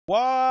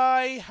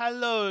Why,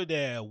 hello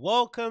there.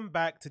 Welcome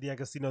back to the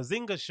Agostinho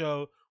Zinga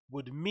show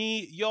with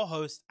me, your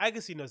host,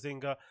 Agostinho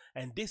Zinga,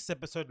 and this is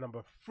episode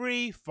number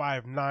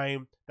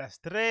 359. That's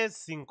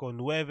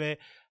 359.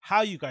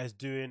 How you guys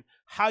doing?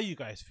 How you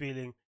guys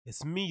feeling?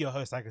 It's me, your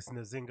host,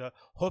 Agostinho Zinga.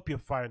 Hope you're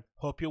fine.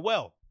 Hope you're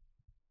well.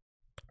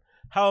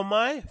 How am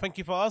I? Thank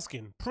you for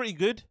asking. Pretty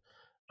good.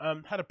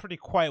 Had a pretty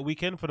quiet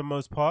weekend for the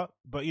most part,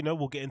 but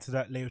we'll get into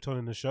that later on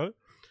in the show.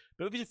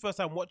 But if it's your first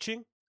time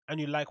watching, and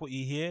you like what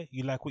you hear,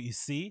 you like what you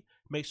see,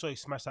 make sure you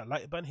smash that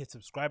like button, hit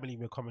subscribe, and leave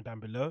me a comment down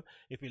below.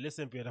 If you're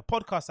listening via the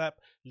podcast app,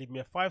 leave me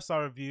a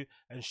 5-star review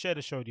and share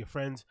the show with your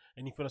friends.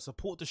 And if you want to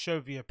support the show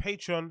via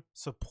Patreon,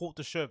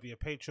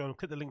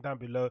 Click the link down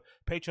below,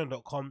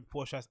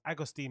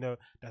 patreon.com/Agostinho.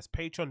 That's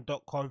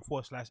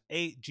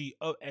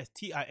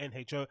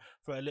patreon.com/AGOSTINHO.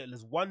 For as little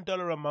as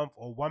 $1 a month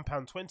or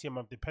 £1.20 a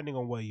month, depending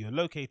on where you're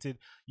located,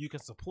 you can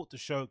support the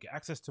show, get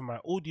access to my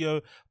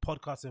audio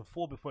podcast in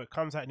full before it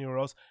comes out anywhere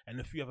else, and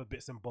a few other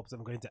bits and bobs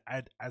I'm going to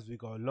add as we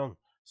go along.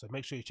 So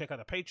make sure you check out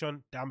the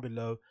Patreon down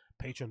below,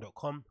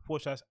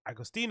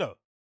 patreon.com/Agostinho.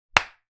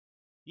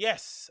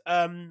 Yes.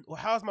 Well,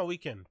 how's my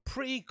weekend?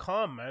 Pretty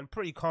calm, man.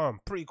 Pretty calm.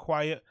 Pretty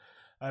quiet.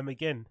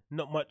 Again,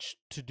 not much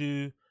to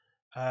do.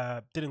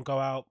 Didn't go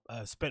out.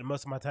 Spent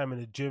most of my time in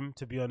the gym,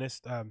 to be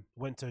honest.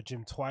 Went to a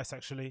gym twice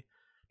actually,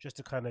 just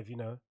to kind of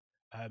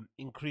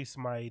increase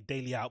my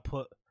daily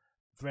output.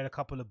 Read a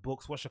couple of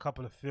books, watched a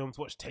couple of films.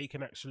 Watched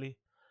Taken actually.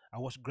 I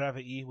watched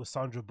Gravity with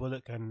Sandra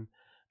Bullock and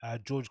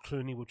George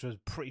Clooney, which was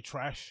pretty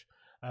trash.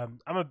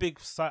 I'm a big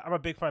fan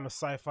of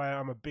sci-fi.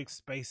 I'm a big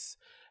space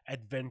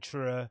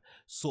adventurer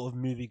sort of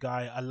movie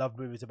guy. I love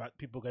movies about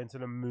people going to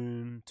the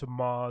moon, to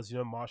Mars.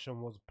 Martian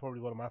was probably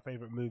one of my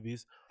favorite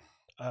movies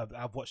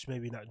I've watched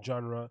maybe in that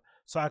genre.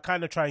 So I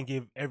kind of try and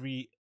give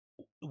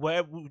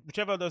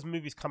whichever of those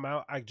movies come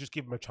out, I just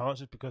give them a chance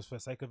just because for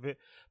the sake of it.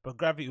 But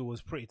Gravity was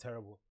pretty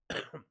terrible.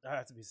 That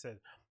has to be said.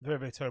 Very,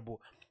 very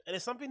terrible. And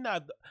it's something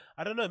that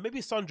I don't know,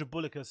 maybe Sandra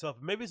Bullock herself,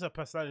 maybe it's her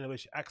personality in the way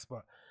she acts,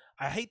 but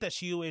I hate that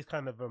she always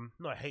kind of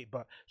not I hate,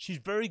 but she's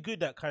very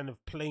good at kind of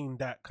playing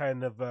that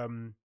kind of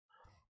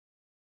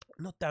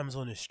not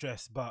damsel in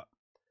distress, but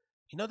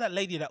that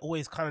lady that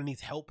always kind of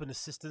needs help and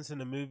assistance in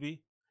the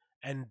movie,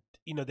 and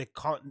they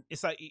can't.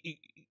 It's like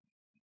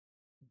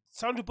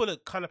Sandra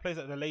Bullock kind of plays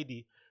like the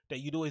lady that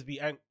you'd always be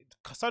angry.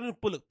 Sandra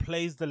Bullock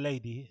plays the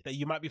lady that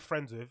you might be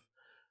friends with,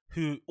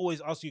 who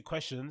always asks you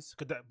questions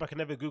but can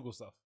never Google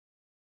stuff.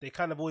 They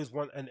kind of always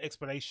want an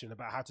explanation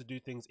about how to do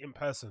things in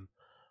person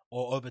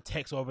or over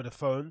text or over the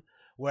phone,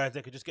 whereas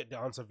they could just get the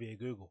answer via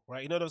Google,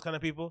 right? Those kind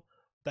of people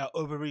that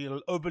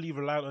overly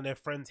reliant on their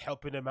friends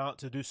helping them out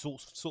to do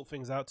sort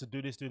things out, to do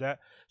this, do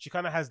that. She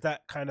kind of has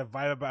that kind of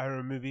vibe about her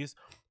in movies,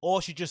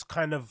 or she just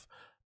kind of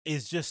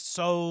is just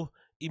so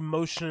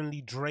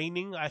emotionally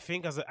draining, I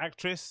think, as an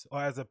actress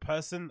or as a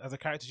person, as a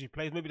character she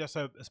plays. Maybe that's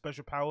a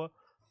special power.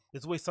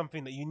 There's always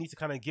something that you need to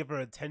kind of give her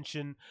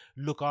attention,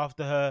 look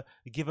after her,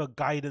 give her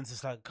guidance.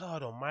 It's like,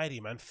 God almighty,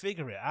 man,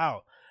 figure it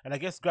out. And I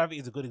guess Gravity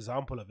is a good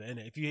example of it, isn't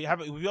it? If you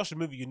watch the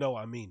movie, you know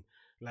what I mean.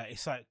 Like,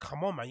 it's like,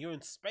 come on, man, you're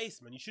in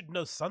space, man. You should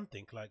know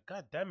something. Like,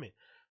 God damn it.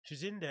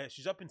 She's in there.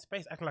 She's up in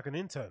space acting like an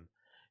intern.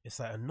 It's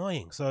like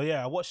annoying. So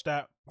yeah, I watched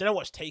that. Then I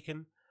watched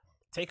Taken.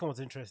 Taken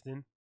was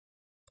interesting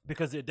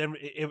because it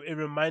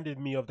reminded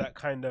me of that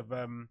kind of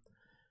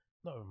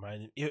not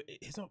reminded.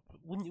 It's not.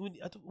 What do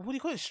you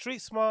call it?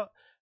 Street smart.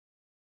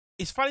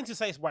 It's funny to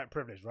say it's white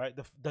privilege, right?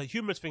 The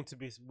humorous thing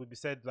would be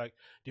said, like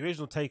the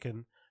original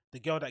Taken, the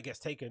girl that gets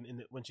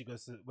taken when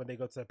they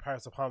go to their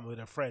Paris apartment with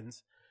her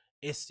friends.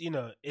 It's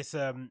it's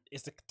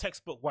the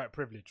textbook white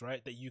privilege,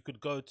 right? That you could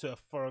go to a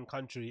foreign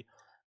country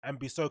and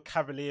be so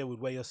cavalier with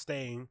where you're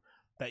staying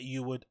that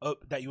you would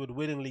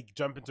willingly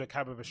jump into a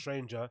cab of a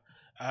stranger,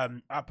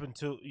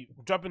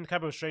 jump in the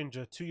cab of a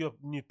stranger to your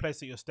new place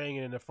that you're staying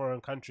in a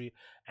foreign country,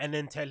 and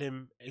then tell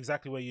him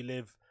exactly where you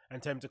live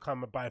and tell him to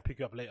come by and pick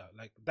you up later.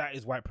 Like, that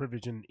is white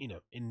privilege in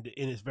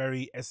its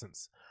very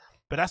essence.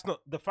 But that's not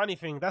the funny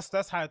thing.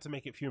 That's how to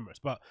make it humorous.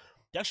 But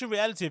the actual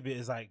reality of it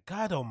is like,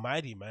 God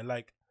almighty, man.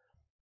 Like,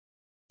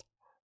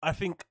 I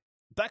think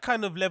that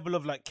kind of level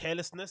of like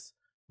carelessness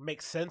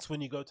makes sense when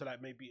you go to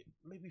like maybe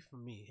for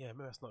me, yeah,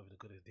 maybe that's not even a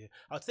good idea.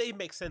 I'd say it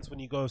makes sense when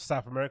you go to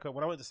South America.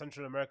 When I went to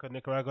Central America,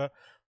 Nicaragua,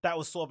 that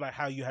was sort of like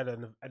how you had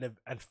a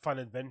fun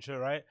adventure,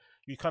 right?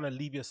 You kind of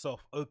leave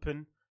yourself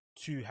open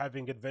to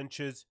having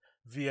adventures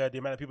via the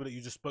amount of people that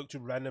you just spoke to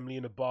randomly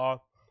in a bar,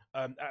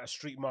 at a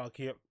street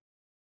market,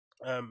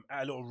 at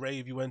a little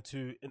rave you went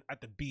to,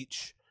 at the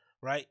beach,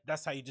 right?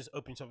 That's how you just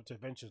open yourself to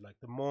adventures. Like,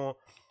 the more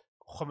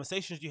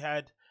conversations you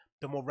had,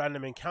 the more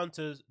random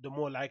encounters, the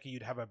more likely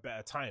you'd have a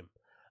better time.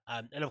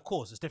 And of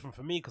course, it's different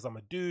for me because I'm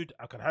a dude.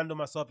 I can handle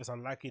myself. It's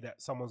unlikely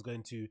that someone's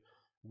going to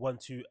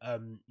want to,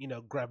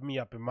 grab me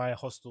up in my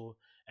hostel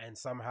and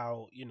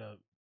somehow,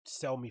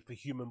 sell me for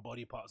human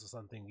body parts or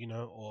something,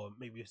 or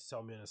maybe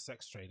sell me in a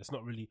sex trade. It's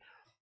not really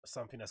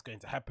something that's going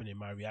to happen in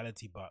my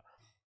reality, but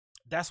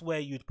that's where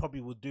you'd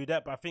probably would do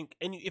that. But I think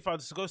if I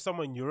was to go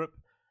somewhere in Europe,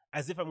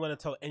 as if I'm going to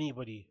tell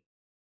anybody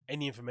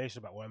any information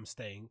about where I'm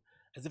staying,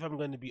 as if I'm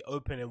going to be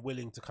open and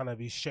willing to kind of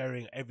be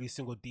sharing every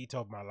single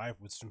detail of my life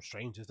with some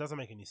strangers. Doesn't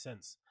make any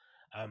sense.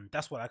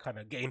 That's what I kind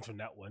of gained from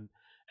that one.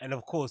 And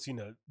of course, you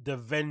know, the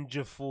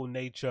vengeful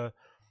nature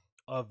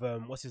of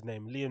what's his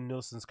name, Liam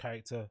Neeson's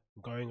character,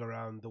 going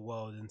around the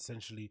world and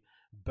essentially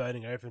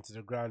burning everything to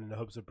the ground in the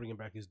hopes of bringing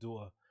back his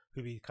daughter,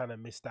 who he kind of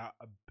missed out.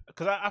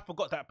 Because I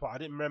forgot that part. I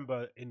didn't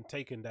remember in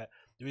Taken that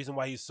the reason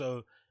why he's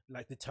so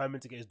like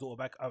determined to get his daughter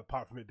back,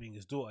 apart from it being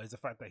his daughter, is the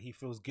fact that he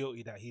feels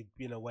guilty that he'd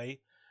been away.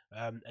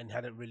 And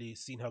hadn't really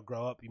seen her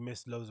grow up. He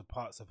missed loads of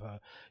parts of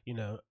her, you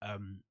know,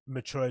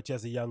 maturity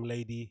as a young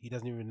lady. He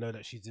doesn't even know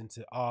that she's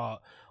into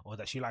art or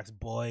that she likes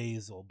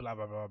boys or blah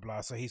blah blah blah.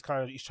 So he's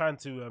trying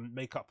to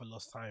make up for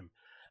lost time.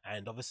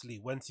 And obviously,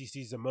 once he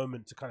sees a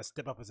moment to kind of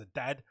step up as a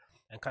dad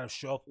and kind of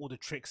show off all the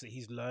tricks that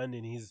he's learned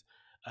in his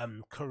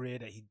career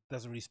that he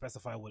doesn't really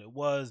specify what it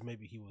was.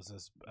 Maybe he was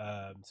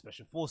a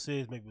special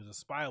forces, maybe he was a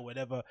spy or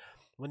whatever.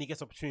 When he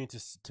gets opportunity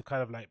to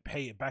kind of like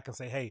pay it back and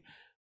say, hey,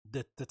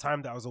 the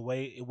time that I was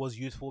away, it was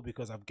useful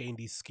because I've gained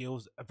these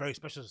skills, a very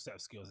special set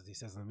of skills, as he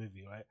says in the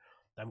movie, right?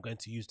 That I'm going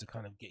to use to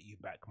kind of get you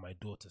back, my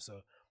daughter.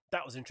 So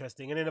that was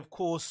interesting. And then, of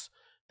course,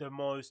 the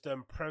most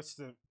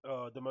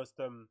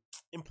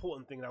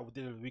important thing that I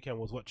did over the weekend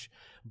was watch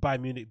Bayern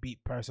Munich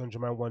beat Paris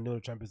Saint-Germain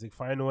 1-0 Champions League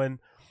final, and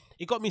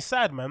it got me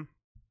sad, man.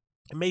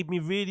 It made me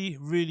really,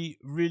 really,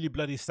 really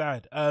bloody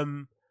sad.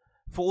 For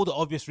all the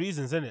obvious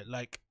reasons, innit?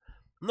 Like,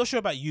 I'm not sure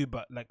about you,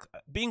 but like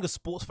being a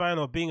sports fan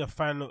or being a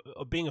fan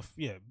or being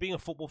a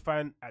football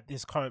fan at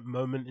this current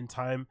moment in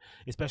time,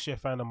 especially a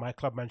fan of my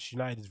club, Manchester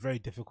United, is very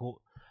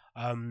difficult.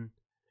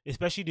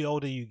 Especially the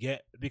older you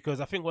get, because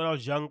I think when I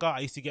was younger, I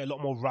used to get a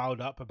lot more riled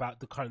up about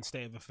the current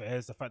state of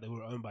affairs, the fact that we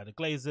were owned by the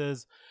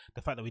Glazers,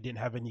 the fact that we didn't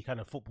have any kind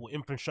of football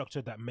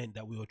infrastructure that meant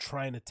that we were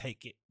trying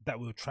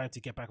to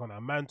get back on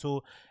our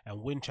mantle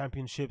and win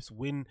championships,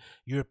 win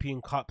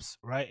European Cups,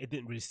 right? It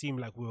didn't really seem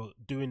like we were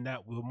doing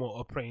that. We were more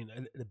operating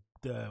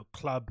the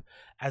club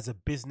as a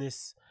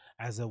business,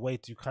 as a way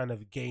to kind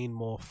of gain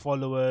more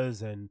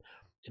followers and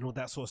all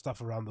that sort of stuff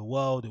around the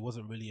world. It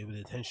wasn't really with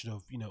the intention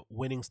of, you know,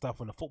 winning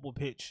stuff on a football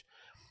pitch.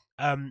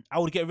 I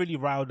would get really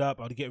riled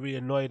up. I would get really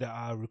annoyed at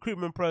our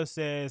recruitment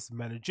process,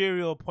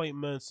 managerial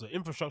appointments, or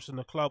infrastructure in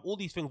the club. All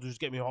these things would just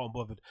get me hot and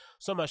bothered.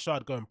 So much so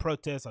I'd go and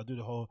protest. I'd do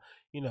the whole,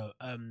 you know,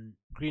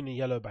 green and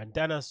yellow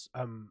bandana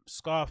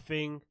scarf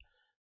thing,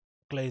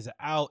 Glazer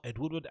out, Ed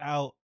Woodward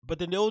out. But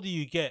then the older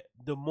you get,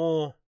 the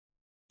more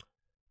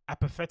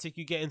apathetic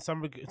you get in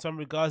some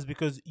regards,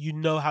 because you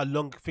know how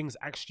long things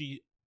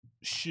actually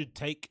should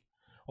take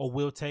or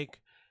will take,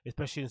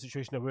 especially in the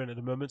situation that we're in at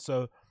the moment.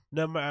 So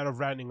no matter of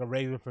ranting or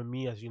raving from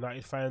me as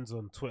United fans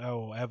on Twitter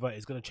or whatever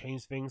is going to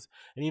change things.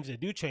 And even if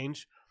they do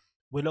change,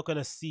 we're not going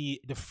to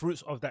see the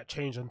fruits of that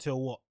change until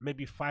what,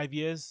 maybe 5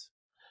 years,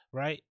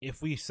 right?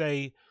 If we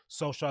say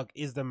Solskjaer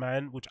is the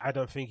man, which I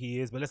don't think he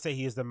is, but let's say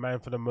he is the man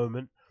for the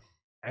moment,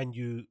 and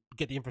you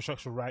get the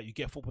infrastructure right, you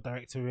get a football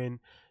director in,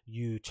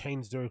 you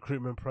change the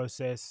recruitment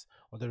process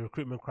or the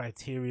recruitment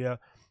criteria,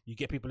 you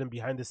get people in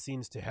behind the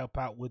scenes to help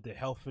out with the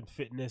health and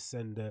fitness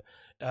and the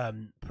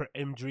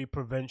injury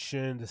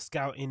prevention, the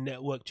scouting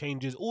network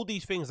changes, all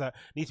these things that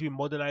need to be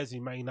modernized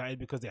in Man United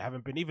because they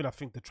haven't been. Even I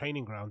think the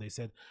training ground, they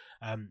said,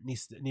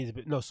 needs a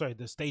bit. No, sorry,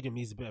 the stadium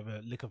needs a bit of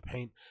a lick of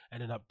paint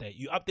and an update.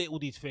 You update all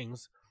these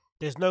things.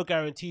 There's no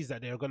guarantees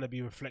that they're going to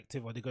be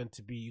reflective or they're going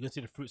to be. You can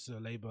see the fruits of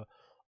the labor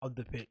on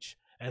the pitch,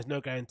 and there's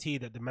no guarantee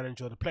that the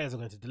manager or the players are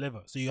going to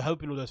deliver. So you're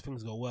hoping all those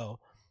things go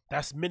well.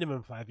 That's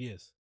minimum 5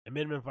 years, a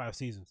minimum 5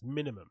 seasons,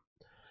 minimum.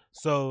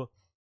 So,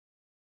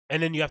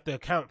 and then you have to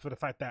account for the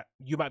fact that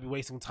you might be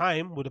wasting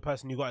time with the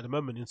person you got at the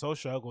moment in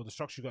Solskjaer or the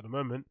structure you got at the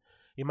moment.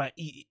 It might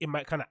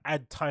kind of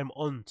add time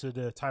on to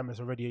the time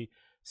that's already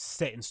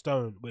set in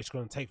stone, which is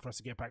going to take for us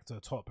to get back to the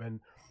top.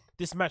 And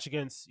this match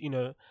against, you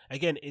know,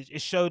 again,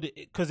 it showed it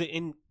because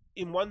in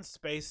one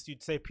space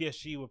you'd say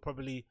PSG were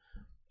probably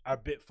a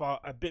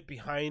bit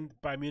behind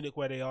Bayern Munich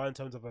where they are in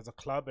terms of as a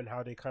club and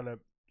how they kind of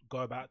go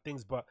about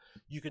things, but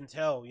you can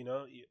tell, you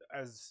know,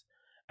 as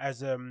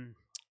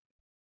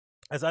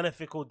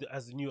unethical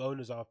as the new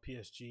owners are of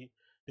PSG,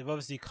 they've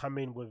obviously come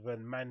in with a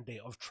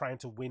mandate of trying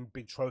to win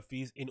big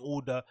trophies in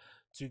order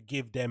to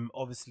give them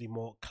obviously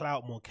more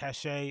clout, more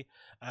cachet,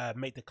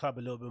 make the club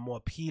a little bit more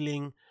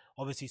appealing,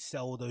 obviously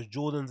sell all those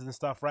Jordans and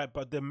stuff, right?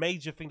 But the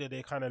major thing that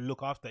they kind of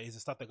look after is the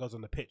stuff that goes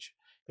on the pitch,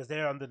 because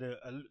they're under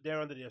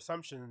the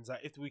assumptions that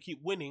if we keep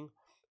winning,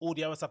 all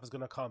the other stuff is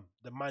going to come.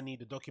 The money,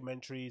 the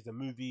documentaries, the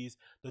movies,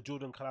 the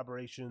Jordan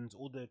collaborations,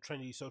 all the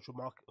trendy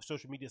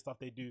social media stuff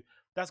they do,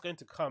 that's going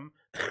to come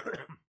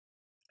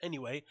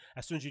anyway,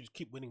 as soon as you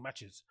keep winning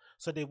matches.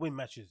 So they win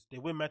matches. They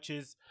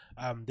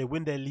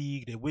win their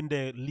league. They win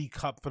their League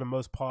Cup for the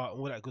most part,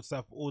 all that good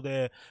stuff, all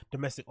their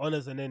domestic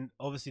honors. And then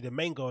obviously the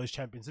main goal is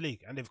Champions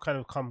League. And they've kind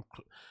of come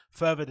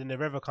further than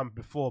they've ever come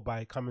before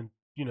by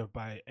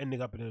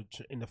ending up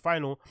in the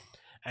final.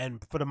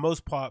 And for the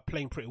most part,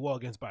 playing pretty well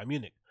against Bayern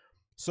Munich.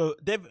 So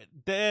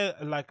they're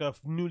like a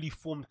newly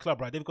formed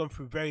club, right? They've gone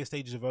through various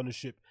stages of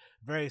ownership,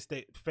 various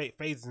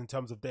phases in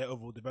terms of their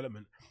overall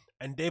development.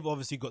 and they've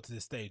obviously got to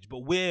this stage. But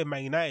we're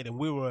Man United, and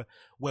we were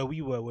where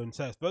we were when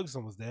Sir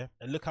Ferguson was there.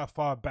 And look how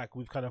far back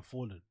we've kind of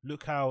fallen.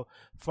 Look how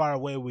far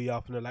away we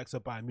are from the likes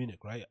of Bayern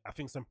Munich, right? I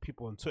think some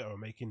people on Twitter are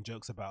making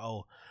jokes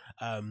about,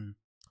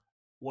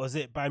 was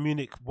it Bayern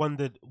Munich won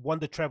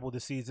the treble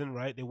this season,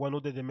 right? They won all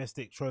the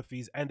domestic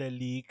trophies and their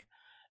league,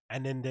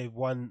 and then they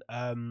won.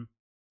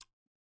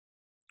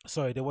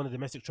 They won the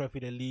domestic trophy,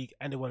 their league,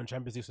 and they won the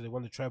Champions League, so they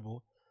won the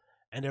treble.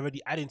 And they're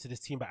already adding to this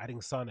team by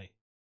adding Sane.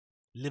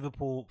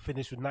 Liverpool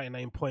finished with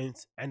 99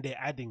 points, and they're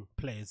adding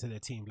players to their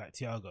team like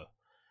Thiago.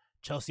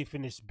 Chelsea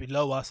finished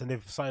below us, and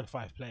they've signed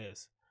 5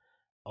 players,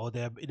 or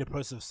they're in the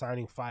process of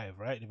signing 5.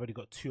 Right? They've already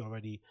got 2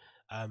 already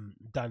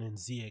done in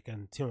Ziyech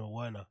and Timo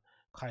Werner.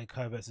 Kai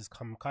Havertz is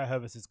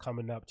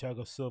coming up.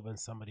 Thiago Silva and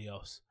somebody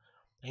else.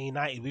 And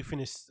United, we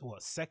finished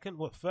second?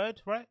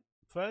 Third? Right?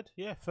 Third?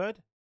 Yeah,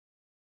 third.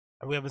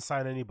 And we haven't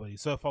signed anybody.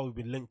 So far, we've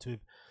been linked with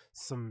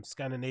some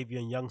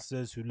Scandinavian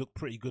youngsters who look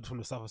pretty good from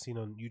the stuff I've seen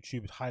on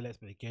YouTube with highlights.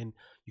 But again,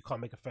 you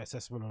can't make a fair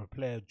assessment on a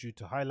player due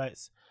to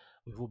highlights.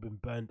 We've all been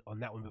burned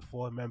on that one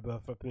before. Remember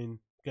flipping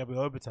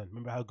Gabriel Obertan.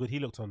 Remember how good he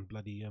looked on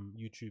bloody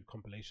YouTube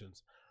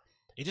compilations.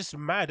 It's just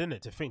mad, isn't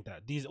it, to think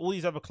that all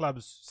these other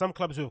clubs, some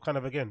clubs who have kind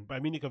of, again,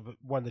 Bayern Munich have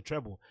won the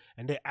treble,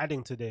 and they're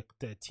adding to their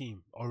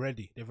team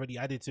already. They've already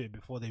added to it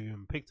before they've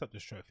even picked up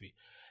this trophy.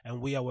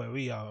 And we are where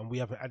we are, and we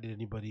haven't added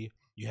anybody.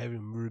 You're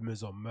hearing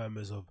rumours or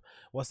murmurs of,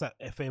 what's that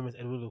famous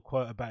Eduardo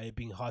quote about it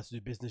being hard to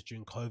do business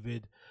during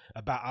COVID,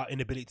 about our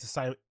inability to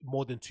sign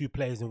more than 2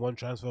 players in one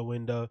transfer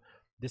window.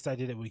 This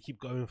idea that we keep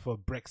going for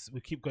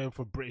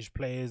British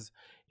players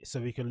so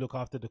we can look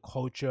after the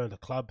culture and the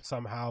club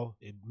somehow.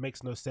 It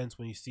makes no sense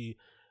when you see,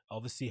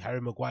 obviously,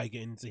 Harry Maguire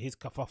getting into his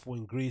kerfuffle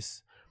in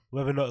Greece,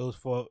 whether or not it was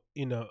for,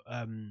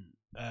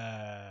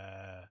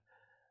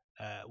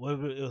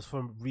 whether it was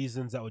for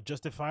reasons that were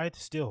justified.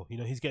 Still,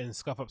 he's getting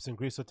scuff-ups in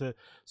Greece.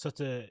 So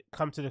to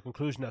come to the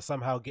conclusion that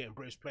somehow getting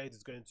British players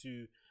is going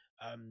to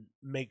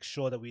make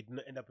sure that we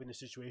end up in a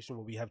situation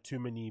where we have too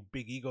many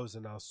big egos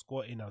in our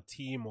squad, in our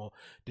team, or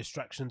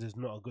distractions is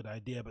not a good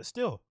idea. But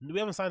still, we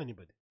haven't signed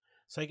anybody.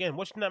 So again,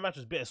 watching that match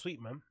was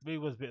bittersweet, man. Really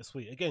was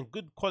bittersweet. Again,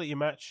 good quality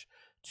match.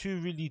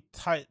 2 really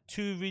tight,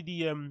 2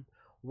 really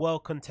well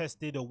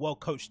contested or well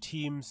coached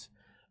teams.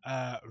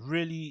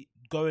 Really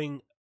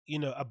going,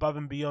 above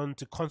and beyond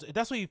to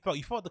that's what you felt.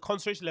 You felt the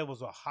concentration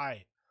levels were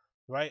high.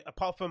 Right,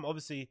 apart from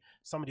obviously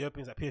some of the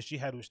openings that PSG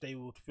had, which they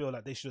would feel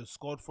like they should have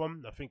scored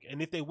from. I think,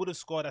 and if they would have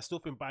scored, I still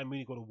think Bayern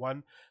Munich would have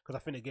won, because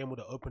I think the game would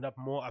have opened up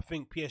more. I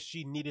think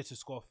PSG needed to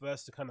score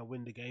first to kind of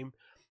win the game.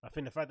 I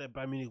think the fact that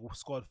Bayern Munich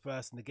scored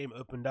first and the game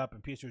opened up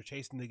and PSG were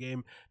chasing the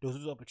game, there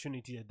was an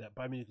opportunity that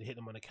Bayern Munich could hit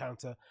them on the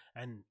counter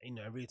and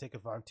really take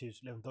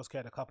advantage. Lewandowski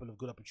had a couple of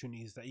good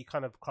opportunities that he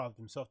kind of carved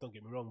himself. Don't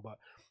get me wrong, but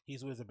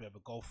he's always a bit of a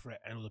goal threat,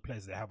 and all the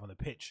players they have on the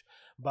pitch.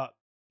 But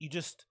you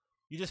just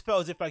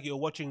felt as if like you're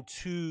watching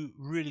 2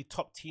 really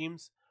top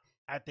teams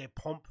at their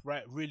pomp,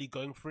 right? Really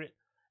going for it.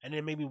 And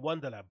it made me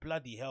wonder, like,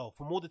 bloody hell,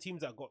 from all the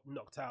teams that got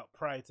knocked out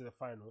prior to the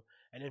final,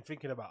 and then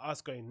thinking about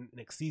us going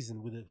next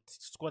season with the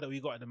squad that we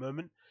got at the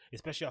moment,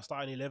 especially our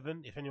starting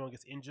 11, if anyone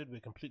gets injured,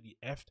 we're completely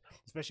effed,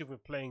 especially if we're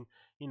playing,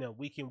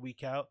 week in,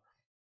 week out.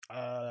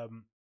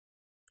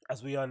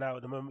 As we are now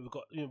at the moment,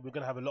 we're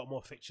going to have a lot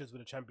more fixtures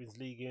with the Champions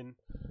League in,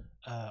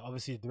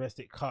 obviously the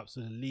domestic cups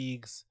with the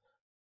leagues.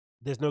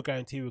 There's no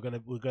guarantee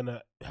we're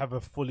gonna have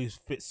a fully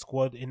fit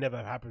squad. It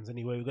never happens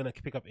anyway. We're gonna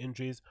pick up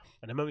injuries,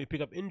 and the moment we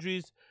pick up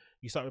injuries,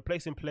 you start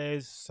replacing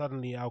players.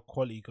 Suddenly, our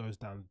quality goes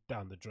down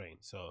the drain.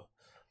 So,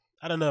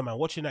 I don't know, man.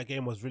 Watching that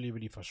game was really,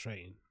 really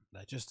frustrating.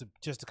 Like just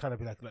to kind of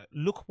be like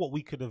look what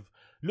we could have,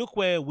 look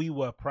where we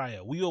were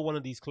prior. We were one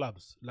of these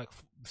clubs, like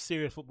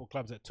serious football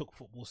clubs that took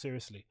football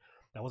seriously.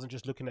 That wasn't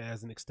just looking at it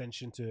as an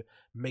extension to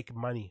make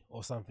money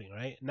or something,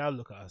 right? Now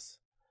look at us.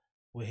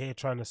 We're here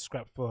trying to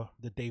scrap for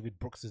the David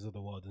Brookses of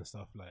the world and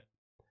stuff, like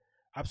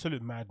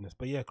absolute madness.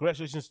 But yeah,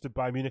 congratulations to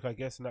Bayern Munich, I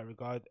guess, in that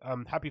regard.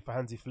 I'm happy for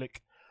Hansi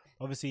Flick.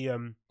 Obviously,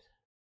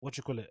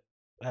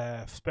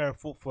 spare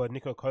foot for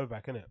Niko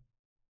Kovac, innit?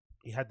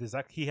 He had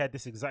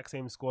this exact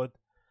same squad.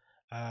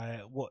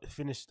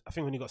 Finished? I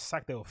think when he got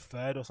sacked, they were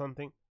 3rd or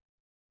something.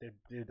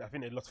 I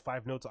think they lost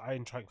 5-0 to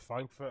Eintracht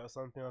Frankfurt or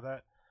something like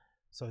that.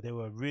 So they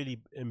were really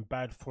in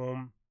bad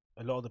form.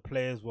 A lot of the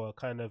players were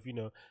kind of,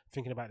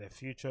 thinking about their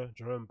future.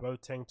 Jerome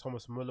Boateng,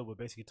 Thomas Muller were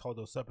basically told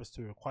those surplus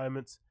to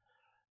requirements.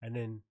 And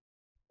then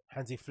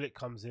Hansi Flick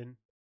comes in,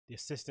 the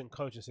assistant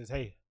coach, and says,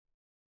 hey,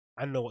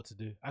 I know what to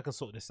do. I can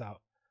sort this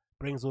out.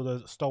 Brings all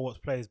those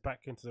stalwart players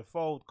back into the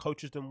fold,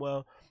 coaches them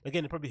well.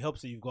 Again, it probably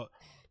helps that you've got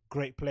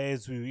great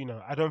players who,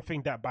 I don't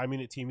think that Bayern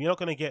Munich team, you're not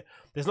going to get,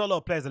 there's not a lot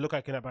of players that look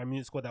like in that Bayern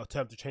Munich squad that will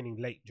turn up to training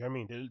late. Do you know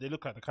what I mean? They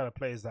look like the kind of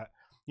players that,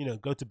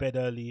 go to bed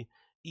early,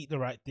 eat the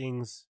right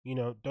things,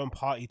 don't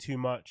party too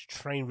much,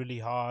 train really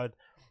hard,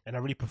 and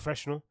are really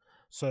professional.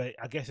 So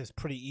I guess it's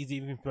pretty easy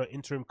even for an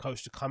interim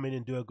coach to come in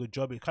and do a good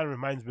job. It kind of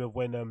reminds me of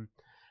when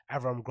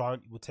Avram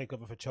Grant would take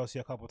over for Chelsea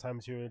a couple of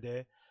times here and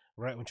there,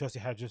 right? When Chelsea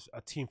had just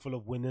a team full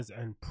of winners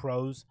and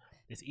pros,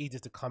 it's easier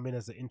to come in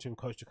as an interim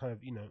coach to kind of,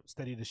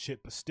 steady the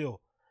ship. But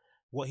still,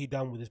 what he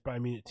done with this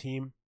Bayern Munich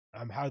team,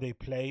 how they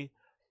play.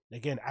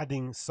 Again,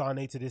 adding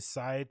Sane to this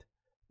side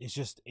is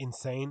just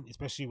insane,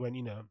 especially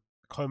when,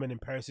 Coman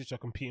and Perisic are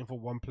competing for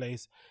one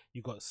place.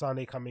 You got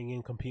Sane coming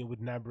in, competing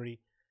with Gnabry.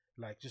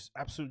 Like, just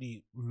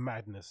absolutely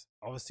madness.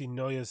 Obviously,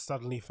 Neuer's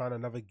suddenly found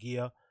another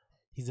gear.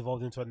 He's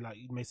evolved into like,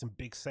 he made some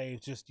big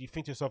saves. Just, you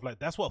think to yourself, like,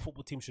 that's what a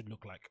football team should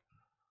look like.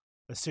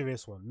 A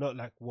serious one. Not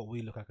like what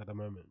we look like at the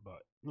moment.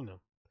 But,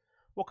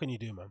 what can you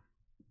do, man?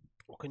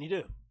 What can you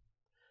do?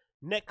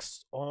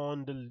 Next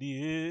on the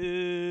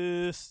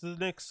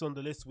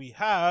list, we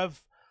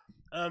have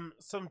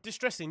some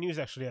distressing news.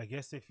 Actually, I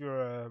guess if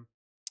you're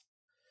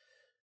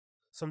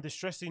some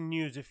distressing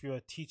news if you're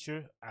a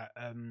teacher,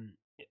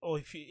 or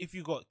if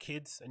you got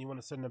kids and you want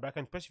to send them back,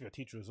 and especially if you're a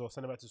teacher as well,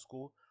 send them back to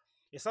school.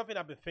 It's something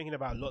I've been thinking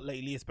about a lot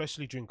lately,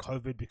 especially during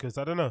COVID, because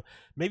I don't know,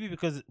 maybe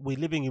because we're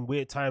living in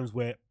weird times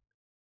where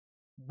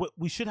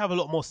we should have a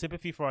lot more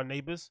sympathy for our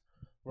neighbors,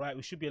 right?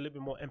 We should be a little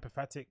bit more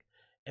empathetic.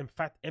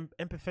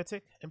 Empathetic.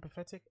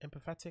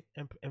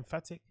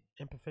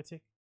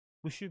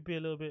 We should be a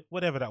little bit,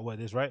 whatever that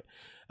word is, right?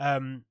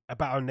 About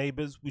our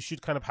neighbors. We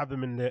should kind of have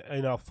them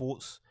in our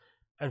thoughts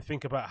and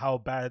think about how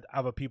bad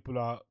other people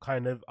are,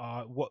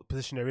 what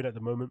position they're in at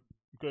the moment,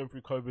 going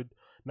through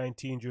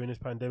COVID-19 during this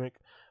pandemic.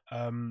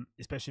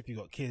 Especially if you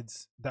got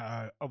kids that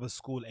are of a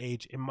school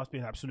age, it must be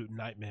an absolute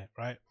nightmare,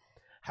 right?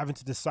 Having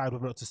to decide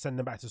whether or not to send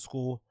them back to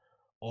school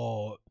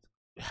or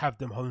have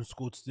them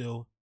homeschooled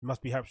still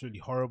must be absolutely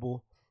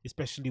horrible,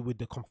 especially with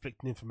the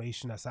conflicting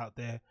information that's out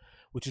there,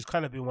 which has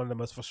kind of been one of the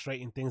most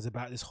frustrating things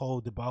about this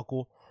whole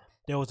debacle.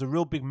 There was a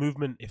real big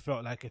movement, it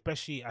felt like,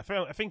 especially I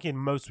think in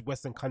most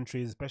Western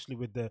countries, especially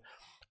with the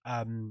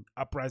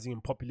uprising in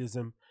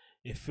populism,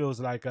 it feels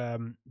like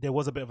there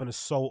was a bit of an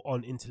assault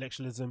on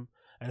intellectualism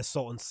and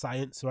assault on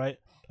science, right?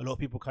 A lot of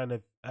people kind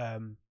of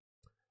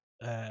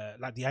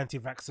like the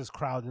anti-vaxxers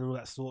crowd and all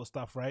that sort of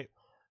stuff, right?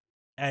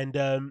 And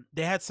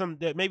they had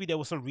maybe there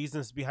were some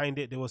reasons behind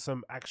it. There were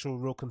some actual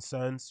real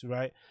concerns,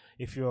 right?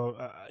 If you're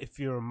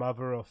a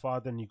mother or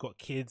father and you've got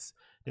kids,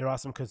 there are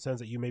some concerns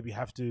that you maybe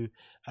have to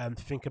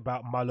think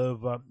about, mull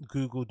over,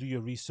 Google, do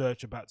your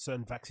research about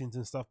certain vaccines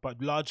and stuff.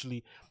 But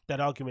largely, that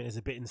argument is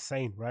a bit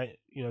insane, right?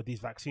 These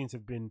vaccines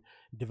have been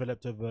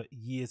developed over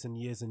years and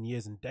years and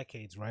years and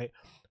decades, right?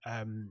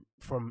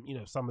 From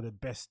some of the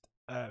best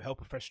health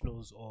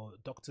professionals or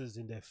doctors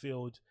in their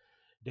field.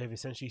 They've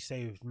essentially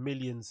saved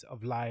millions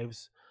of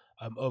lives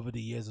over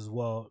the years as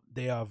well.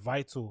 They are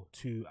vital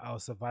to our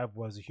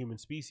survival as a human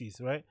species,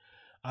 right?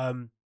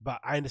 But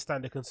I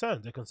understand the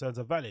concerns. The concerns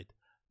are valid.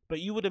 But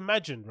you would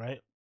imagine,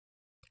 right,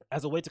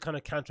 as a way to kind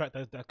of counteract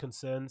that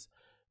concerns,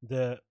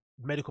 the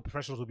medical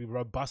professionals would be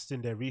robust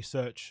in their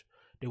research.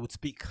 They would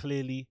speak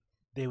clearly.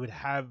 They would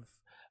have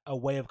a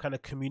way of kind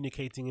of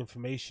communicating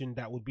information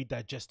that would be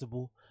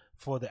digestible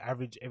for the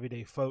average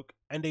everyday folk,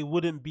 and they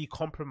wouldn't be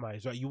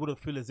compromised, right? You wouldn't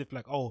feel as if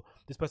like, oh,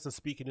 this person's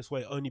speaking this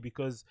way only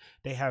because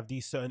they have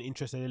these certain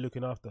interests that they're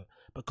looking after.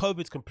 But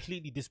COVID's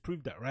completely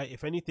disproved that, right?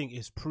 If anything,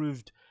 it's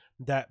proved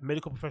that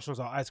medical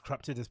professionals are as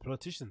corrupted as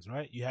politicians,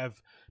 right? You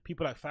have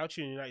people like Fauci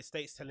in the United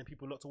States telling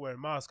people not to wear a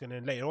mask, and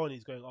then later on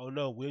he's going, oh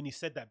no, we only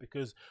said that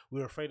because we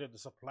were afraid of the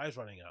supplies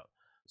running out.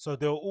 So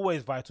they were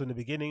always vital in the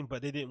beginning,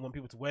 but they didn't want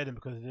people to wear them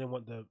because they didn't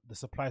want the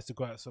supplies to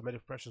go out, so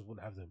medical professionals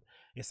wouldn't have them.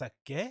 It's like,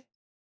 yeah.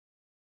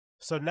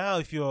 So now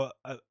if you're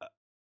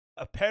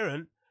a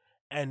parent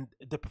and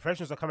the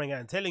professionals are coming out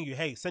and telling you,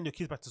 hey, send your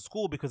kids back to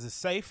school because it's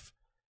safe,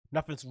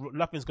 nothing's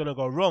gonna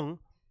go wrong,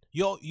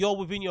 you're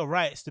within your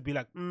rights to be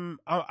like,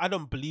 I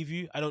don't believe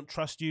you, I don't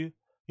trust you,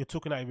 you're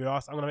talking out of your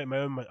ass, I'm gonna make my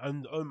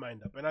own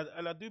mind up.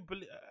 And I do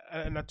believe,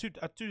 and I do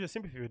have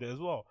sympathy with it as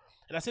well,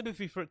 and I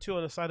sympathy for it too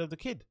on the side of the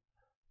kid.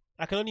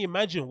 I can only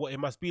imagine what it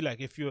must be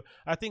like if you're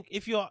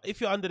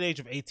under the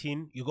age of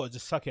 18, you got to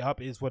just suck it up.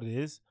 It is what it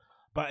is.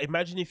 But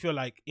imagine if you're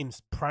like in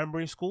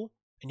primary school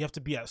and you have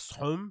to be at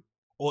home,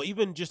 or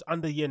even just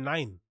under year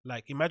 9.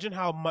 Like, imagine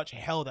how much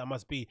hell that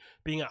must be,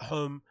 being at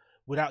home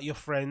without your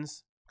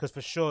friends. Because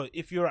for sure,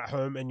 if you're at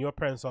home and your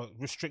parents are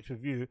strict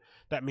with you,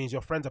 that means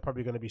your friends are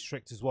probably going to be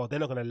strict as well. They're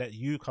not going to let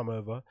you come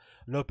over.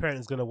 No parent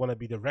is going to want to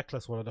be the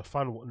reckless one or the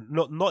fun one.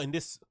 Not in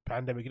this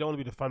pandemic. You don't want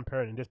to be the fun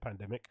parent in this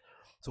pandemic.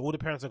 So all the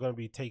parents are going to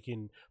be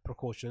taking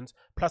precautions.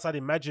 Plus, I'd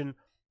imagine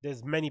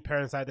there's many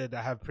parents out there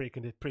that have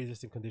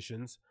pre-existing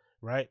conditions,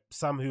 right?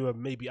 Some who are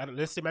maybe,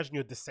 let's imagine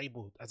you're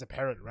disabled as a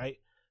parent, right?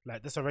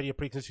 Like, that's already a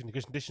pre-existing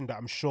condition that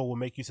I'm sure will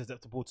make you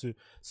susceptible to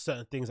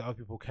certain things that other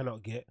people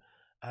cannot get.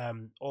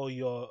 Or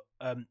you're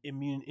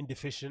immune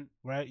indeficient,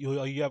 right?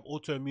 Or you have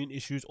autoimmune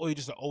issues, or you're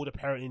just an older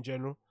parent in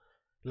general.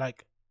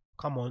 Like,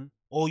 come on.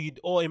 Or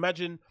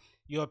imagine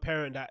you're a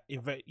parent that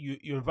you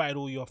invited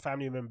all your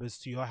family members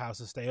to your house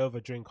to stay over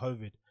during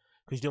COVID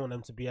because you don't want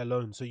them to be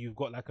alone. So you've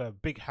got like a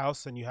big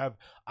house and you have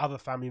other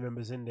family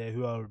members in there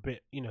who are a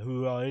bit,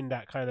 who are in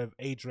that kind of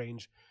age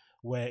range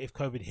where if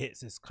COVID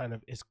hits, it's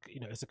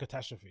a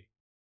catastrophe.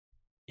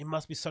 It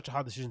must be such a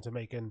hard decision to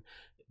make. And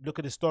look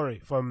at the story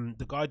from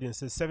The Guardian. It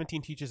says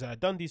 17 teachers at a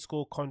Dundee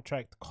school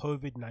contract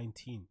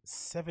COVID-19.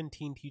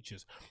 17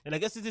 teachers. And I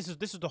guess this is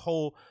the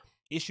whole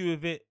issue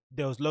of it.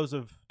 There was loads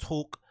of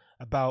talk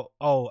about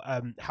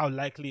how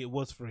likely it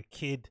was for a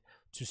kid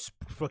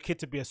for a kid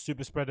to be a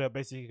super spreader,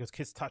 basically because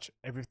kids touch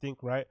everything,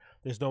 right?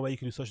 There's no way you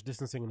can do social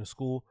distancing in a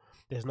school.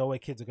 There's no way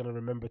kids are going to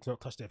remember to not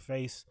touch their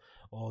face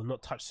or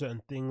not touch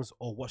certain things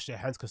or wash their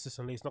hands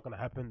consistently. It's not going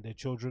to happen. They're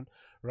children,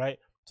 right?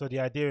 So the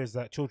idea is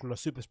that children are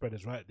super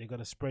spreaders, right? They're going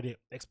to spread it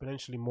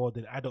exponentially more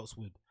than adults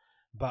would.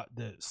 But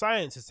the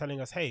science is telling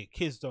us, hey,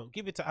 kids don't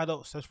give it to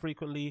adults as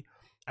frequently.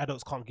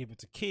 Adults can't give it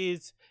to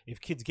kids.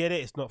 If kids get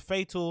it, it's not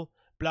fatal.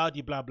 Blah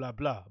blah blah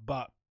blah.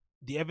 But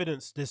the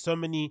evidence, there's so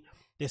many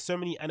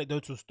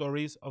anecdotal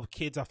stories of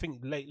kids. I think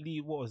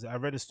lately, what was it? I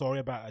read a story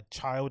about a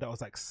child that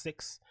was like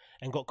 6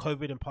 and got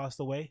COVID and passed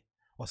away,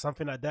 or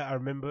something like that. I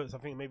remember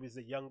something. Maybe it's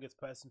the youngest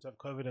person to have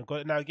COVID and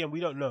got it. Now again, we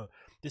don't know.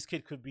 This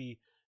kid could be,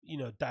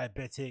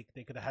 diabetic.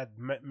 They could have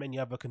had many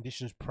other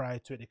conditions prior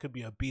to it. They could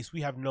be obese.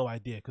 We have no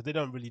idea because they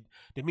don't really.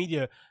 The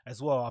media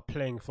as well are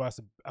playing us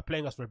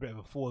for a bit of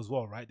a fool as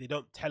well, right? They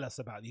don't tell us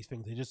about these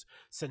things. They just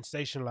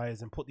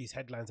sensationalize and put these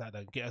headlines out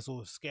there and get us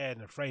all scared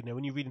and afraid. And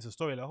when you read into the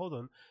story, like, hold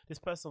on, this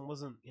person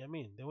wasn't. You know what I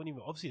mean, they weren't even,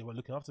 obviously they weren't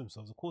looking after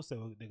themselves. Of course they're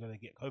going to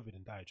get COVID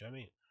and die. Do you know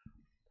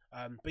what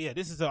I mean? But yeah,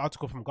 this is an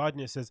article from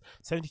Guardian. It says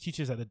 70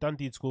 teachers at the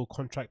Dundee school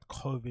contract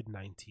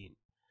COVID-19.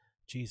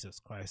 Jesus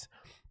Christ.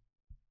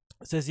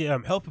 It says here,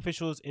 health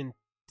officials in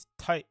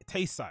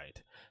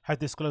Tayside have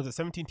disclosed that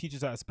 17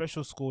 teachers at a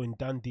special school in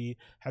Dundee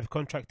have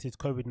contracted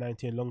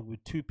COVID-19 along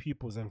with 2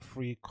 pupils and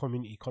 3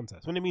 community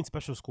contacts. When they mean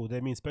special school,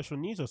 they mean special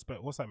needs or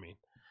what's that mean?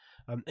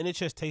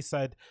 NHS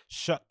Tayside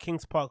shut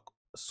Kings Park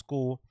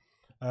School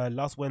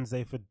last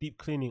Wednesday for deep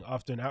cleaning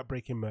after an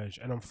outbreak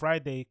emerged, and on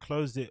Friday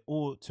closed it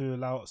all to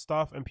allow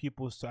staff and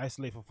pupils to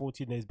isolate for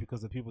 14 days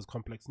because of people's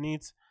complex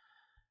needs.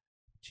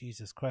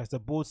 Jesus Christ. The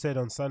board said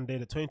on Sunday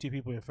that 22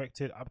 people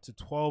infected, up to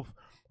 12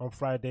 on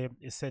Friday.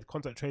 It said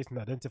contact tracing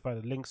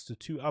identified the links to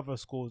 2 other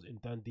schools in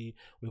Dundee,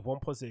 with 1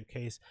 positive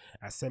case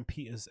at St.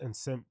 Peter's and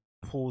St.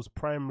 Paul's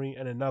Primary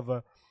and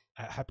another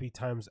at Happy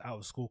Times Out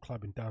of School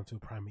Club in Downfield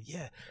Primary.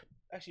 Yeah,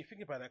 actually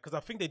think about that, because I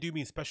think they do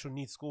mean special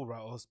needs school,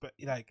 right? Or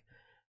like,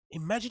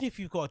 imagine if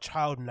you've got a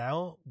child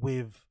now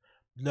with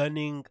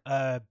learning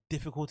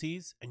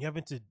difficulties and you're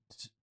having to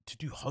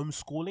do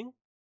homeschooling.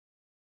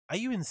 Are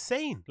you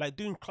insane? Like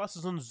doing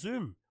classes on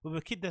Zoom with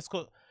a kid that's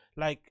got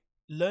like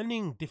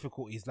learning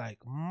difficulties. Like,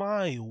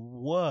 my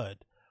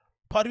word.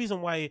 Part of the reason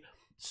why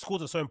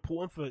schools are so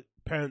important for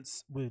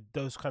parents with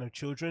those kind of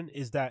children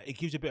is that it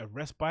gives you a bit of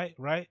respite,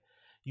 right?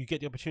 You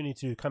get the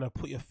opportunity to kind of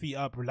put your feet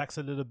up, relax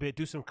a little bit,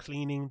 do some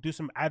cleaning, do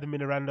some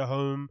admin around the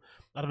home.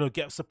 I don't know,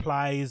 get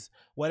supplies,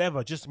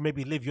 whatever. Just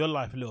maybe live your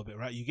life a little bit,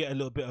 right? You get a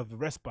little bit of a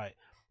respite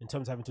in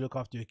terms of having to look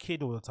after your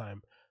kid all the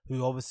time,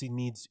 who obviously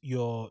needs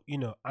your,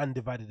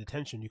 undivided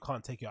attention. You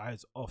can't take your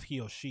eyes off he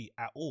or she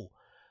at all.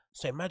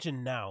 So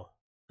imagine now,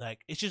 like,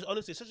 it's just,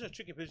 honestly, it's such a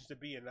tricky position to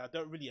be in. I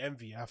don't really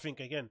envy. I think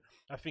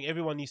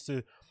everyone needs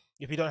to,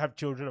 if you don't have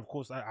children, of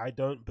course, I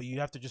don't, but you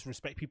have to just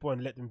respect people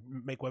and let them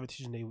make whatever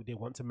decision they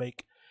want to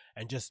make.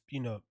 And just,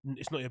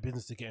 it's not your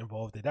business to get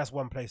involved in. That's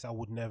one place I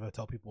would never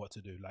tell people what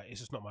to do. Like,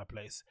 it's just not my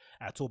place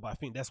at all. But I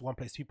think that's one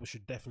place people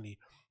should definitely,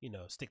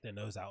 stick their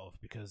nose out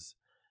of, because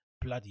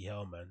bloody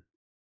hell, man.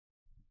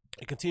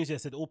 It continues here,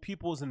 said all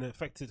pupils in the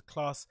affected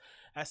class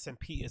at St.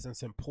 Peter's and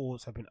St.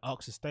 Paul's have been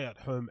asked to stay at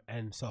home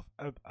and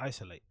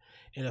self-isolate.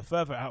 In a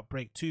further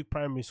outbreak, 2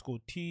 primary school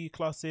T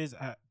classes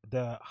at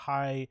the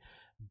High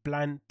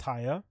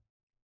Blantyre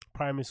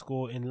Primary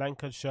School in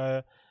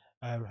Lancashire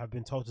have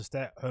been told to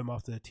stay at home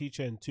after the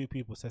teacher and 2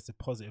 people tested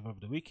positive over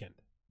the weekend.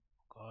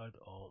 God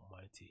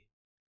almighty.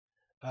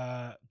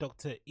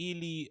 Dr.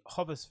 Ely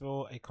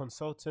Hoversville, a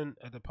consultant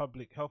at the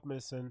public health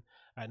medicine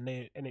at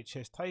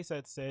NHS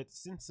Tayside, said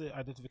since the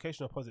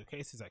identification of positive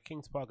cases at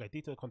Kings Park, a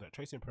detailed contact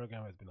tracing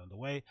program has been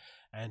underway,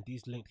 and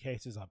these linked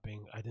cases are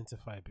being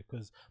identified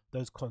because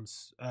those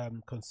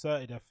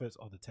concerted efforts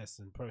of the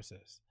testing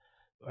process.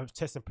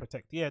 Test and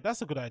protect. Yeah,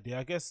 that's a good idea.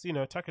 I guess,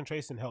 track and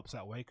tracing helps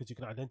that way because you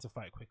can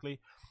identify it quickly.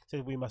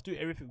 So we must do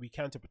everything we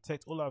can to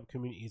protect all our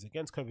communities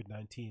against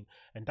COVID-19,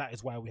 and that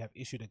is why we have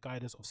issued a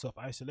guidance of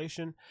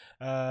self-isolation.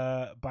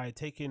 By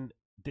taking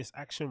this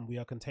action, we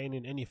are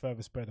containing any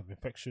further spread of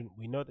infection.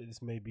 We know that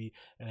this may be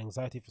an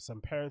anxiety for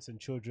some parents and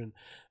children,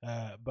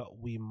 but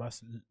we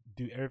must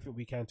do everything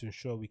we can to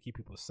ensure we keep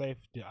people safe.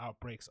 The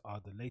outbreaks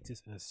are the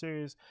latest in a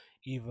series,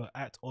 either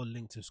at or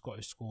linked to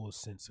Scottish schools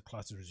since the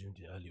classes resumed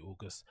in early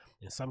August.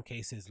 In some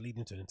cases,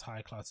 leading to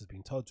entire classes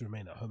being told to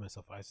remain at home and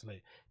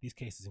self-isolate. These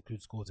cases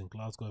include schools in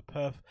Glasgow,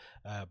 Perth,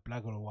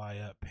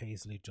 Blackawire,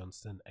 Paisley,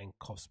 Johnston, and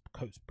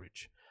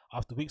Coatesbridge.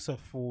 After weeks of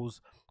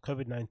falls,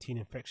 COVID-19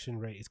 infection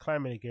rate is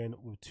climbing again,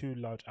 with 2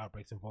 large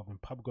outbreaks involving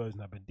pubgoers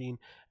in Aberdeen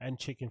and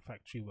chicken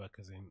factory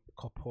workers in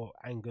Copper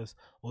Angus,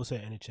 also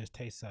in NHS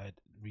Tayside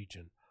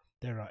region.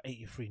 There are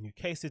 83 new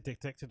cases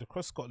detected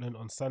across Scotland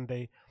on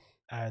Sunday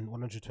and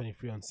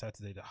 123 on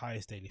Saturday, the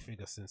highest daily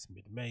figure since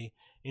mid-May.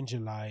 In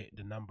July,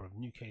 the number of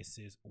new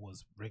cases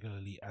was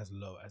regularly as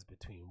low as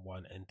between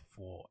 1 and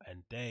 4 a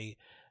day.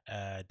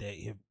 There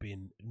have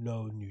been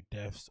no new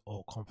deaths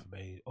or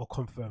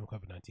confirmed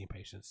COVID-19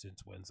 patients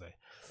since Wednesday.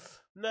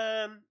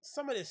 Man,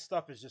 some of this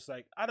stuff is just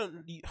like,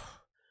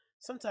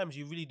 sometimes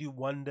you really do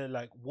wonder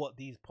like what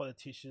these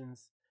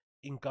politicians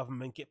in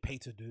government get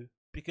paid to do,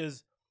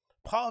 because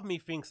part of me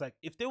thinks like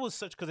if there was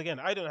such, because again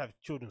I don't have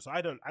children, so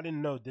I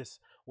didn't know this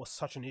was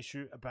such an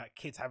issue about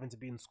kids having to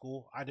be in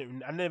school.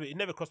 It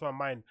never crossed my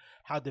mind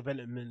how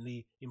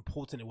developmentally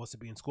important it was to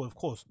be in school. Of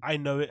course I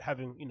know it,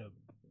 having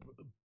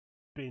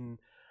been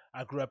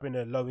I grew up in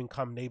a low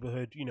income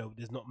neighborhood.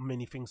 There's not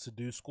many things to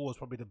do. School was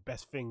probably the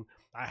best thing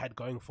I had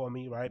going for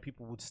me, right?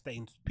 People would stay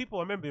in people.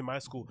 I remember in my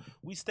school,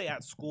 we stay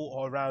at school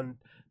or around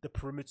the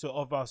perimeter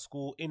of our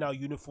school in our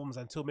uniforms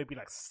until maybe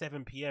like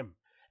 7 p.m.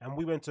 And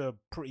we went to a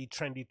pretty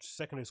trendy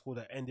secondary school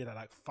that ended at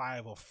like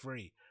 5 or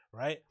 3,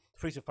 right?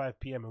 3 to 5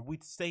 p.m. And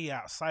we'd stay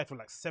outside from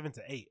like 7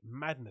 to 8.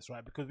 Madness,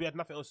 right? Because we had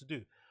nothing else to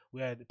do. We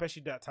had,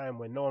 especially that time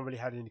when no one really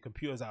had any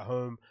computers at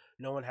home,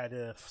 no one had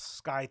a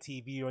Sky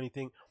TV or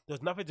anything. There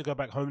was nothing to go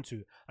back home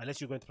to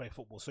unless you're going to play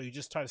football. So you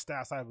just try to stay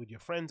outside with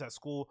your friends at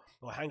school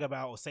or hang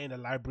about or stay in the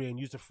library and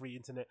use the free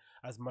internet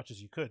as much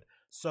as you could.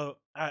 So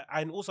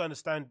I also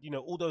understand,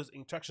 all those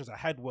interactions I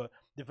had were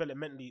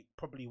developmentally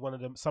probably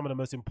some of the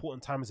most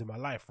important times in my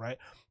life, right?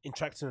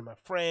 Interacting with my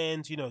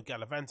friends,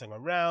 gallivanting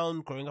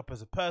around, growing up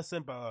as a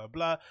person, blah, blah,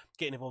 blah,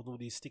 getting involved in all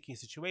these sticky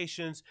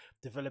situations,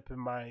 developing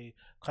my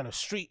kind of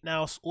street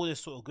now, all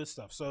this sort of good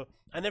stuff. So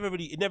it never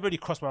really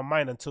crossed my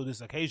mind until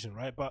this occasion,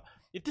 right? But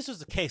if this was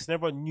the case and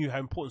everyone knew how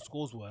important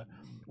schools were,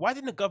 why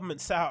didn't the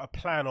government set out a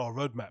plan or a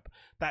roadmap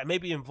that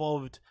maybe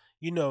involved,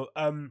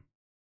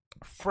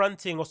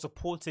 fronting or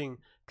supporting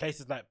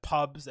places like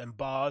pubs and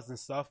bars and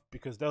stuff?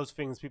 Because those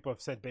things, people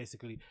have said,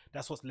 basically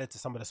that's what's led to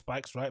some of the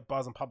spikes, right?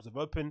 Bars and pubs have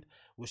opened,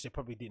 which they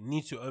probably didn't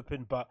need to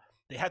open, but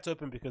they had to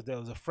open because they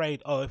was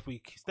afraid, oh, if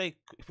we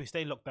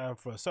stay locked down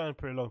for a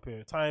certain long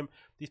period of time,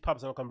 these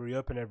pubs are not going to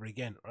reopen ever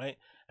again, right?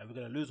 And we're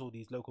going to lose all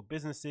these local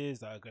businesses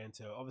that are going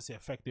to obviously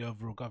affect the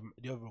overall government,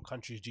 the overall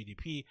country's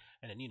GDP,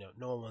 and then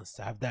no one wants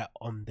to have that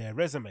on their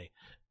resume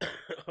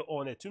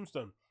or on their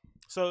tombstone.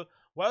 So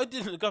why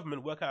didn't the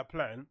government work out a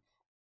plan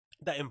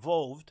that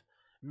involved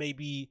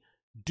maybe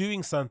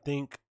doing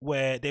something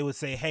where they would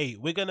say, hey,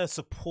 we're going to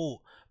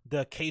support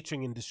the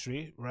catering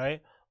industry,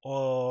 right?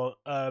 Or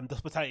the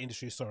hospitality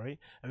industry, sorry.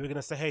 And we're going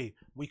to say, hey,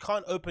 we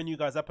can't open you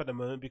guys up at the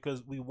moment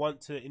because we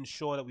want to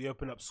ensure that we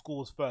open up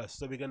schools first.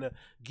 So we're going to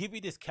give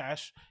you this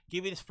cash,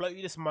 float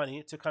you this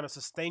money to kind of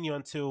sustain you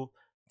until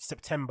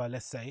September,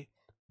 let's say.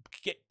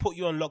 Put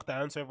you on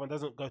lockdown so everyone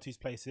doesn't go to these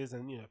places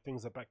and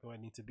things are back the way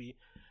they need to be.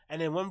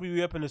 And then when we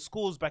reopen the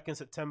schools back in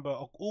September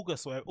or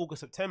August,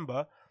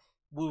 September,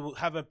 we will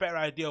have a better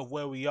idea of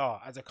where we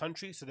are as a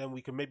country, so then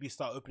we can maybe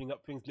start opening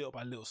up things little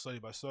by little, slowly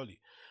by slowly.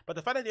 But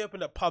the fact that they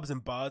opened up pubs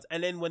and bars,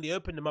 and then when they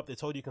opened them up, they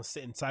told you can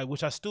sit inside,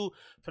 which I still,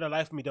 for the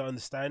life of me, don't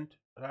understand.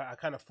 I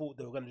kind of thought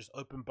they were going to just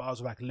open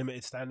bars with like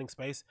limited standing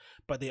space,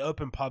 but they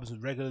open pubs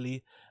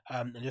regularly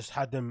and just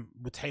had them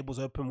with tables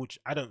open, which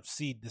I don't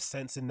see the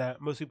sense in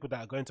that. Most people that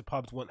are going to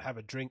pubs won't have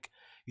a drink.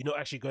 You're not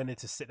actually going there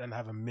to sit and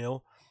have a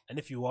meal. And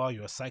if you are,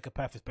 you're a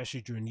psychopath,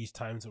 especially during these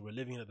times that we're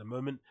living in at the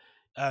moment.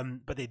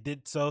 But they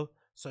did so.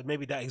 So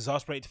maybe that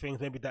exasperated things.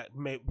 Maybe that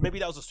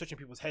was a switch in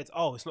people's heads.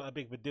 Oh, it's not that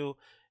big of a deal.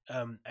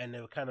 And they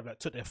were kind of like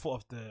took their foot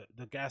off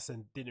the gas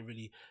and didn't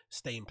really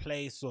stay in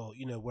place or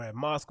wear a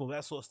mask, all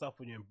that sort of stuff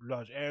when you're in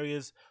large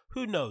areas.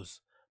 Who knows?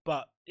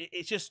 But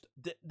it's just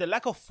the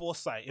lack of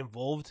foresight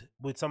involved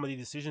with some of these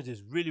decisions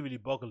is really, really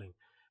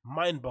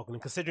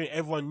mind-boggling, considering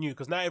everyone knew,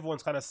 because now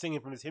everyone's kind of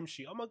singing from this hymn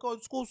sheet, oh my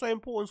god, school's so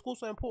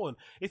important.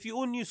 If you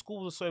all knew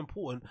schools were so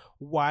important,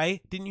 why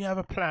didn't you have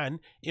a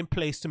plan in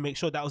place to make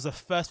sure that was the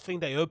first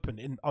thing they opened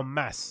in en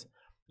masse,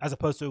 as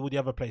opposed to all the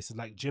other places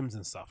like gyms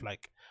and stuff?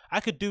 Like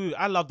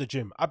I love the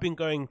gym. I've been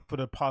going for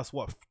the past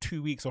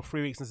 2 weeks or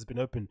 3 weeks since it's been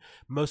open,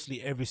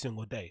 mostly every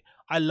single day.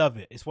 I love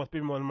it. It's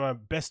been one of my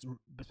best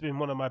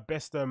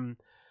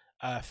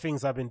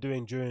things I've been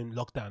doing during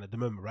lockdown at the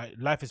moment, right?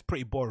 Life is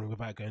pretty boring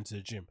without going to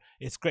the gym.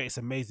 It's great, it's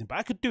amazing, but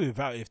I could do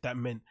without it if that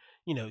meant,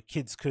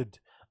 kids could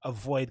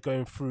avoid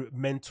going through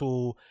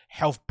mental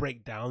health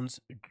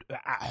breakdowns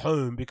at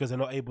home because they're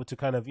not able to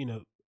kind of,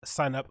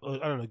 sign up or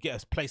I don't know,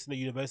 get a place in the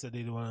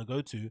university they want to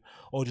go to,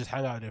 or just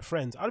hang out with their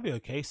friends. I'd be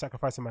okay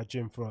sacrificing my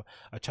gym for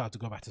a child to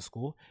go back to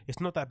school. It's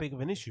not that big of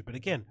an issue, but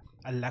again,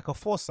 a lack of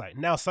foresight.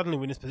 Now suddenly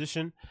we're in this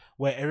position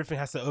where everything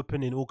has to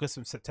open in August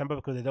and September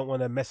because they don't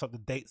want to mess up the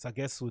dates, I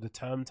guess, with the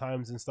term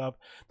times and stuff.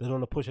 They don't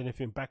want to push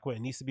anything back where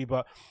it needs to be.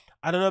 But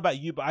I don't know about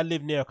you, but I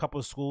live near a couple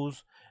of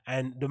schools,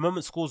 and the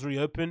moment schools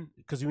reopen,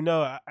 because we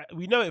know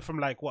it from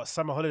like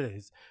summer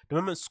holidays. The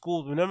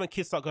moment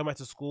kids start going back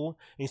to school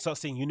and you start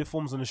seeing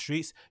uniforms on the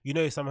streets,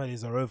 some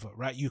holidays are over,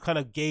 right? You kind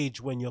of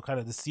gauge when you're kind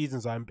of the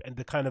seasons are, and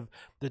the kind of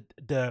the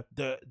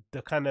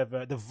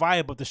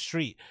vibe of the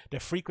street, the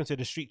frequency of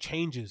the street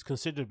changes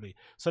considerably.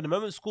 So the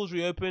moment schools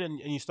reopen and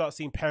you start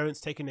seeing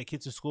parents taking their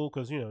kids to school,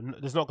 because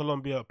there's not going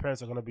to be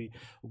parents are going to be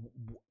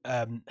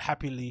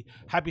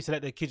happy to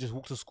let their kids just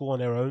walk to school on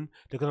their own.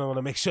 They're going to want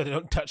to make sure they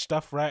don't touch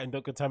stuff, right, and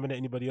don't contaminate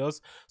anybody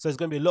else. So there's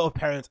going to be a lot of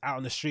parents out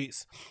on the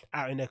streets,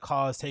 out in their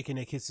cars, taking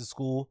their kids to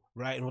school,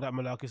 right, and all that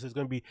malarkey. So there's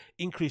going to be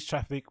increased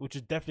traffic, which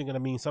is definitely going to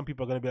mean some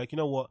people are going to be like, you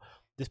know what,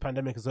 this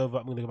pandemic is over,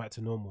 I'm going to go back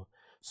to normal.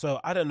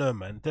 So I don't know,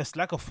 man. There's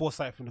lack of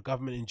foresight from the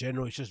government in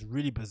general. It's just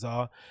really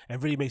bizarre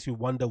and really makes me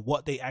wonder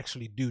what they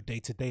actually do day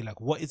to day.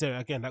 Like, what is their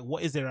again? Like,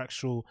 what is their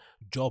actual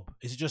job?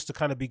 Is it just to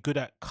kind of be good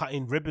at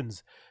cutting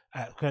ribbons,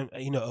 at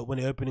when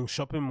they're opening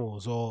shopping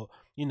malls, or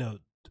you're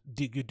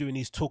doing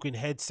these talking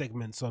head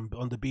segments on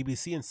the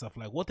BBC and stuff?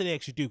 Like, what do they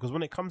actually do? Because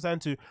when it comes down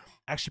to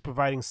actually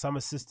providing some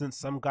assistance,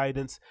 some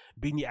guidance,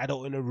 being the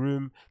adult in a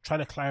room,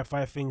 trying to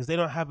clarify things, they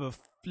don't have a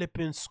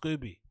flipping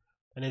Scooby,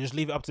 and they just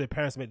leave it up to their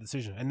parents to make the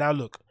decision. And now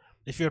look,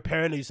 if you're a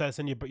parent and you start to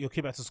send your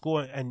kid back to school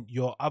and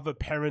your other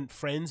parent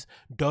friends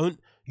don't,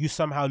 you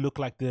somehow look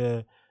like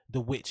the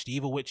witch, the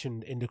evil witch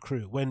in the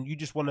crew. When you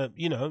just want to,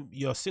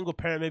 you're a single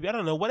parent, maybe, I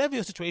don't know, whatever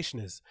your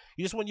situation is,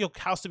 you just want your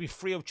house to be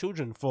free of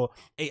children for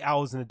 8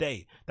 hours in a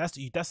day.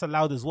 That's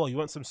allowed as well. You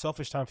want some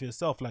selfish time for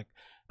yourself, like,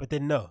 but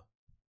then no.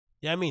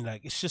 Yeah, I mean,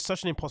 like, it's just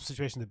such an impossible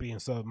situation to be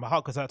in. So my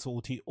heart goes out to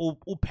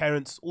all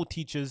parents, all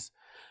teachers,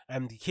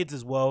 and the kids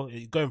as well,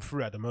 going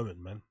through it at the moment,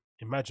 man.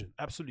 Imagine,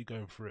 absolutely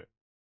going through it.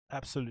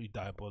 Absolutely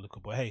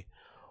diabolical. But hey,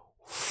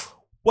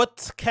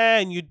 what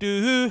can you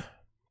do?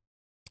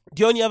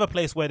 The only other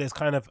place where there's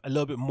kind of a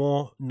little bit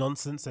more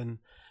nonsense and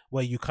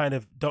where you kind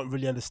of don't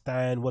really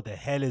understand what the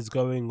hell is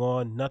going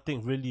on,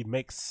 nothing really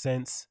makes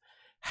sense,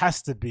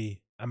 has to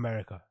be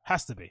America.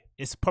 Has to be.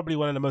 It's probably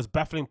one of the most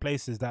baffling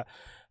places that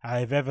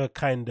I've ever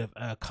kind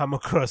of come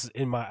across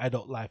in my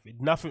adult life.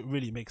 Nothing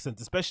really makes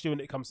sense, especially when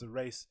it comes to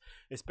race,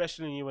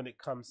 especially when it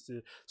comes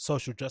to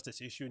social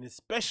justice issue, and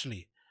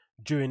especially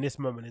during this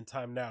moment in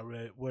time now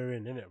we're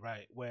in it,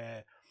 right?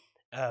 Where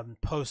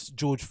post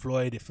George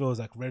Floyd, it feels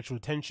like racial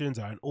tensions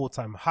are an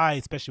all-time high,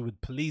 especially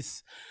with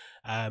police.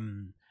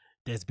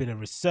 There's been a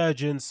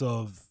resurgence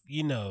of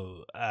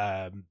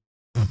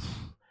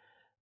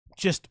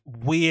just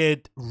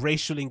weird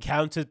racial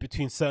encounters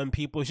between certain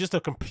people. It's just a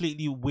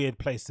completely weird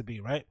place to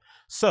be, right?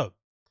 So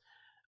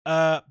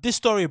this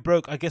story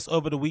broke, I guess,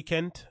 over the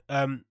weekend.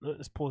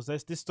 Let's pause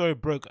this story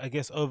broke, I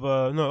guess,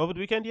 over the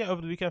weekend. Yeah,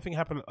 over the weekend. I think it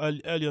happened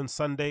early on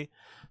Sunday.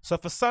 So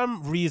for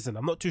some reason,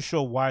 I'm not too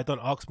sure why,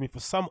 don't ask me, for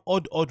some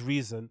odd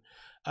reason,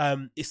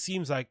 it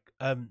seems like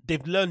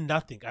they've learned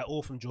nothing at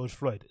all from George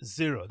Floyd.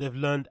 Zero. They've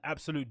learned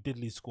absolute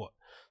diddly squat.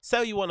 Say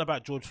what you want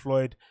about George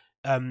Floyd,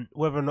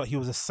 whether or not he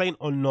was a saint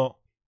or not,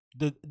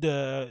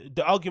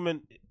 the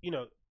argument,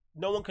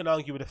 no one can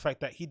argue with the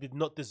fact that he did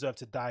not deserve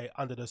to die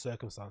under those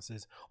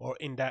circumstances or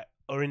in that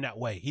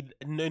way. He,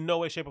 in no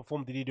way, shape, or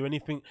form did he do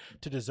anything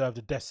to deserve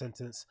the death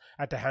sentence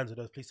at the hands of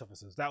those police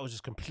officers. That was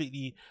just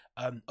completely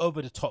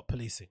over the top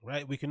policing,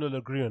 right? We can all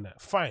agree on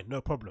that. Fine,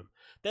 no problem.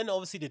 Then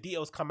obviously the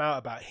details come out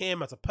about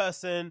him as a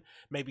person,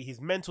 maybe his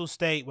mental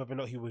state, whether or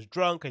not he was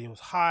drunk and he was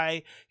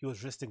high, he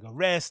was resisting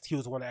arrest, he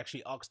was the one that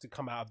actually asked to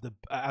come out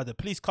of the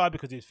police car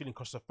because he was feeling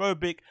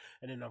claustrophobic,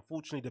 and then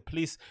unfortunately the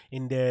police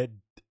in their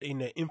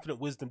infinite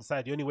wisdom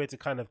decided the only way to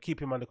kind of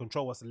keep him under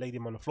control was to lay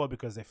him on the floor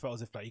because they felt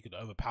as if like he could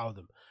overpower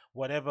them.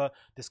 Whatever,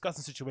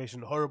 disgusting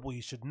situation, horrible.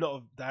 He should not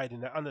have died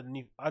in that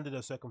under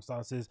those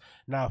circumstances.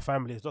 Now a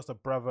family has lost a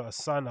brother, a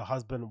son, a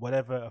husband,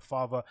 whatever, a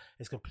father.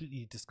 It's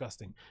completely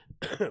disgusting.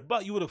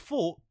 But you would have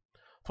thought,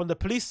 from the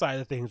police side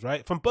of things,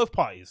 right, from both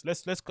parties,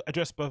 let's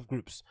address both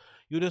groups.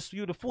 You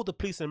would have thought the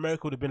police in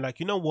America would have been like,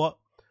 you know what,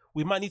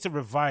 we might need to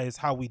revise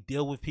how we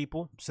deal with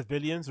people,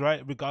 civilians,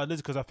 right?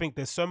 Regardless, because I think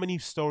there's so many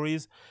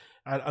stories,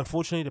 and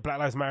unfortunately, the Black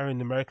Lives Matter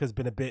in America has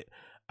been a bit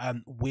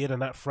weird on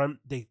that front.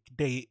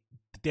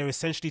 They're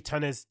essentially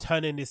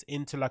turning this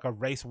into like a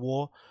race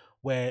war,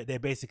 where they're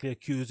basically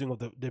accusing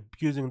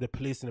the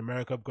police in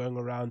America of going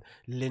around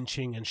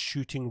lynching and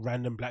shooting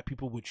random black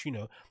people, which,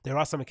 there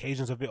are some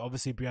occasions of it.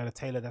 Obviously, Breonna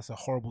Taylor, that's a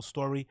horrible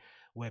story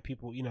where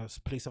people,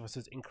 police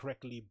officers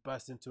incorrectly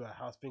burst into her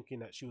house thinking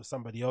that she was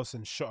somebody else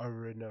and shot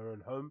her in her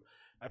own home.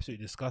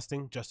 Absolutely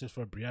disgusting. Justice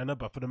for Breonna.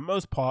 But for the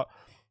most part,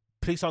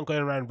 police aren't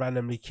going around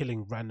randomly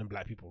killing random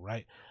black people,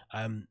 right?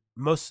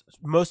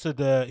 Most of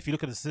the, if you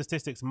look at the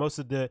statistics, most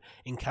of the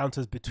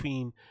encounters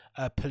between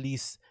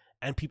police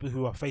and people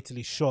who are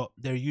fatally shot,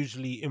 they're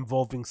usually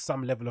involving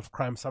some level of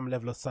crime, some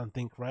level of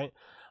something, right?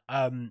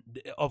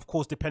 Of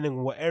course, depending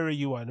on what area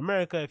you are in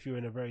America, if you're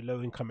in a very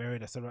low income area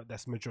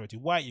that's majority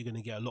white, you're going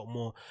to get a lot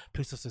more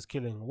police officers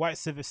killing white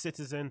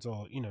citizens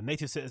or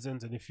native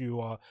citizens. And if you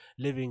are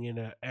living in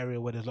an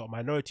area where there's a lot of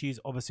minorities,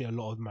 obviously a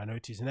lot of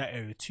minorities in that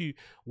area too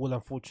will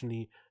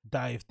unfortunately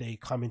die if they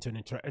come into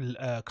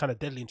an kind of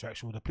deadly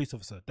interaction with a police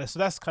officer. So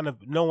that's kind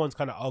of, no one's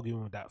kind of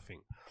arguing with that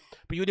thing.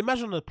 But you would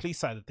imagine on the police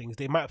side of things,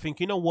 they might think,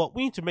 you know what,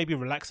 we need to maybe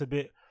relax a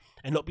bit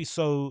and not be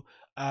so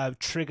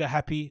trigger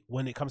happy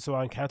when it comes to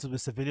our encounters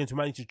with civilians. We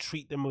might need to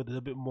treat them with a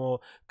little bit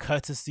more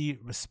courtesy,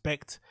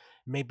 respect,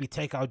 maybe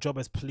take our job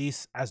as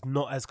police as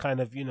not as kind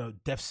of,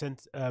 death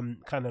sent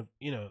kind of,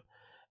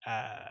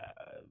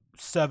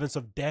 servants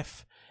of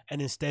death,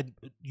 and instead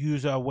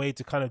use our way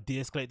to kind of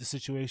de-escalate the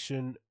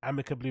situation,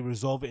 amicably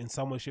resolve it in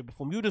some way, shape, or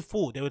form. You would have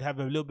thought they would have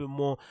a little bit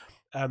more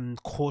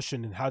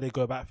caution in how they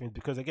go about things,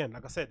 because again,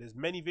 like I said, there's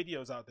many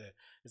videos out there.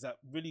 There's that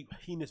really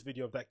heinous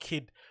video of that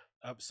kid,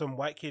 some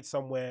white kid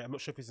somewhere, I'm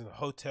not sure if it's in a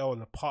hotel,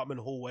 an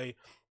apartment hallway,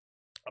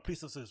 a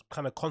police officer is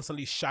kind of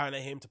constantly shouting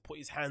at him to put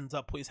his hands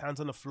up, put his hands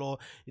on the floor,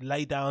 he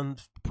lay down,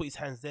 put his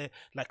hands there,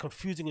 like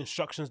confusing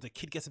instructions. The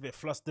kid gets a bit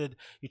flustered.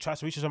 He tries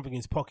to reach for something in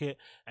his pocket,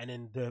 and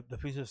then the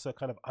police officer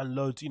kind of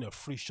unloads,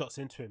 3 shots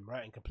into him,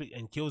 right,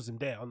 and kills him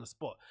there on the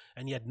spot.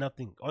 And he had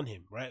nothing on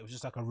him, right? It was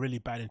just like a really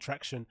bad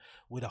interaction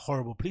with a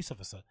horrible police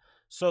officer.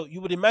 So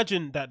you would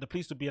imagine that the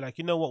police would be like,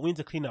 you know what, we need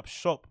to clean up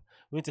shop.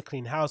 We need to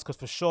clean house, because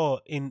for sure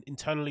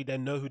internally they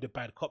know who the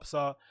bad cops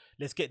are.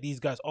 Let's get these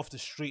guys off the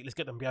street. Let's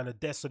get them behind the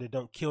desk so they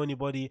don't kill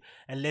anybody.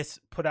 And let's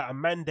put out a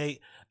mandate,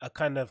 a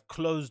kind of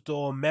closed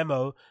door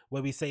memo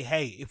where we say,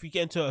 hey, if you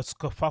get into a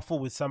kerfuffle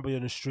with somebody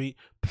on the street,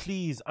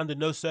 please, under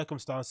no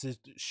circumstances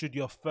should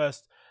your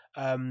first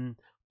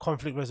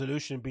conflict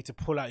resolution be to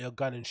pull out your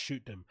gun and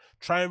shoot them.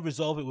 Try and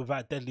resolve it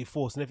without deadly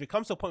force. And if it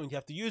comes to a point where you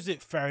have to use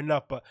it, fair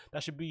enough, but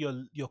that should be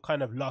your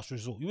kind of last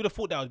resort. You would have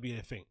thought that would be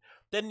the thing.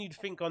 Then you'd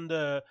think on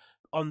the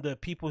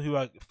people who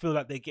feel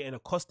like they're getting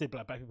accosted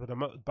by black people,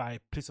 by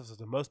police officers,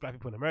 the most black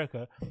people in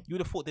America, you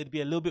would have thought they'd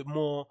be a little bit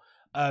more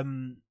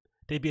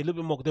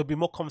there'll be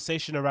more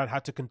conversation around how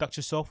to conduct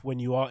yourself when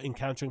you are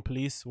encountering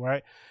police,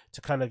 right? To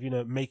kind of,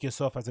 make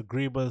yourself as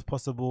agreeable as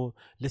possible,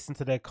 listen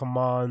to their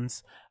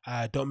commands,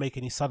 don't make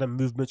any sudden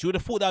movements. You would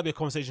have thought that would be a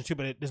conversation too,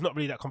 but there's not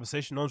really that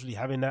conversation. No one's really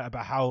having that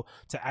about how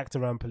to act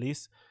around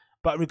police.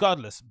 But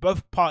regardless,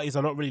 both parties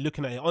are not really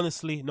looking at it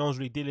honestly. No one's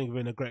really dealing with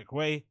it in a great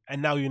way.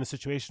 And now you're in a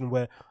situation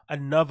where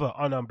another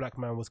unarmed black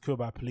man was killed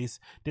by police,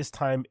 this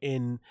time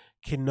in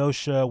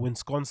Kenosha,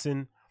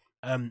 Wisconsin.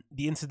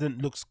 The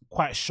incident looks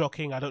quite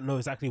shocking. I don't know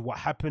exactly what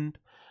happened.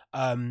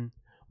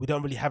 We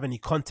don't really have any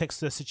context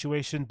to the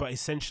situation, but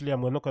essentially,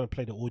 I'm not going to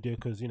play the audio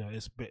because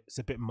it's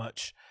a bit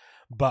much.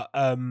 But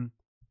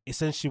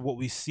essentially, what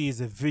we see is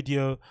a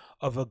video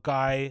of a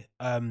guy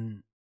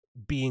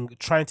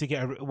trying to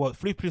get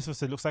 3 police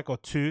officers, looks like, or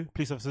 2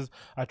 police officers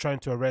are trying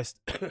to arrest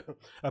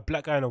a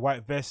black guy in a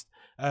white vest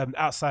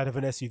outside of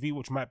an SUV,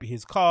 which might be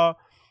his car.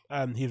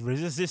 He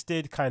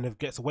resisted, kind of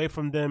gets away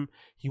from them.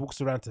 He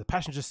walks around to the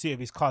passenger seat of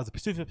his car. The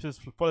police officers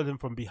follow him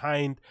from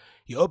behind.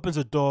 He opens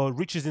the door,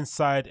 reaches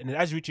inside, and then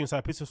as he reaches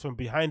inside, police officers from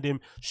behind him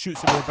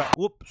shoots him in the back.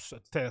 Whoops,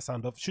 take that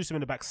sound off. Shoots him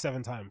in the back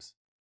 7 times.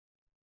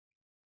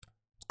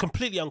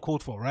 Completely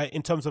uncalled for, right?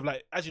 In terms of,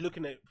 like, as you're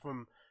looking at it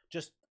from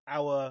just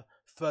our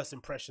first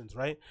impressions,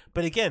 right?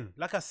 But again,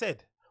 like I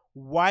said,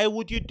 why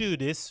would you do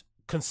this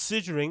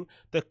considering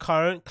the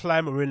current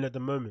climate we're in at the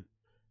moment,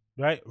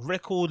 right?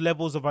 Record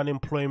levels of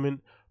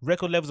unemployment,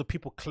 record levels of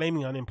people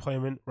claiming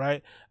unemployment,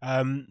 right?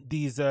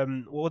 These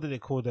what do they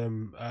call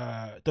them?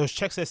 Those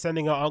checks they're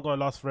sending out aren't going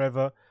to last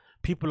forever.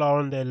 People are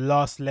on their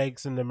last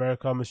legs in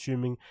America, I'm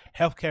assuming.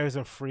 Healthcare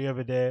isn't free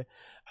over there.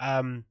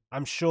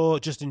 I'm sure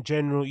just in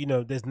general,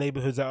 there's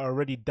neighborhoods that are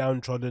already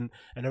downtrodden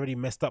and already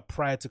messed up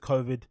prior to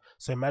COVID.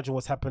 So imagine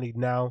what's happening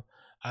now.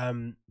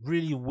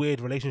 Really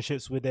weird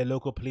relationships with their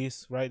local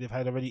police, right? They've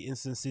had already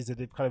instances that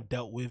they've kind of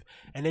dealt with,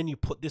 and then you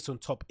put this on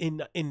top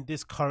in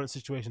this current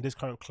situation, this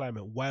current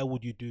climate. Why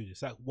would you do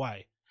this? Like,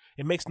 why?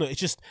 It makes no, it's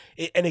just,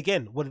 and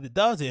again, what it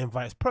does, it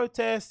invites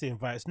protests, it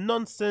invites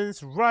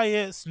nonsense,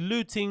 riots,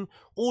 looting,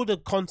 all the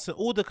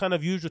kind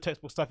of usual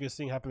textbook stuff you're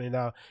seeing happening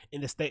now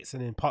in the States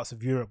and in parts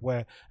of Europe,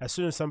 where as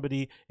soon as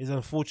somebody is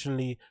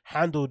unfortunately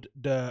handled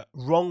the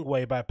wrong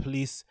way by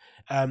police,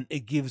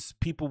 it gives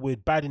people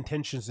with bad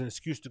intentions an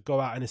excuse to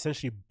go out and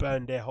essentially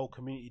burn their whole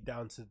community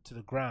down to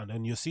the ground.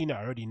 And you're seeing it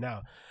already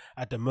now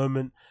at the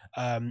moment.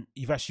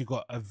 You've actually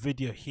got a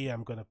video here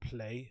I'm going to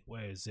play.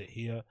 Where is it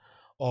here?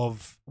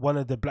 Of one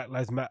of the Black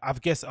Lives Matter, I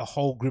guess a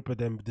whole group of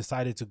them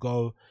decided to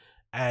go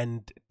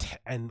and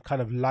kind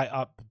of light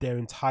up their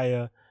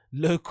entire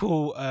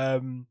local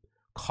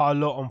car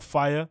lot on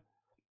fire,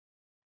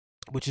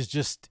 which is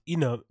just,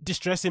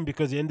 distressing,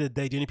 because at the end of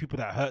the day, the only people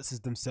that hurts is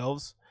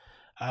themselves.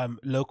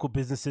 Local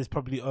businesses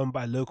probably owned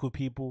by local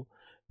people,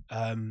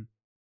 gone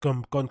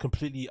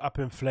completely up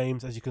in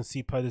flames, as you can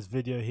see per this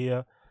video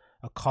here.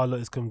 A car lot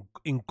is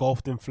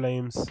engulfed in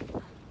flames.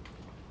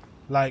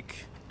 Like,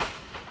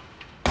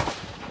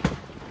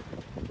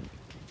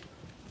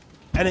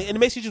 and it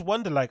makes you just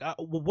wonder, like,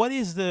 what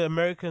is the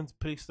American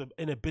police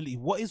inability?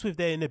 What is with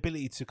their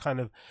inability to kind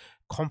of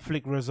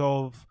conflict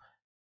resolve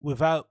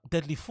without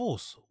deadly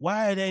force?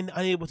 Why are they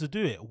unable to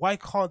do it? Why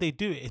can't they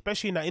do it?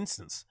 Especially in that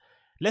instance.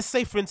 Let's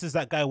say, for instance,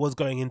 that guy was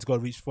going in to go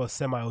reach for a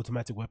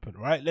semi-automatic weapon,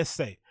 right? Let's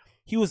say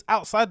he was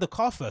outside the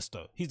car first,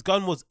 though. His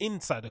gun was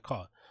inside the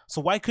car. So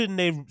why couldn't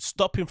they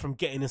stop him from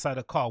getting inside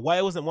the car? Why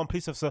wasn't one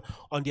police officer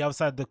on the other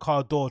side of the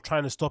car door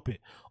trying to stop it?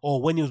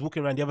 Or when he was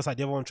walking around the other side,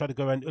 the other one tried to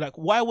go around. Like,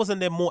 why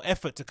wasn't there more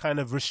effort to kind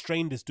of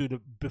restrain this dude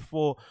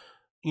before,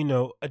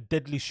 a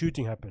deadly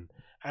shooting happened?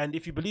 And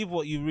if you believe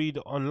what you read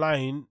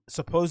online,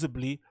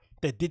 supposedly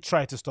they did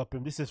try to stop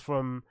him. This is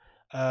from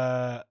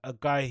a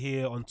guy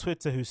here on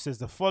Twitter who says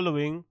the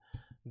following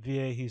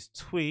via his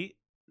tweet.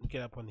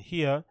 Get up on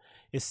here.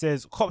 It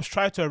says, cops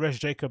tried to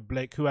arrest Jacob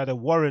Blake, who had a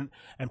warrant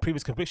and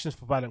previous convictions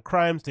for violent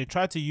crimes. They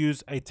tried to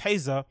use a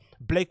taser.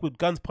 Blake, with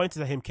guns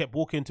pointed at him, kept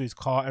walking into his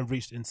car and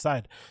reached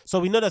inside. So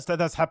we know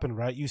that's happened,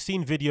 right? You've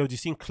seen videos, you've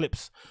seen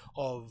clips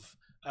of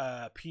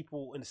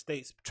people in the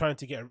States trying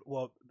to get,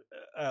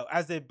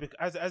 as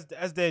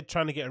they're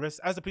trying to get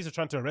arrested, as the police are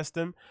trying to arrest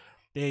them,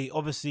 they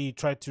obviously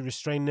tried to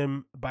restrain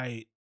them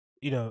by,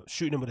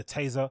 shooting them with a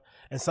taser.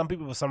 And some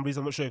people, for some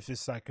reason, I'm not sure if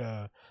it's like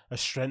a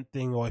strength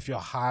thing or if you're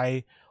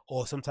high,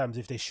 or sometimes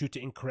if they shoot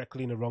it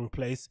incorrectly in the wrong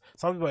place,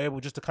 some people are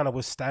able just to kind of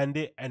withstand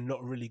it and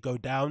not really go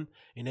down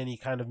in any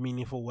kind of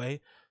meaningful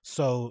way.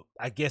 So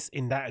I guess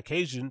in that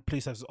occasion,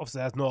 police officer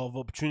has no other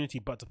opportunity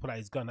but to pull out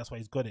his gun. That's why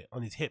he's got it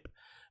on his hip.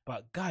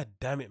 But god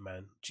damn it,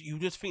 man, you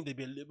just think there'd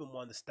be a little bit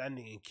more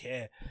understanding and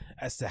care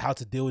as to how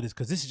to deal with this,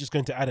 because this is just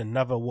going to add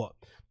another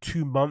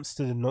 2 months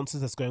to the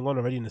nonsense that's going on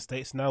already in the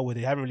States now, where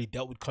they haven't really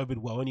dealt with COVID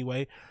well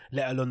anyway,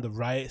 let alone the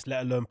riots,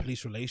 let alone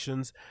police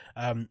relations,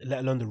 let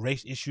alone the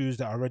race issues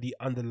that are already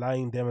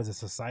underlying them as a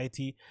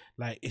society.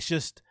 Like, it's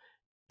just,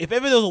 if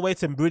ever there was a way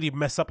to really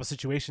mess up a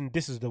situation,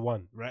 this is the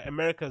one, right?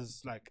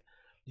 America's like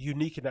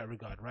unique in that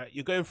regard, right?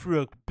 You're going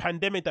through a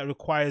pandemic that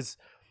requires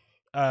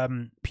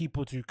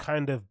people to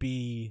kind of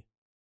be,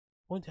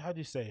 how do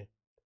you say,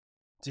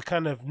 to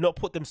kind of not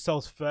put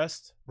themselves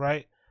first,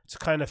 right? To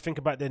kind of think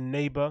about their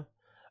neighbor,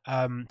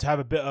 to have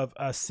a bit of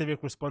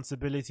civic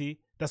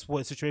responsibility. That's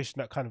what a situation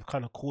that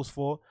kind of calls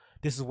for.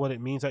 This is what it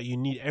means, that you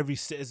need every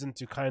citizen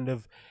to kind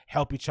of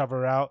help each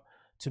other out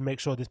to make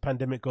sure this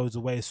pandemic goes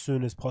away as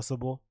soon as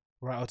possible,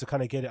 right? Or to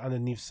kind of get it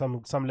underneath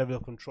some level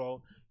of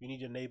control. You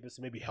need your neighbors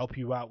to maybe help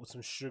you out with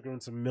some sugar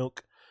and some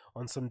milk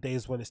on some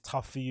days when it's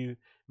tough for you.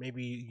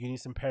 Maybe you need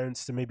some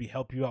parents to maybe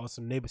help you out, or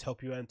some neighbors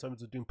help you out in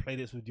terms of doing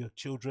playdates with your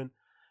children,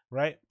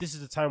 right? This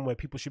is the time where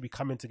people should be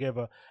coming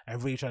together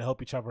and really trying to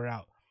help each other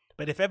out.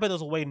 But if ever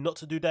there's a way not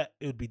to do that,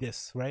 it would be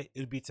this, right? It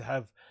would be to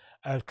have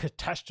a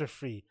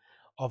catastrophe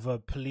of a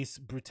police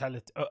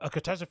brutality, a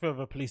catastrophe of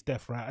a police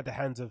death, right, at the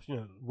hands of,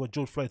 what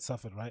George Floyd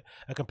suffered, right?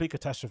 A complete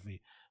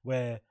catastrophe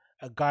where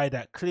a guy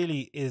that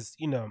clearly is,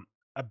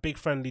 a big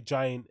friendly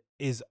giant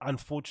is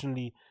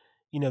unfortunately,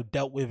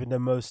 dealt with in the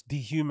most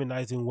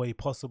dehumanizing way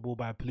possible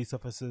by police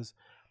officers.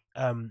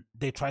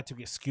 They tried to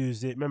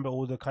excuse it. Remember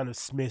all the kind of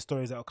smear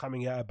stories that were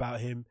coming out about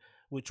him,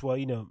 which were,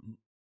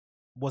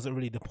 wasn't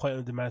really the point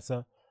of the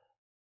matter.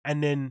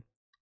 And then,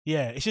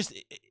 yeah, it's just,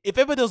 if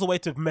ever there was a way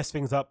to mess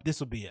things up, this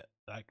would be it.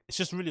 Like, it's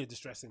just really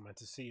distressing, man,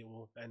 to see it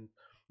all. And,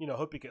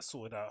 hope it gets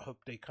sorted out. Hope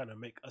they kind of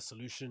make a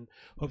solution.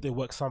 Hope they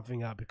work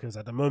something out, because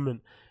at the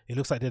moment, it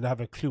looks like they don't have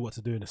a clue what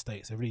to do in the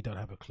States. They really don't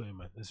have a clue,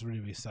 man. It's a really,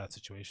 really sad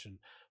situation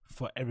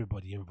for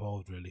everybody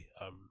involved, really.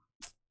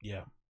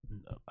 Yeah,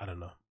 I don't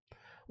know.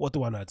 What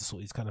do I know how to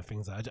sort these kind of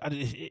things out?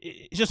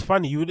 It's just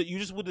funny. You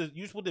just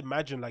would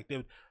imagine, like,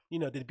 they'd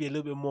be a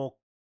little bit more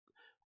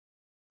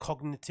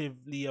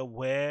cognitively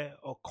aware,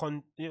 or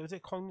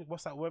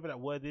what's that, whatever that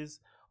word is,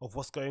 of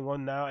what's going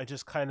on now, and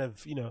just kind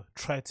of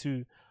try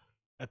to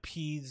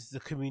appease the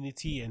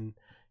community and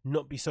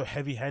not be so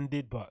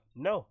heavy-handed. But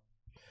no.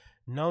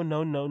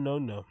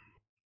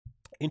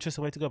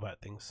 Interesting way to go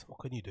about things. What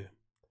can you do?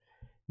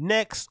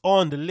 Next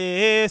on the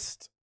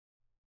list,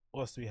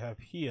 what else do we have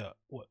here?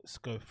 Let's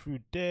go through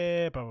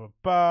there.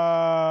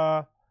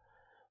 Oh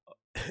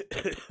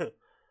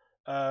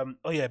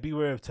yeah,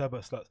 beware of turbo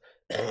sluts.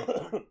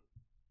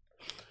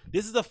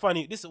 This is not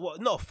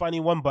a funny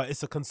one, but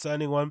it's a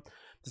concerning one.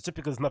 Just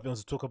because there's nothing else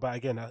to talk about.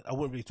 Again, I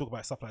wouldn't really talk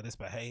about stuff like this,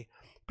 but hey,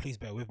 please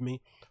bear with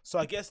me. So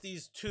I guess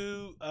these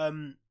two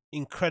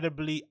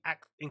incredibly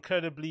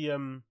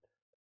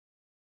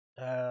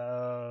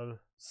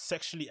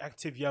sexually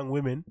active young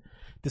women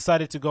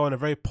decided to go on a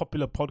very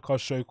popular podcast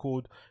show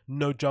called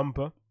No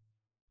Jumper,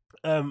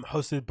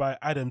 hosted by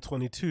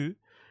Adam22,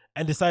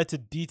 and decided to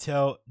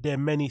detail their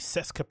many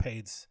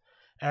sexcapades.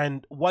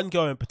 And one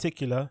girl in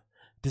particular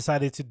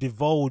decided to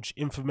divulge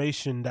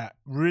information that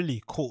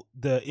really caught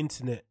the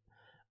internet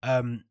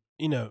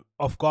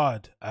off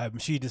guard.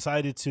 She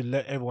decided to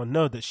let everyone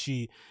know that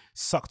she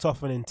sucked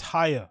off an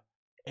entire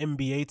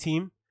NBA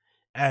team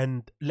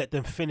and let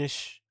them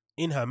finish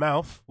in her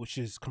mouth, which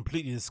is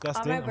completely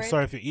disgusting. I'm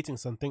sorry if you're eating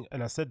something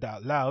and I said that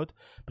out loud,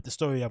 but the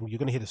story, you're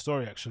going to hear the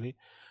story actually.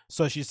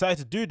 So she decided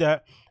to do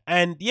that,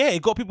 and yeah,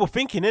 it got people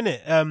thinking,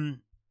 innit,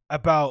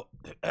 about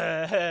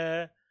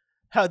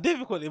how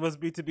difficult it must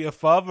be to be a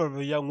father of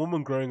a young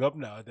woman growing up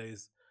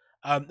nowadays.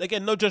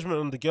 Again, no judgment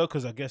on the girl,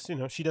 because I guess,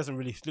 she doesn't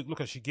really look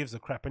like she gives a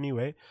crap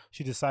anyway.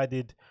 She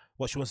decided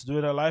what she wants to do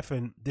in her life,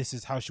 and this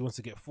is how she wants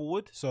to get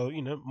forward. So,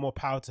 more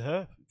power to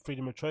her,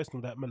 freedom of choice, and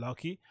all that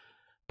malarkey.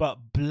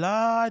 But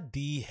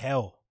bloody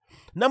hell.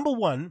 Number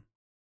one,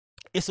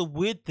 it's a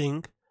weird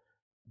thing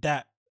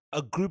that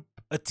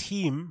a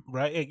team,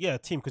 right? Yeah, a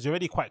team, because you're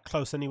already quite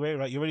close anyway,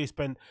 right? You already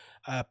spend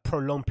a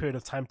prolonged period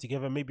of time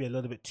together, maybe a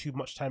little bit too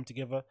much time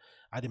together.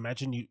 I'd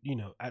imagine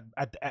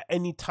at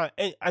any time.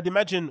 I'd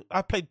imagine,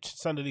 I played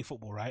Sunday League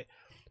football, right?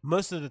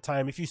 Most of the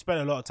time, if you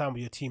spend a lot of time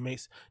with your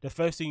teammates, the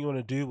first thing you want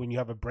to do when you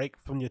have a break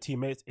from your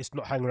teammates is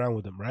not hang around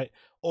with them, right?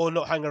 Or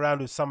not hang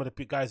around with some of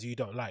the guys you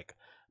don't like.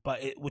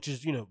 But which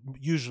is,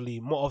 usually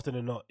more often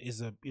than not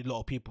is a lot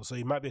of people. So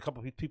you might be a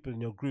couple of people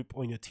in your group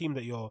or in your team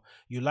that you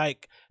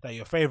like, that are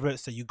your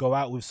favorites, that you go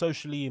out with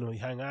socially, you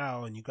hang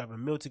out and you grab a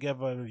meal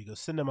together, maybe you go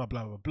cinema,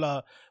 blah, blah,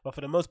 blah. But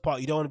for the most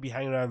part, you don't want to be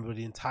hanging around with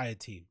the entire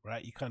team,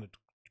 right? You kind of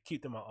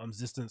keep them at arm's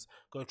distance,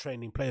 go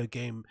training, play a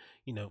game,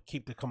 you know,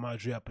 keep the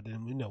camaraderie up. But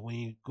then, you know, when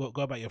you go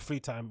about your free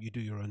time, you do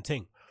your own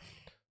thing.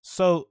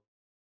 So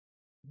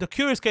the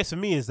curious case for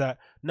me is that,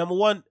 number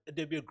one,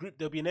 there'll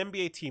be an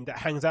NBA team that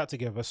hangs out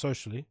together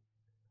socially,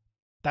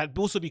 that'd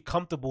also be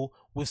comfortable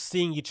with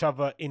seeing each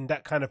other in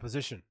that kind of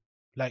position.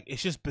 Like,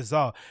 it's just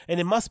bizarre. And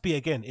it must be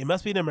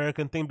an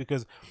American thing,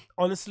 because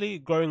honestly,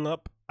 growing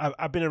up,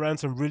 I've been around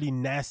some really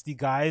nasty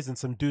guys and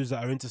some dudes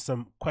that are into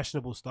some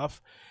questionable stuff.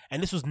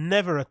 And this was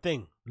never a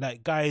thing.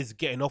 Like, guys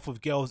getting off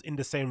with girls in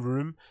the same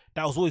room.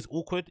 That was always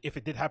awkward. If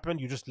it did happen,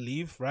 you just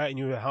leave, right? And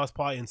you're at a house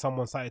party and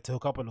someone decided to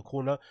hook up on the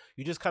corner.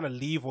 You just kind of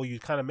leave, or you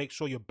kind of make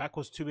sure your back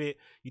was to it.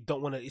 You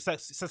don't want to,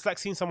 it's like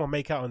seeing someone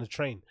make out on the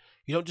train.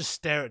 You don't just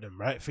stare at them,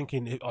 right?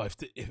 Thinking, oh,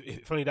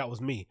 if only that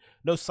was me.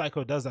 No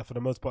psycho does that for the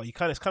most part.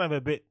 It's kind of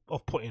a bit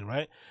off-putting,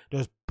 right?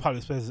 Those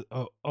public spaces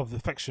of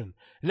affection,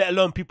 let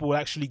alone people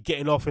actually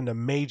getting off in a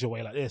major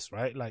way like this,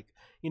 right? Like,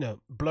 you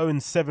know, blowing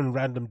 7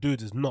 random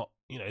dudes is not,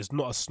 you know, it's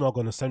not a snog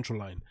on the central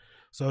line.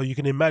 So you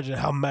can imagine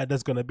how mad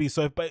that's going to be.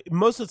 So, but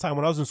most of the time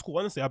when I was in school,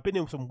 honestly, I've been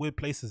in some weird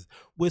places,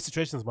 weird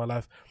situations in my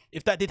life.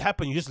 If that did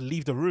happen, you just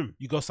leave the room.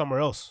 You go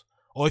somewhere else.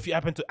 Or if you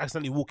happen to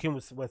accidentally walk in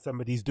when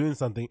somebody's doing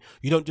something,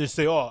 you don't just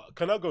say, oh,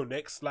 can I go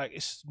next? Like,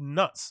 it's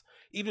nuts.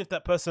 Even if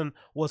that person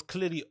was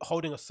clearly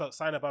holding a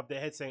sign above their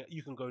head saying,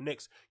 you can go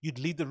next, you'd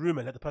leave the room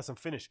and let the person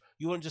finish.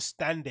 You wouldn't just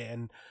stand there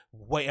and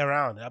wait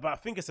around. But I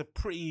think it's a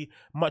pretty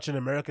much an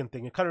American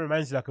thing. It kind of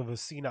reminds you like of a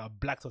scene out of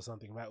Blacked or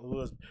something, right? All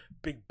those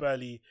big,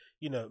 burly,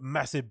 you know,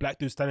 massive black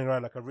dudes standing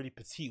around like a really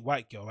petite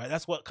white girl, right?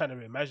 That's what kind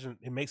of it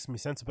makes me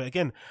sense. But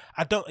again,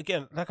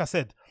 like I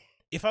said,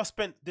 if I've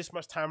spent this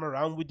much time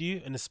around with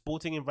you in a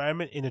sporting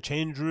environment, in a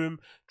change room,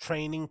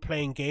 training,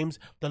 playing games,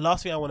 the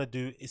last thing I want to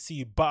do is see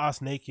you butt-ass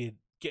naked,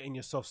 getting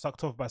yourself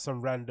sucked off by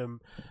some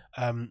random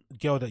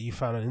girl that you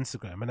found on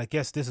Instagram. And I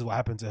guess this is what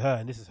happened to her,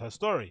 and this is her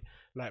story.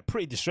 Like,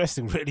 pretty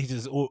distressing, really,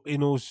 just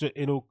in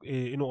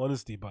all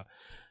honesty. But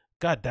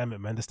god damn it,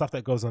 man, the stuff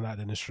that goes on out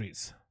in the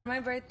streets. My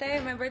birthday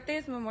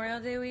is Memorial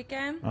Day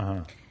weekend.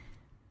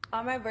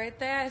 On my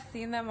birthday, I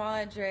seen them all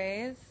at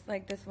Dre's,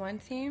 like this one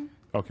team.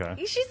 Okay.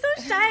 She's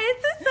so shy.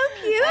 It's so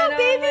cute,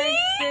 baby.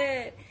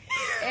 Shit.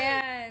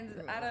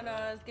 And I don't know,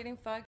 I was getting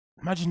fucked.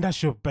 Imagine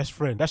that's your best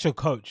friend. That's your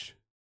coach.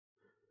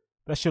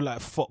 That's your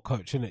like fuck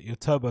coach, isn't it? Your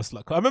turbo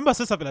slut. I remember I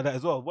said something like that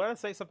as well. When I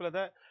say something like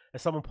that,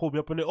 and someone pulled me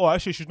up on it, oh,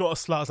 actually, she's not a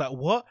slut. I was like,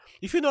 what?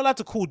 If you're not allowed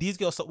to call these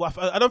girls, well,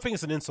 I don't think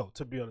it's an insult,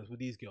 to be honest, with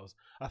these girls.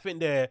 I think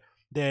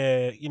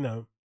they're you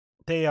know,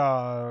 they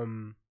are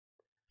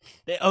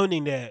they're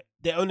owning their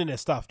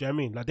stuff. Do you know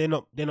what I mean? Like,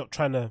 they're not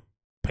trying to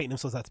paint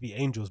themselves out to be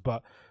angels,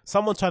 but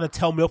someone trying to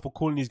tell me off for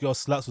calling these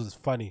girls sluts was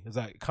funny. It's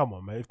like, come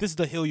on, man. If this is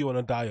the hill you want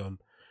to die on,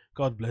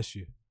 God bless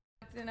you.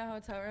 In a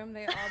hotel room,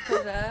 they all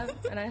pulled up,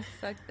 and I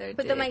sucked their dick.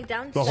 Put the mic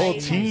down. The whole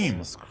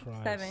team.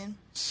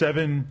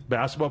 7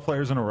 basketball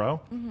players in a row?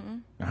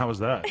 Mm-hmm. How was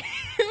that?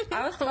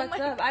 I was fucked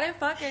up. I didn't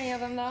fuck any of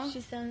them, though. She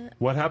said,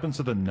 what happened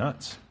to the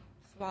nuts?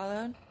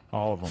 Swallowed.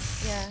 All of them?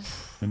 Yeah.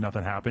 And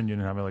nothing happened? You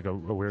didn't have like a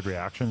weird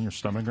reaction in your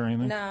stomach or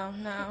anything? No,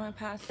 I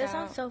passed out. that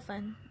sounds so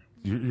fun.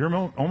 You're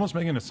almost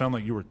making it sound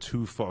like you were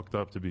too fucked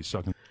up to be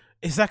sucking.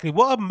 Exactly.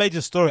 What a major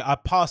story. I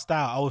passed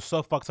out. I was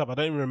so fucked up. I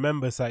don't even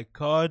remember. It's like,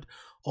 God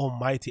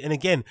almighty. And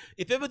again,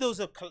 if ever there was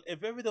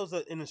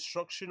an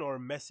instruction or a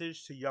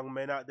message to young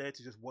men out there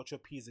to just watch your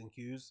P's and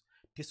Q's,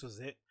 this was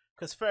it.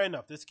 Because fair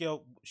enough, this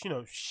girl, you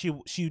know,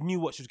 she knew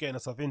what she was getting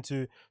herself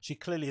into. She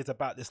clearly is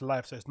about this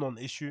life, so it's not an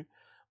issue.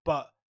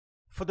 But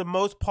for the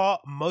most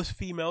part, most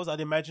females, I'd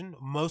imagine,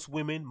 most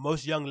women,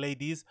 most young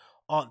ladies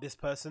aren't this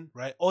person,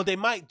 right? Or they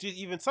might do,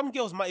 even some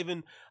girls might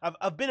even,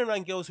 I've been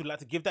around girls who like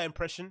to give that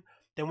impression.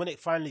 Then when it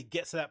finally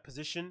gets to that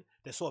position,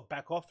 they sort of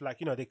back off. Like,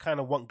 you know, they kind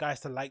of want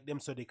guys to like them,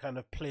 so they kind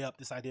of play up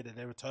this idea that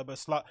they're a turbo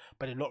slut,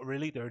 but they're not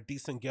really. They're a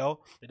decent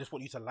girl. They just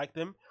want you to like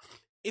them.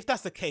 If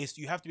that's the case,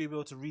 you have to be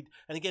able to read.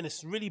 And again,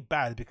 it's really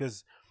bad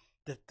because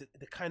the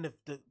kind of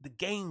the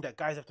game that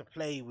guys have to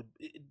play with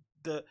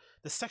the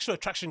sexual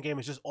attraction game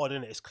is just odd,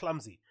 and it's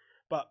clumsy.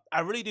 But I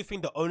really do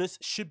think the onus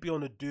should be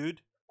on the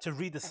dude to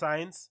read the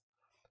signs,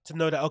 to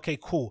know that, okay,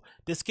 cool,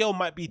 this girl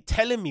might be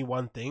telling me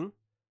one thing,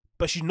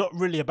 but she's not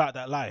really about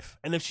that life.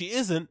 And if she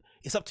isn't,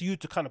 it's up to you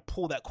to kind of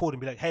pull that cord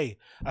and be like, hey,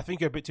 I think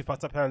you're a bit too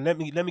fucked up here. Let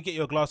me get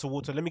you a glass of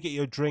water. Let me get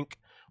you a drink.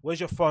 Where's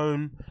your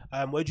phone?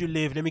 Where do you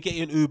live? Let me get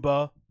you an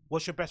Uber.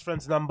 What's your best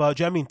friend's number?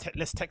 Do you know what I mean?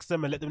 Let's text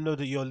them and let them know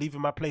that you're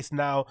leaving my place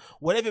now.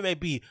 Whatever it may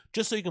be,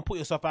 just so you can put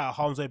yourself out of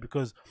harm's way,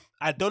 because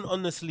I don't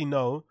honestly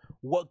know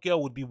what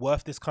girl would be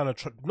worth this kind of,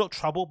 not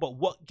trouble, but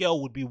what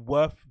girl would be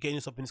worth getting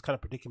yourself in this kind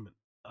of predicament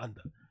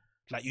under.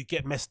 Like, you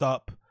get messed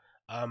up,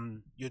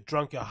 you're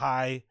drunk, you're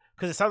high.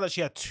 Because it sounds like she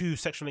had 2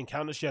 sexual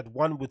encounters. She had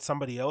one with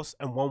somebody else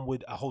and one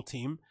with a whole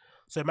team.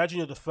 So imagine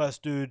you're the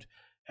first dude,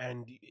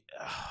 and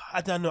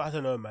I don't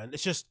know, man.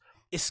 It's just,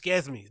 it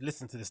scares me.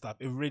 Listen to this stuff.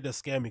 It really does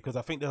scare me, because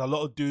I think there's a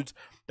lot of dudes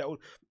that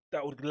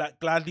would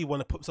gladly want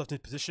to put themselves in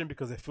this position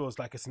because it feels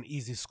like it's an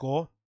easy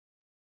score.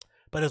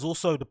 But there's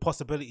also the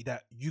possibility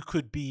that you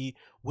could be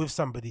with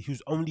somebody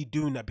who's only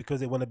doing that because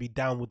they want to be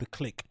down with the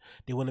clique.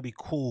 They want to be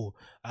cool.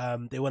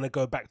 They want to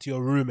go back to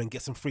your room and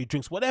get some free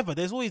drinks, whatever.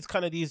 There's always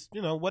kind of these,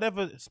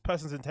 whatever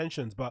person's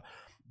intentions, but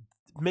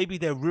maybe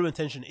their real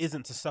intention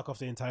isn't to suck off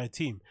the entire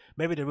team.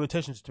 Maybe their real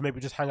intention is to maybe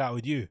just hang out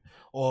with you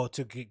or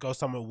to go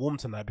somewhere warm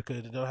tonight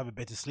because they don't have a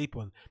bed to sleep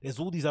on. There's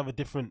all these other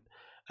different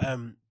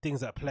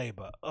things at play,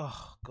 but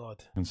oh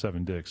god. And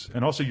 7 dicks.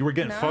 And also, you were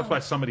getting fucked by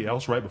somebody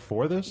else right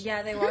before this?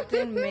 Yeah, they walked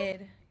in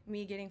mid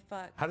me getting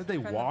fucked. How did they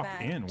walk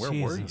in? Where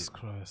were you?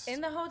 Christ.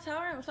 In the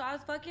hotel room. So I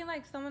was fucking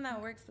like someone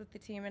that works with the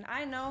team, and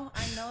I know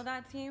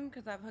that team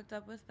because I've hooked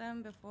up with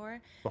them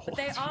before. But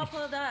they all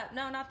pulled up.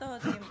 No, not the whole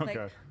team. Okay.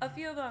 Like a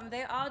few of them.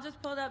 They all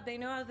just pulled up. They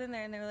knew I was in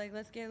there, and they were like,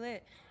 "Let's get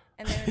lit."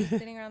 And they were just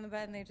sitting around the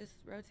bed, and they just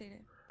rotated.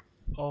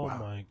 Oh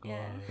my god.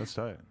 Yeah. That's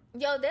tight.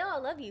 Yo, they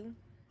all love you.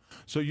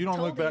 So you don't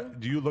look back. you.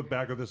 Do you look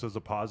back at this as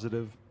a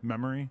positive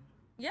memory?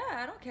 Yeah,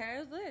 I don't care. It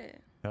was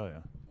lit. Hell yeah.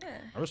 Yeah.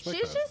 I respect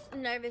She's that. just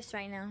nervous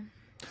right now.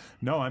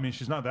 No, I mean,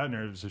 she's not that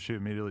nervous if she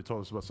immediately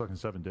told us about sucking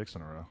 7 dicks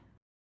in a row.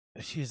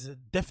 She's a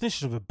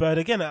definition of a bird.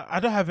 Again, I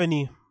don't have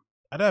any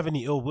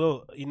ill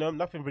will.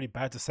 Nothing really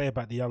bad to say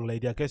about the young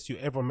lady. I guess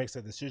everyone makes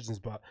their decisions,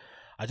 but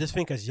I just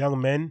think as young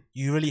men,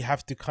 you really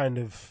have to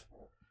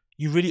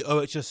you really owe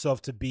it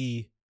yourself to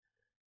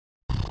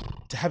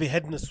have your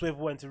head in a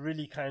swivel and to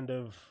really kind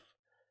of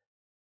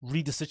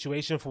read the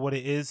situation for what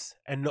it is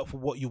and not for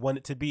what you want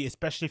it to be,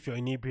 especially if you're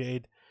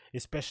inebriated,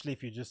 especially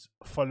if you're just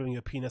following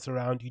your penis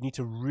around. You need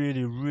to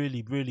really,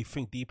 really, really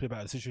think deeply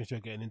about the situation you're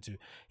getting into,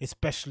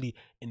 especially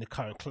in the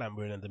current climate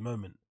we're in at the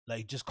moment. Like,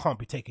 you just can't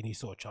be taking these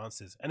sort of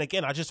chances. And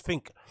again, I just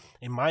think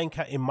in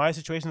my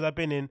situations I've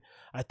been in,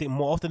 I think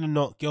more often than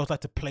not, girls like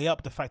to play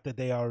up the fact that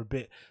they are a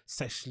bit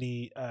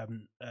sexually,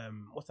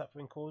 what's that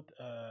thing called?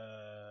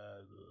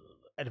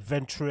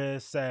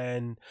 Adventurous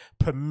and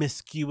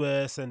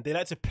promiscuous, and they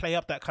like to play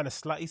up that kind of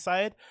slutty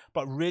side.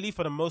 But really,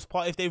 for the most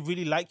part, if they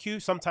really like you,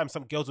 sometimes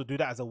some girls will do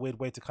that as a weird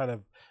way to kind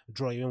of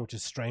draw you in, which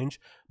is strange.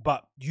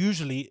 But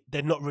usually,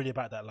 they're not really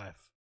about that life.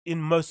 In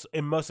most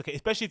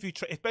occasions,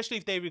 especially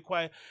if they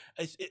require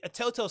a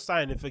telltale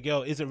sign if a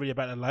girl isn't really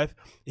about her life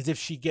is if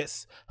she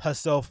gets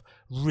herself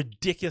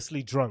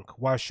ridiculously drunk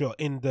while you're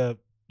in the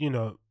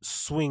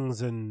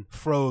swings and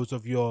throes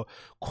of your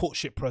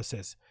courtship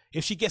process.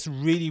 If she gets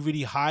really,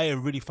 really high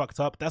and really fucked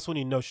up, that's when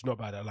you know she's not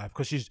about that life,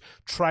 because she's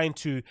trying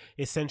to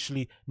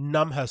essentially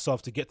numb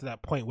herself to get to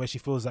that point where she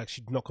feels like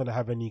she's not going to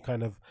have any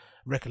kind of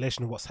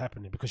recollection of what's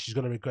happening because she's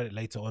going to regret it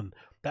later on.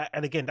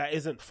 And again, that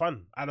isn't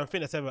fun. I don't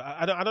think that's ever.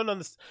 I don't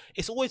understand.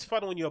 It's always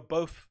fun when you're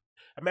both.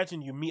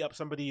 Imagine you meet up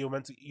somebody you've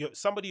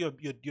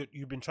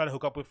been trying to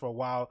hook up with for a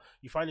while.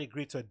 You finally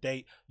agree to a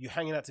date. You're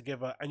hanging out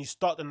together, and you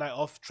start the night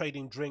off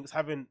trading drinks,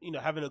 having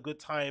a good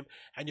time,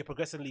 and you're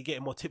progressively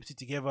getting more tipsy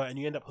together, and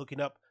you end up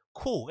hooking up.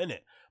 Cool,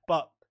 innit?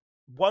 But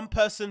one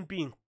person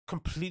being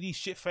completely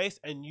shit-faced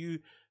and you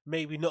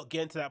maybe not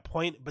getting to that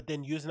point, but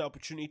then using the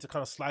opportunity to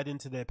kind of slide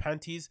into their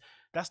panties,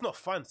 that's not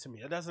fun to me.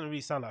 That doesn't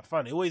really sound like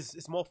fun.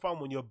 It's more fun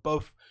when you're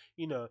both,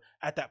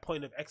 at that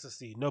point of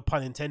ecstasy, no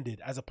pun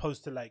intended, as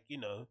opposed to like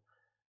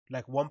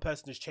one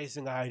person is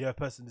chasing a high, the other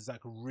person is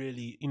like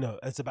really,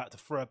 it's about to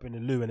throw up in the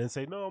loo and then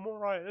say, no, I'm all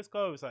right, let's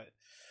go. It's like,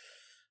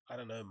 I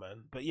don't know,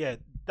 man. But yeah,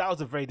 that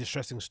was a very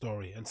distressing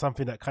story and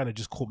something that kind of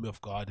just caught me off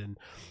guard and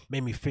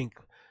made me think,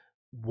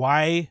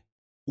 why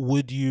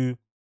would you,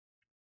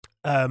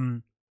 I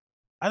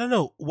don't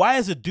know, why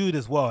as a dude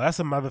as well, that's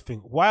another thing.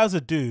 Why as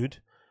a dude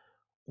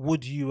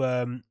would you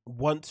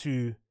want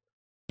to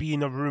be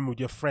in a room with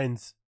your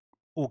friends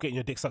all getting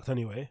your dick sucked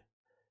anyway?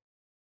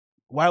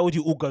 Why would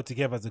you all go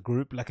together as a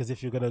group, like as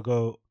if you're going to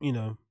go,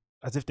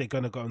 as if they're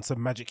going to go on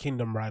some Magic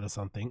Kingdom ride or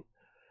something?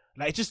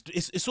 Like,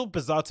 it's all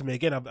bizarre to me.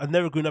 Again, I've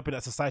never grown up in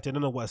that society. I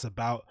don't know what it's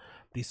about.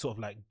 These sort of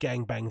like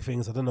gangbang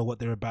things. I don't know what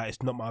they're about.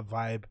 It's not my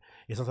vibe.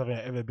 It's not something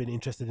I've ever been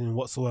interested in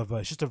whatsoever.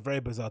 It's just a very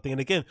bizarre thing. And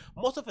again,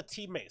 most of our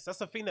teammates, that's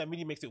the thing that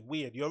really makes it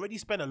weird. You already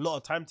spend a lot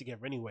of time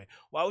together anyway.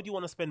 Why would you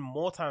want to spend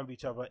more time with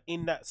each other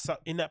in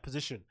that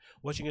position?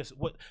 Watching us,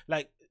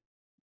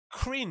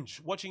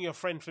 cringe watching your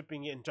friend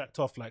flipping it and jacked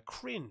off, like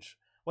cringe.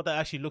 What that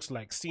actually looks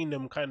like, seeing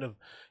them kind of,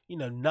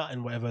 nut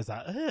and whatever, is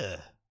like, ugh.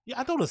 Yeah,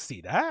 I don't want to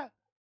see that.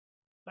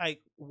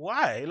 Like,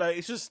 why? Like,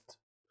 it's just,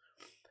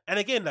 and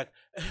again, like,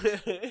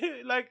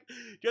 like,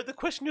 you have to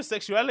question your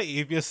sexuality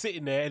if you're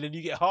sitting there and then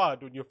you get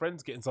hard when your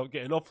friend's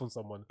getting off on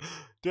someone.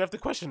 Do you have to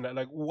question that?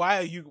 Like, what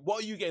are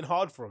you getting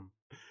hard from?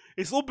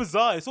 It's all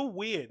bizarre. It's all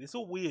weird. It's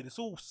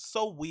all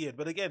so weird.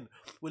 But again,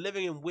 we're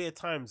living in weird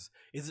times.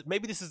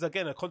 Maybe this is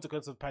again a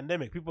consequence of the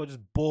pandemic. People are just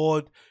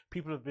bored.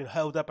 People have been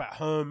held up at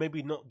home,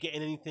 maybe not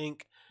getting anything.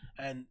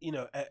 And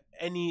at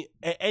any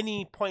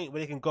point where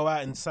they can go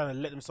out and kind of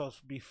let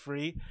themselves be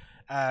free,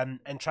 and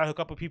try and hook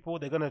up with people,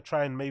 they're gonna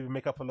try and maybe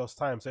make up for lost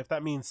time. So if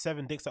that means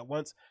 7 dicks at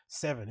once,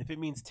 7. If it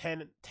means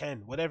 10,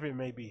 whatever it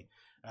may be.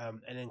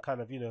 And then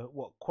kind of I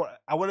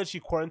want to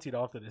actually quarantine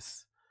after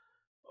this.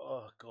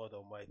 Oh God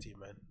Almighty,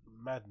 man!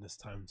 Madness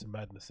time to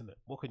madness, isn't it?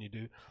 What can you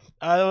do?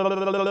 Then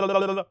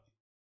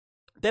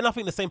I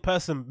think the same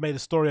person made a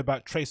story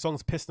about Trey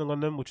Songz pissing on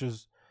them, which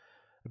was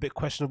a bit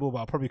questionable, but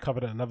I'll probably cover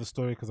that in another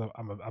story because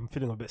I'm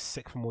feeling a bit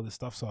sick from all this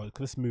stuff. So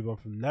let's move on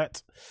from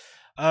that.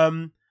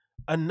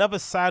 Another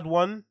sad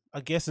one,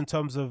 I guess, in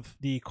terms of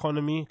the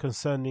economy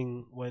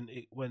concerning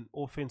when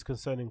all things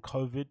concerning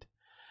COVID,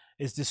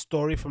 is this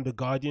story from The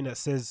Guardian that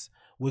says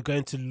we're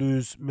going to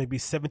lose maybe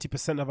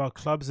 70% of our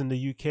clubs in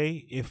the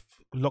UK if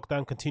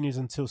lockdown continues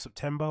until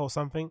September or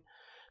something.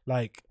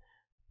 Like,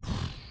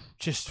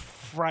 just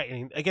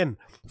frightening. Again,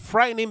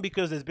 frightening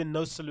because there's been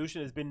no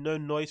solution. There's been no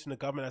noise from the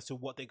government as to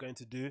what they're going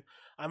to do.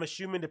 I'm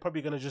assuming they're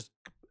probably going to just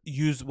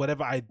use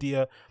whatever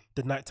idea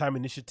the nighttime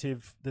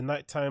initiative, the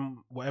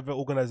nighttime whatever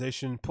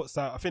organization puts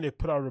out. I think they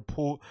put out a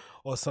report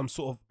or some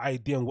sort of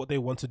idea on what they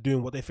want to do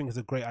and what they think is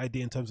a great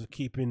idea in terms of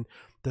keeping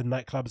the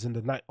nightclubs and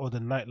the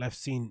nightlife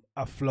scene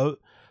afloat.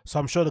 So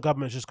I'm sure the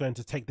government's just going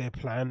to take their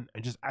plan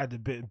and just add a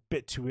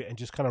bit to it and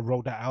just kind of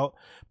roll that out.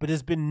 But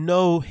there's been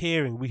no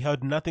hearing. We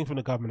heard nothing from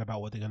the government about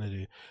what they're going to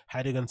do,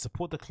 how they're going to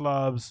support the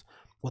clubs,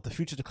 what the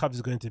future of the clubs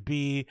is going to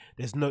be.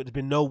 There's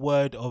been no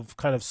word of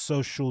kind of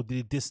social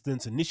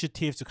distance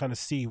initiatives to kind of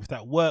see if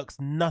that works.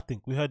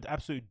 Nothing. We heard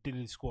absolute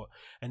diddly squat.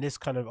 And this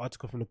kind of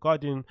article from The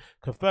Guardian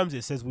confirms it.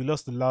 It says we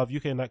lost the love.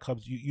 UK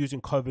nightclubs using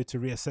COVID to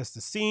reassess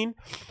the scene.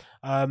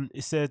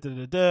 It says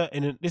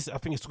and this, I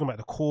think it's talking about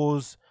the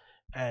cause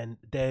and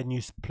their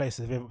new place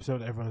that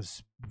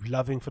everyone's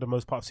loving for the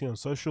most part, seen on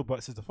social. But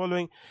it says the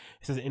following.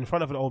 It says in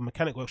front of an old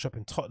mechanic workshop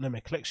in Tottenham,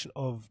 a collection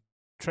of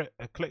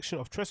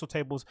trestle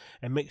tables,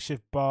 a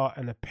makeshift bar,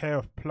 and a pair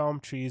of palm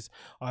trees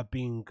are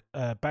being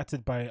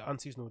battered by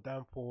unseasonal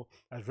downpour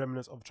as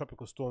remnants of a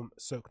tropical storm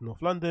soak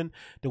North London.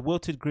 The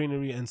wilted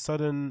greenery and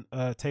sudden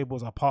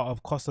tables are part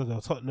of Costa del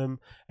Tottenham,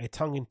 a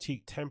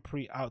tongue-in-cheek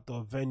temporary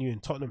outdoor venue in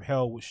Tottenham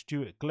Hale, which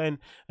Stuart Glenn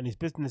and his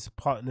business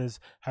partners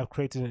have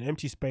created an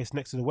empty space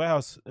next to the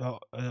warehouse.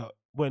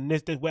 When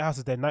the warehouse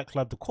is their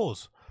nightclub, The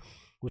Cause,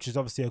 which is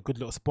obviously a good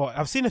little spot.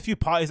 I've seen a few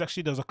parties,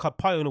 actually. There was a club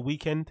party on a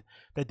weekend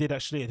they did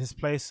actually at his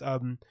place.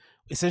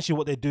 Essentially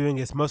what they're doing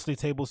is mostly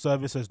table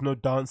service, so there's no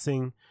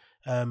dancing.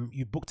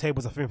 You book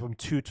tables, I think, from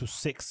 2 to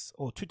 6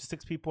 or 2 to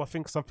 6 people, I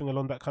think, something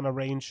along that kind of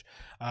range.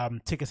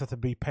 Tickets have to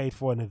be paid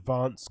for in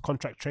advance,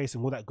 contract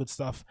tracing, all that good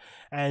stuff.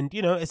 And,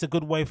 you know, it's a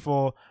good way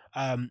for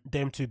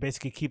them to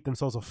basically keep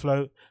themselves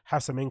afloat,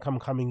 have some income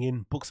coming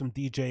in, book some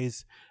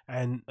DJs,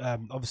 and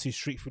obviously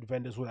street food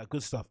vendors, all that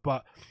good stuff.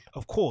 But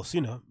of course,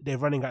 you know, they're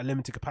running at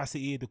limited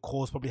capacity. The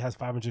Cause probably has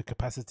 500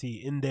 capacity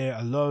in there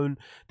alone.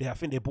 I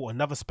think they bought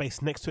another space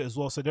next to it as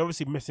well. So they're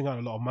obviously missing out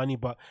a lot of money,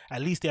 but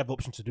at least they have the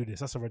option to do this.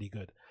 That's already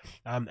good.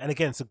 And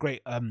again, it's a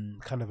great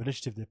kind of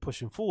initiative they're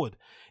pushing forward.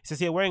 It says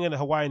here, wearing a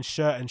Hawaiian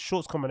shirt and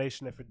shorts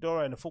combination, a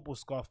fedora and a football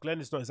scarf,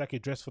 Glenn is not exactly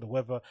dressed for the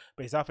weather,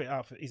 but his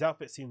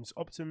outfit seems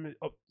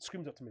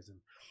screams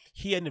optimism.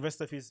 He and the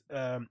rest of his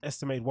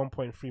estimated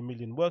 1.3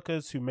 million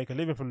workers who make a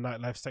living from the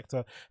nightlife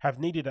sector have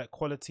needed that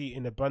quality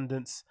in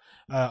abundance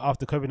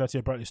after COVID-19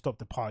 abruptly stopped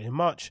the party in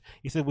March.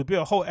 He said, we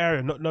built a whole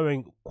area not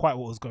knowing quite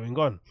what was going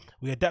on.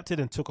 We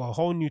adapted and took a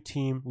whole new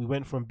team. We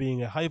went from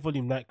being a high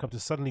volume nightclub to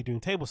suddenly doing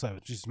table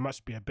service, which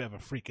must be a bit of a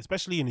freak,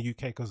 especially in the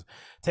UK, because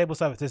table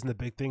service isn't a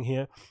big thing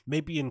here.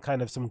 Maybe in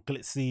kind of some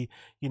glitzy,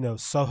 you know,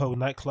 Soho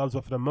nightclubs,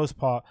 but for the most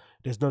part,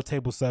 there's no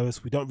table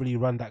service. We don't really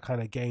run that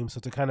kind of game. So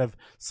to kind of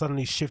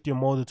suddenly shift your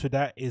model to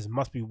that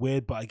must be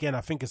weird. But again,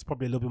 I think it's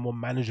probably a little bit more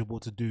manageable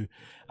to do,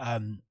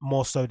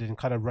 more so than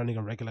kind of running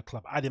a regular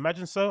club. I'd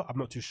imagine so. I'm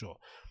not too sure.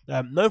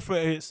 Known for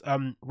its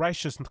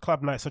righteous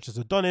club nights such as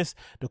Adonis,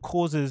 The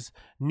Cause's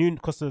new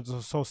Costa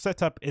del Sol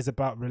setup is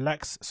about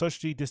relaxed,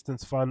 socially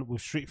distanced fun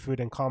with street food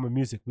and calmer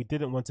music. We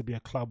didn't want to be a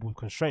club with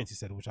constraints, he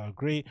said, which I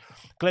agree.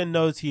 Glenn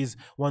knows he's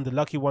one of the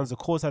lucky ones. The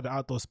Cause had an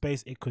outdoor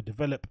space it could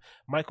develop.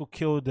 Michael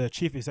Kill, the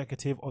chief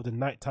executive of the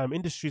Nighttime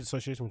Industries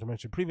Association, which I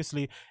mentioned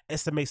previously,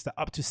 estimates that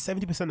up to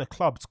 70% of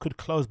clubs could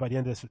close by the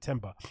end of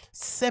September.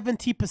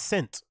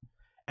 70%.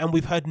 And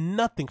we've heard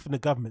nothing from the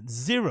government.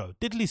 Zero.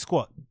 Diddly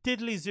squat.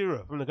 Diddly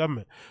zero from the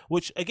government.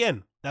 Which,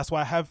 again, that's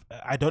why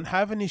I don't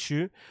have an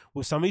issue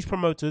with some of these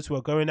promoters who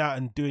are going out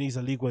and doing these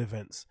illegal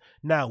events.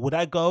 Now, would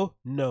I go?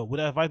 No. Would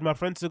I invite my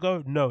friends to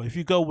go? No. If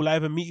you go, will I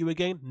ever meet you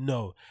again?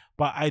 No.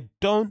 But I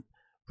don't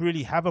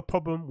really have a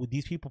problem with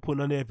these people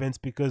putting on their events,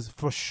 because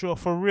for sure,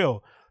 for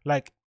real,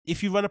 like,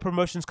 if you run a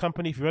promotions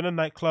company, if you run a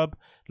nightclub,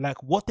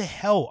 like, what the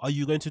hell are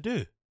you going to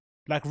do?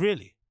 Like,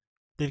 really?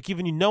 They've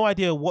given you no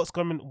idea what's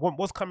coming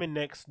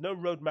next, no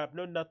roadmap,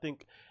 no nothing.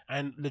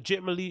 And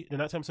legitimately, the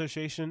Nighttime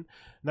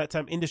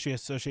Industry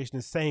Association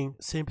is saying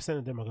 70%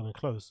 of them are going to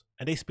close.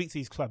 And they speak to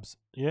these clubs,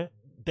 yeah,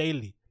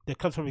 daily. The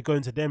clubs probably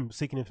going to them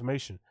seeking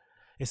information.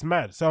 It's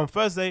mad. So on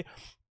Thursday,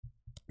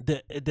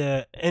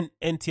 the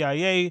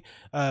NTIA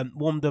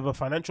warned of a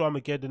financial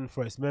Armageddon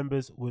for its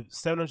members, with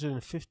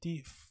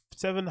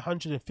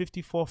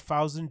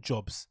 754,000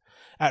 jobs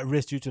at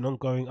risk due to an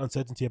ongoing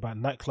uncertainty about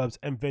nightclubs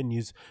and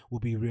venues will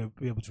be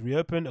able to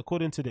reopen.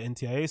 According to the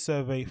NTIA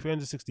survey,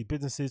 360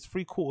 businesses,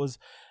 3/4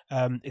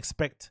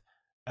 expect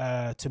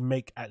to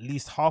make at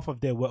least half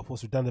of their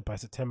workforce redundant by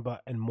September,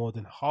 and more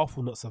than half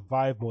will not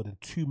survive more than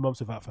 2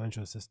 months without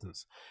financial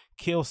assistance.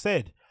 Keel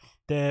said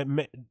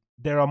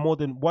there are more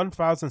than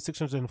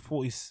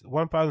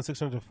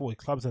 1,640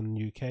 clubs in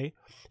the UK.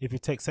 If you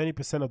take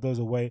 70% of those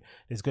away,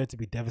 it's going to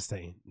be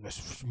devastating.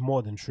 That's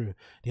more than true.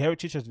 The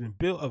heritage has been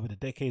built over the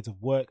decades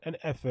of work and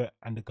effort,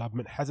 and the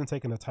government hasn't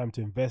taken the time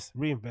to invest,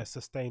 reinvest,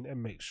 sustain,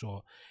 and make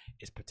sure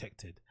it's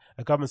protected.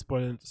 A government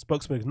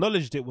spokesman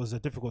acknowledged it was a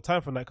difficult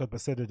time for nightclubs,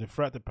 but said that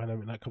throughout the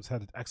pandemic, nightclubs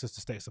had access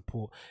to state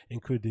support,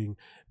 including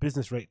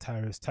business rate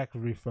tariffs, tax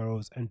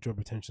referrals, and job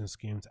retention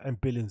schemes, and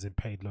billions in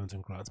paid loans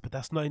and grants. But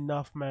that's not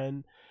enough,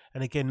 man.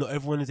 And again, not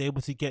everyone is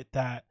able to get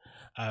that.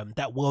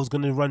 That well's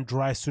going to run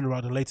dry sooner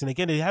rather than later. And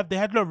again, they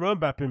had no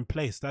roadmap in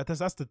place.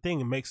 That's the thing.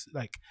 It makes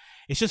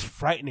it's just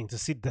frightening to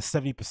see the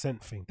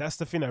 70% thing. That's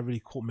the thing that really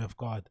caught me off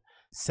guard.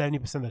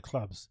 70% of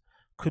clubs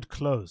could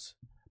close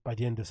by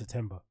the end of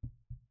September.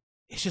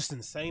 It's just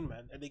insane,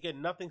 man. And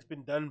again, nothing's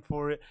been done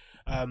for it.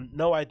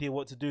 No idea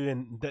what to do,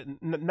 and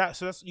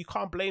you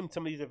can't blame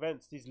some of these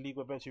events, these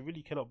legal events. You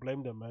really cannot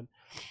blame them, man.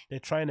 They're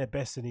trying their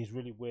best in these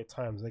really weird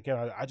times.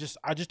 Again, I just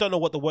don't know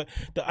what the way.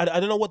 I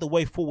don't know what the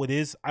way forward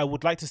is. I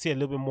would like to see a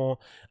little bit more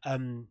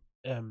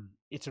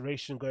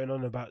iteration going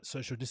on about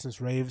social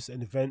distance raves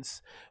and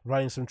events,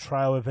 running some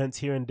trial events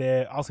here and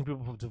there, asking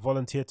people to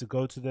volunteer to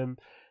go to them.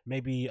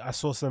 Maybe I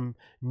saw some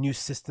new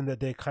system that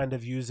they're kind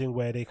of using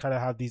where they kind of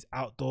have these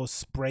outdoor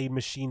spray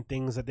machine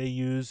things that they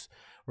use,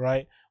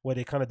 right? Where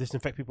they kind of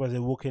disinfect people as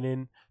they're walking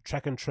in,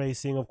 track and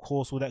tracing, of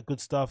course, all that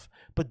good stuff.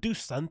 But do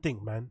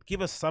something, man.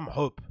 Give us some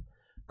hope,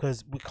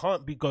 because we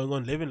can't be going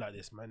on living like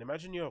this, man.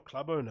 Imagine you're a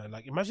club owner.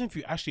 Imagine if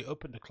you actually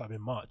opened the club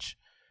in March,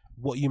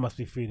 what you must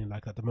be feeling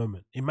like at the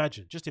moment.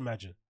 Just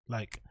imagine.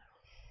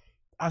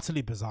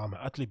 Utterly bizarre, man.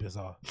 Utterly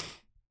bizarre.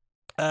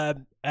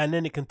 And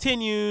then it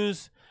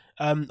continues.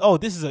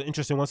 This is an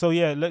interesting one. So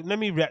yeah, let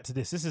me react to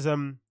this. This is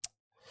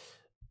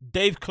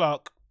Dave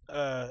Clark,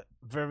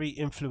 very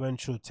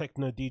influential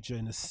techno DJ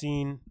in the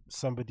scene,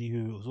 somebody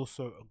who was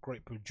also a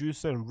great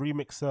producer and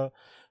remixer,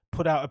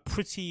 put out a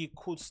pretty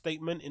cool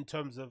statement in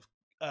terms of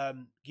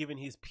giving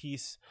his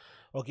piece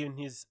or giving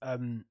his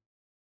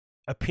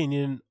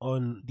opinion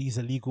on these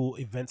illegal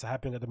events are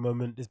happening at the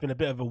moment. There's been a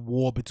bit of a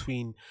war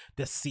between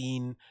the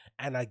scene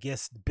and I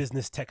guess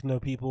business techno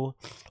people,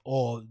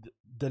 or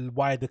the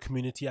wider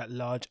community at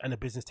large, and the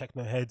business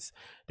techno heads.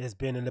 There's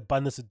been an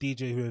abundance of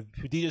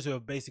DJs who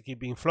have basically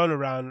been flown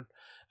around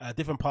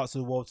different parts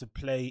of the world to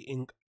play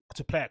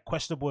at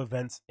questionable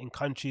events in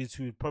countries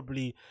who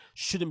probably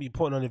shouldn't be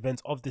putting on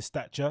events of this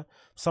stature.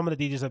 Some of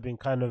the DJs have been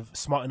kind of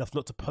smart enough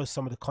not to post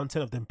some of the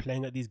content of them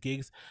playing at these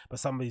gigs, but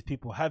some of these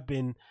people have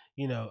been,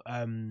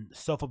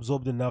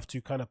 self-absorbed enough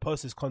to kind of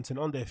post this content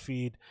on their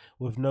feed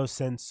with no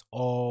sense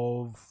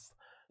of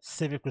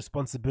civic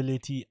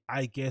responsibility,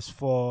 I guess,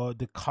 for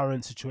the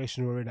current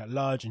situation we're in at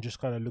large, and just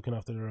kind of looking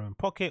after their own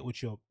pocket,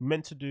 which you're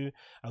meant to do,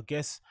 I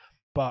guess.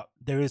 But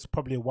there is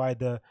probably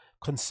wider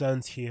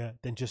concerns here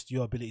than just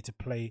your ability to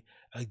play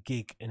a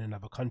gig in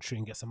another country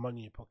and get some money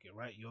in your pocket,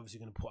 right? You're obviously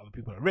going to put other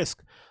people at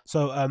risk.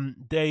 So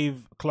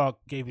Dave Clark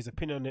gave his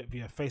opinion on it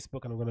via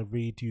Facebook, and I'm going to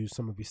read you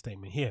some of his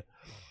statement here.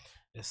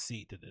 Let's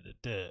see,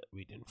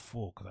 reading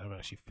full, because I haven't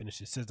actually finished.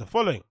 It says the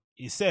following.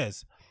 He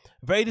says,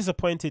 very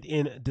disappointed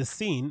in the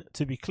scene.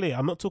 To be clear,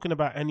 I'm not talking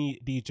about any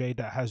DJ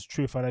that has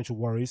true financial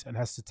worries and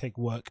has to take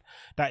work.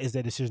 That is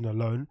their decision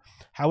alone.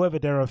 However,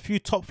 there are a few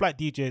top flight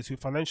DJs who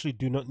financially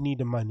do not need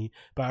the money,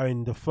 but are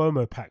in the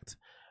FOMO pact,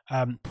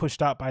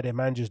 pushed out by their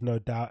managers, no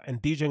doubt,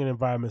 and DJing in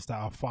environments that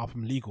are far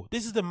from legal.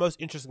 This is the most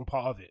interesting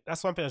part of it.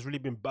 That's something that's really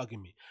been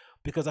bugging me,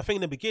 because I think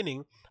in the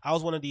beginning, I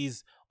was one of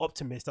these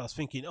optimists. I was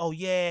thinking, oh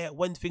yeah,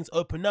 when things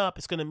open up,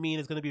 it's going to mean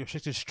it's going to be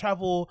restricted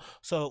travel.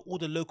 So all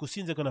the local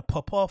scenes are going to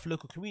pop off.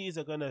 Local communities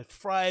are going to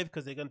thrive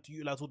because they're going to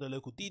utilize all the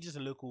local DJs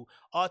and local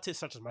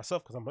artists, such as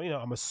myself, because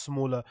I'm a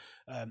smaller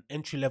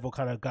entry level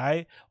kind of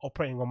guy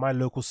operating on my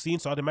local scene.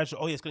 So I'd imagine,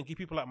 oh yeah, it's going to give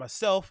people like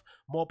myself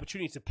more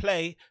opportunity to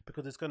play,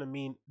 because it's going to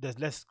mean there's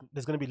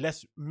going to be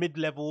less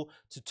mid-level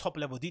to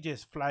top-level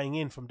DJs flying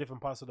in from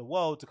different parts of the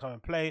world to come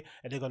and play,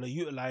 and they're going to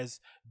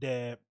utilize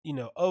their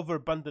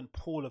overabundant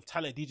pool of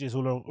talent DJs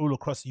all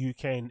across the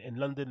UK and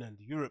London and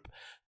Europe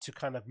to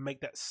kind of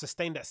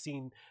sustain that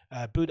scene,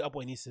 build up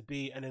what it needs to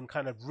be, and then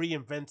kind of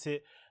reinvent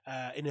it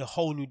in a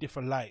whole new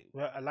different light,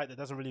 a light that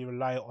doesn't really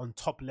rely on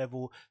top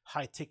level,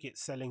 high ticket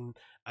selling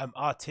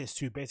artists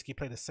who basically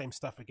play the same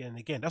stuff again and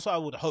again. That's what I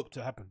would hope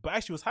to happen. But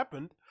actually what's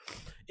happened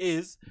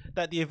is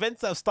that the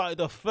events that have started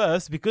off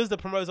first, because the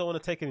promoters don't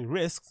want to take any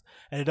risks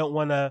and they don't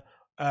want to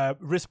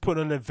risk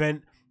putting on an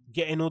event,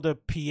 getting all the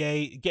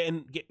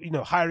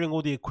PA, hiring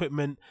all the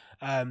equipment,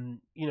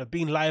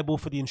 being liable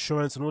for the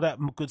insurance and all that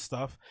good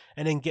stuff,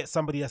 and then get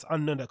somebody that's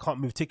unknown that can't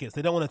move tickets.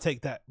 They don't want to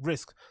take that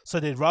risk. So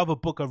they'd rather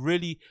book a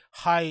really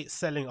high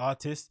selling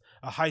artist,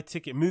 a high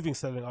ticket moving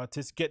selling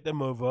artist, get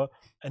them over,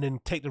 and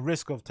then take the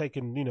risk of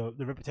taking,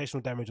 the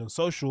reputational damage on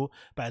social,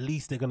 but at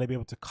least they're going to be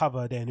able to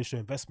cover their initial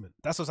investment.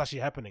 That's what's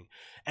actually happening.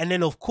 And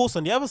then of course,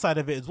 on the other side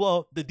of it as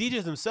well, the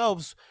DJs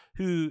themselves,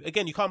 who,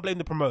 again, you can't blame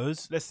the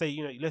promoters. Let's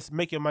say, let's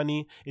make your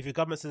money. If your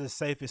government says it's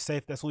safe,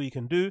 that's all you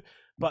can do.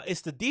 But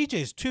it's the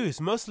DJs too. It's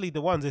mostly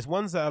the ones. It's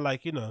ones that are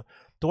like, you know,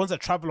 the ones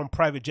that travel on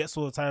private jets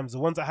all the time. The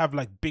ones that have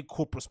like big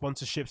corporate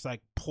sponsorships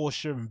like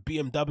Porsche and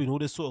BMW and all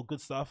this sort of good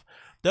stuff.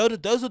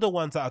 Those are the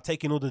ones that are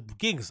taking all the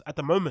gigs at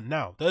the moment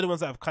now. They're the ones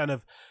that have kind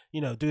of,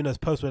 you know, doing those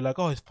posts where like,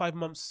 oh, it's 5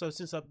 months so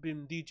since I've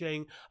been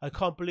DJing. I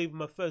can't believe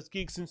my first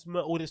gig since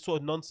all this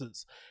sort of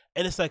nonsense.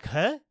 And it's like,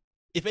 huh?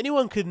 If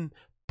anyone can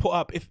put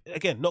up, if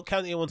again, not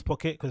counting anyone's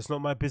pocket because it's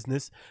not my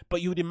business,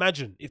 but you would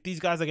imagine if these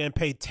guys are getting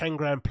paid 10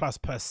 grand plus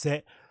per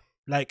set,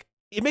 like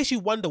it makes you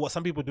wonder what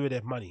some people do with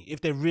their money.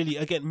 If they're really,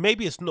 again,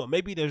 maybe it's not,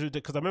 maybe there's,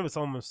 because I remember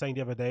someone was saying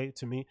the other day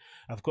to me,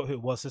 I've got who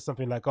it was, said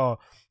something like, oh,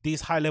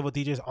 these high level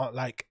DJs aren't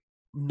like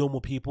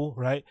normal people,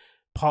 right?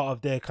 Part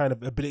of their kind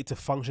of ability to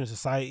function in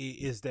society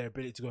is their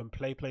ability to go and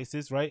play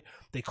places, right?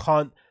 They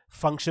can't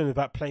function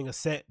without playing a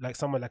set. Like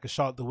someone like a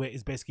Charlotte DeWitt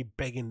is basically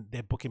begging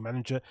their booking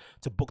manager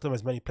to book them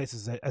as many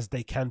places as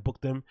they can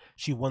book them.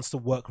 She wants to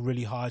work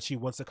really hard. She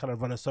wants to kind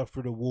of run herself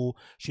through the wall.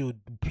 She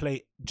would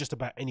play just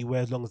about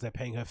anywhere as long as they're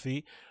paying her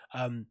fee.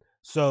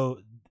 So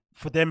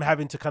for them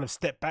having to kind of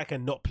step back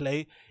and not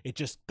play, it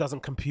just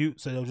doesn't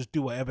compute. So they'll just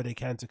do whatever they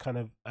can to kind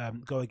of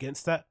go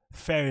against that.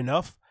 Fair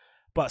enough.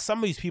 But some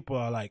of these people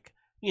are like,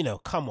 you know,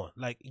 come on,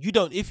 like you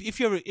don't. If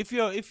you're like if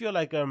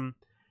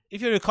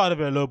you're Ricardo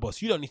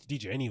Villalobos, you don't need to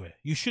DJ anywhere.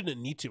 You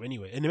shouldn't need to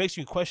anyway, and it makes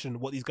you question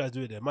what these guys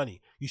do with their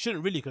money. You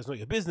shouldn't really, because it's not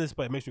your business,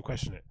 but it makes you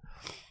question it.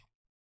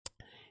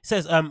 It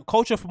says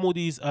culture from all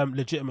these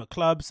legitimate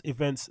clubs,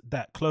 events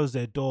that close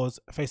their doors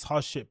face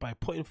hardship by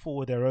putting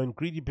forward their own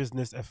greedy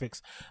business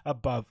ethics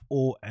above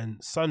all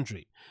and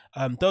sundry.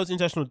 Those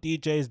international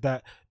DJs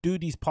that do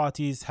these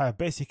parties have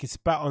basically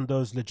spat on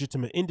those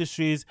legitimate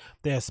industries.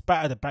 They have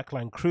spat at the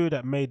backline crew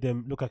that made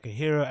them look like a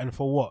hero, and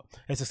for what?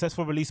 A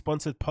successful release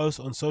sponsored post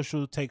on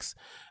social takes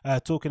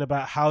talking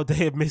about how they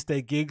have missed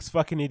their gigs.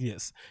 Fucking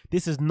idiots.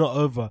 This is not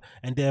over,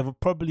 and they have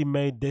probably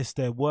made this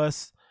their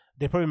worst.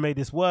 They probably made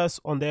this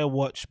worse on their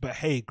watch, but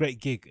hey, great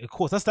gig. Of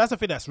course, that's the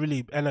thing that's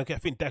really, and I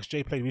think Dax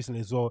J played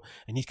recently as well,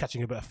 and he's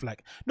catching a bit of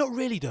flack. Not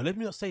really though. Let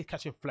me not say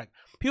catching flack.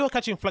 People are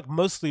catching flack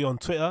mostly on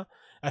Twitter.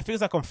 I feel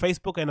like on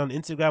Facebook and on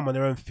Instagram on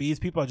their own feeds,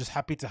 people are just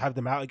happy to have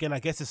them out again. I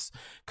guess it's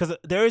because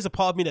there is a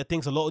part of me that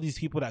thinks a lot of these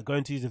people that go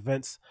into these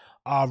events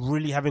are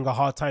really having a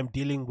hard time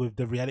dealing with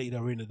the reality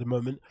they're in at the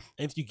moment.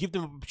 And if you give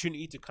them an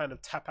opportunity to kind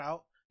of tap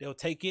out, they'll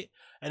take it.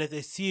 And if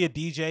they see a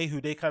DJ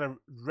who they kind of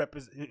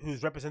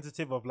who's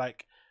representative of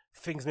like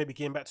things maybe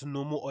getting back to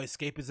normal or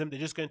escapism, they're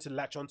just going to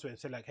latch onto it and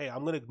say like, hey, I'm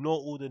going to ignore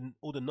all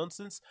the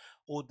nonsense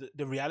or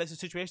the reality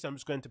situation. I'm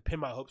just going to pin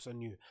my hopes on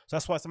you. So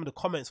that's why some of the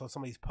comments on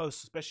some of these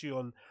posts, especially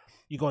on,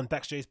 you go on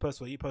Dax J's post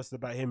where he posted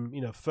about him,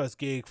 you know, first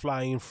gig,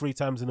 flying 3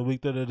 times in a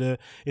week,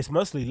 it's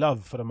mostly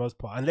love for the most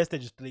part, unless they're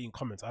just deleting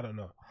comments. I don't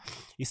know.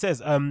 He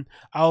says, I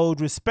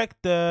would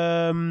respect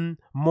them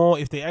more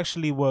if they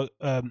actually were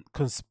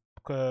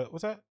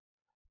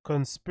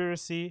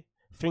conspiracy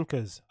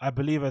thinkers. I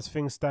believe as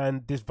things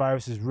stand, this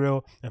virus is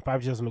real and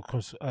 5G doesn't look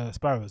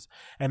sparrows,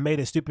 and made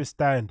a stupid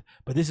stand.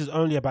 But this is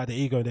only about the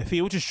ego and their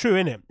feet, which is true,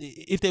 innit?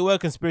 If they were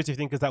conspiracy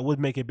thinkers, that would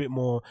make it a bit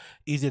more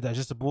easier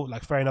digestible.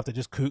 Like, fair enough, they're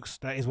just kooks.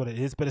 That is what it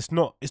is. But it's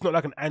not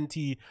like an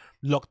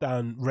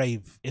anti-lockdown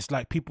rave. It's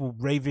like people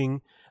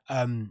raving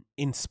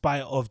in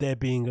spite of there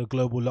being a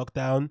global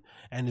lockdown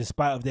and in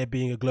spite of there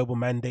being a global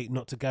mandate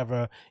not to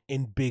gather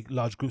in big,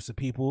 large groups of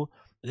people.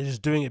 They're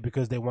just doing it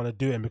because they want to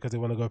do it and because they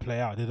want to go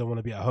play out. They don't want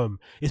to be at home.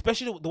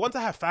 Especially the ones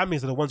that have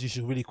families are the ones you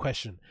should really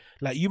question.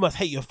 Like, you must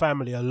hate your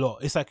family a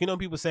lot. It's like, you know,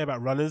 people say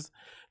about runners,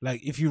 like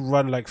if you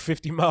run like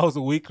 50 miles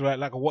a week, right?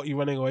 Like, what are you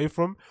running away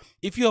from?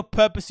 If you're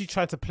purposely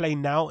trying to play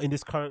now in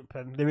this current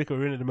pandemic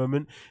we're in at the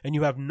moment, and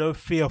you have no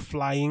fear of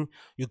flying,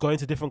 you're going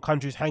to different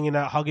countries, hanging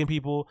out, hugging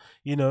people,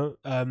 you know,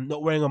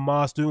 not wearing a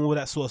mask, doing all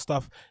that sort of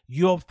stuff,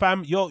 your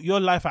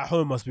life at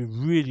home must be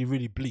really,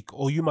 really bleak,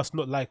 or you must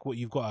not like what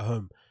you've got at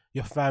home.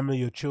 Your family,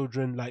 your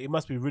children, like, it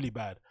must be really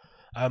bad.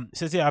 It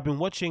says here, I've been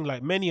watching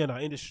like many in our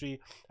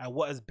industry and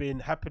what has been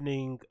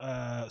happening,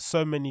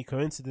 so many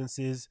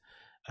coincidences.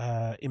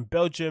 In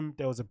Belgium,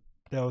 there was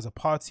a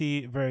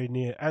party very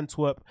near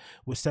Antwerp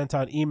which sent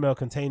out an email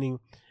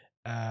containing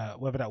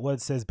whatever that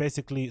word says,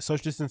 basically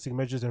social distancing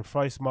measures and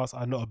face masks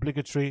are not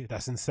obligatory.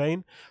 That's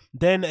insane.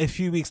 Then a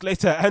few weeks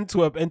later,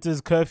 Antwerp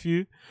enters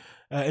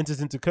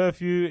into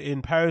curfew.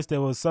 In Paris,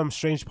 there was some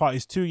strange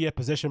parties too. Yeah,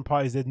 possession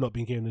parties. They've not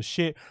been given the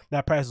shit.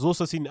 Now Paris has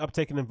also seen an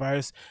uptake in the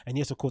virus, and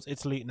yes, of course,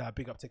 Italy now a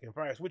big uptake in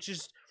virus, which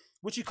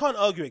you can't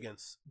argue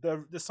against.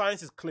 The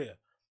science is clear.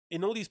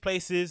 In all these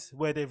places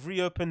where they've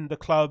reopened the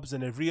clubs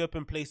and they've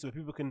reopened places where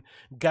people can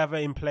gather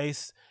in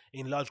place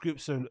in large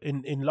groups and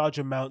in large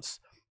amounts,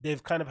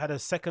 they've kind of had a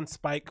second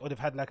spike, or they've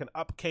had like an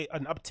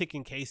uptick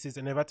in cases,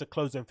 and they've had to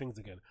close them things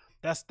again.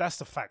 That's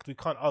the fact. We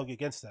can't argue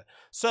against that.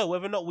 So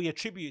whether or not we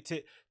attribute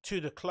it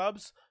to the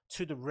clubs,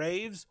 to the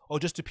raves, or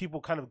just to people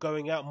kind of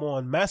going out more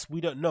en masse,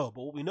 we don't know.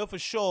 But what we know for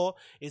sure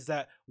is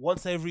that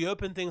once they've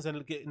reopened things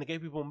and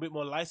gave people a bit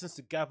more license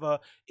to gather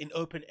in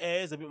open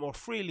airs a bit more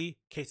freely,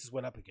 cases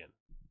went up again.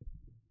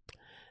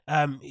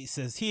 It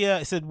says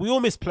here, we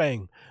all miss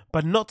playing,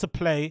 but not to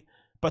play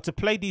But to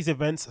play these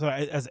events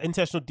as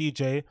international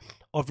DJ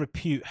of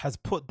repute has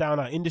put down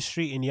our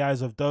industry in the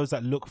eyes of those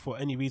that look for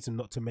any reason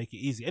not to make it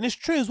easy. And it's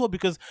true as well,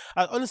 because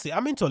honestly,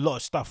 I'm into a lot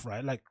of stuff,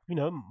 right? Like, you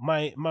know,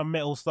 my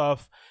metal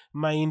stuff,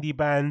 my indie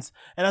bands,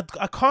 and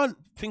I can't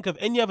think of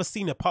any other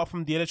scene apart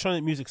from the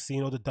electronic music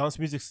scene or the dance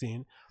music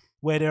scene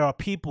where there are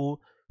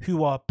people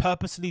who are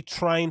purposely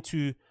trying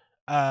to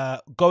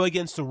go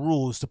against the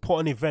rules to put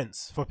on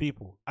events for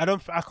people.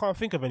 I can't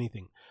think of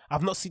anything.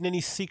 I've not seen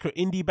any secret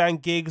indie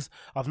band gigs.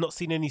 I've not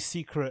seen any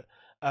secret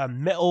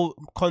metal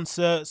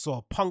concerts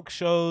or punk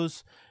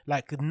shows.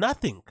 Like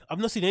nothing. I've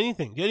not seen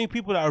anything. The only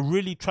people that are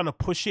really trying to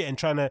push it and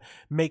trying to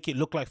make it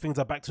look like things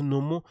are back to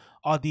normal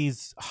are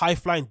these high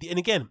flying. And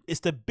again, it's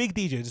the big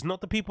DJs. It's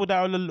not the people that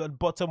are on the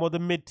bottom or the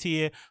mid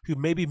tier who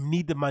maybe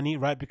need the money,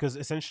 right? Because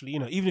essentially, you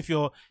know, even if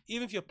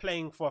you're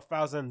playing for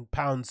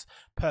 £1,000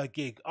 per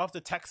gig, after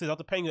taxes,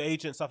 after paying your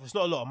agent and stuff, it's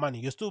not a lot of money.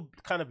 You're still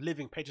kind of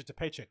living paycheck to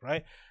paycheck,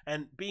 right?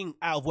 And being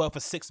out of work for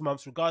 6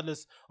 months,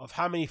 regardless of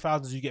how many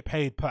thousands you get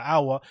paid per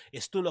hour,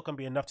 it's still not going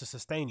to be enough to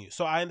sustain you.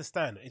 So I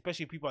understand,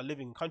 especially if people are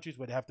living in countries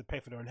where they have to pay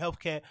for their own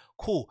healthcare.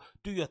 Cool,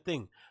 do your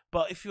thing.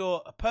 But if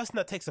you're a person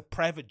that takes a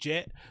private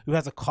jet, who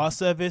has a car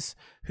service,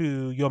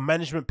 who your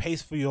management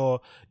pays for your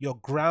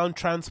ground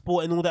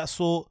transport and all that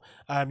sort,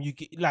 you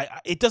get, like,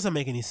 it doesn't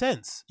make any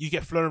sense. You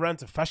get flown around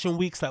to fashion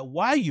weeks. Like,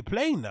 why are you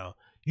playing now?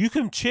 You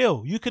can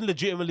chill. You can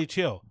legitimately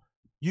chill.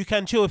 You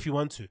can chill if you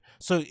want to.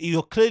 So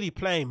you're clearly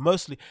playing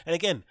mostly. And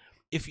again,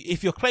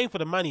 if you're playing for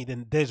the money,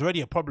 then there's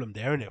already a problem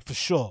there, isn't it? For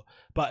sure.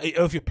 But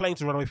if you're playing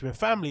to run away from your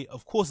family,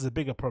 of course, it's a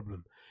bigger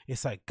problem.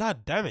 It's like,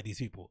 God damn it, these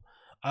people.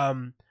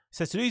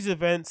 So to these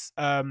events,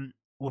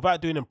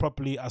 without doing them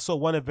properly, I saw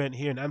one event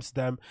here in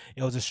Amsterdam.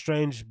 It was a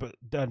strange but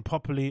done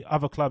properly.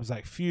 Other clubs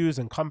like Fuse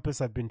and Compass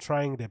have been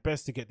trying their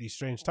best to get these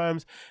strange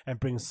times and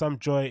bring some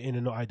joy in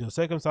the not ideal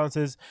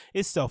circumstances.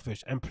 It's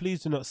selfish, and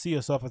please do not see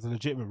yourself as a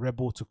legitimate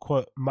rebel. To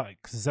quote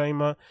Mike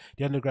Zima,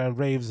 the underground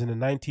raves in the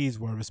 90s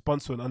were a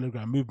response to an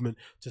underground movement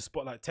to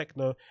spotlight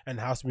techno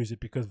and house music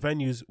because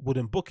venues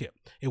wouldn't book it.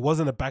 It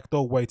wasn't a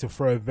backdoor way to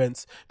throw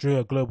events during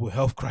a global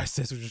health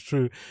crisis, which is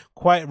true.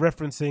 Quit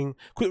referencing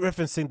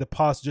the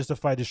past to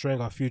justify destroying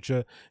our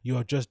future. You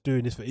are just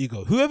doing this for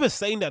ego. Whoever's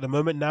saying that at the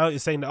moment now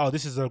is saying that, oh,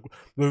 this is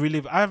we're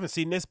reliving. I haven't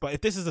seen this, but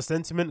if this is a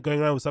sentiment going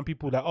around with some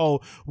people that,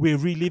 oh, we're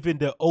reliving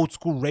the old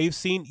school rave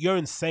scene, you're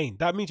insane.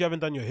 That means you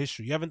haven't done your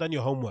history. You haven't done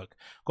your homework.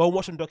 Go and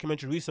watch some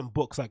documentary, read some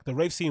books. Like, the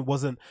rave scene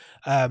wasn't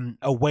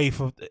a way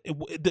for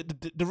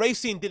the rave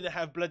scene didn't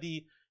have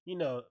bloody, you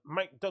know,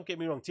 Mike, don't get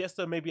me wrong,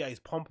 Tiesto maybe at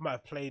his pomp might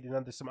have played in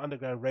under some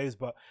underground raves,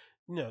 but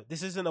you know,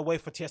 this isn't a way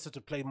for Tiesto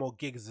to play more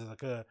gigs as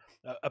like a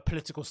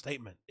political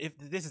statement. If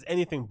this is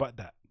anything but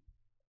that.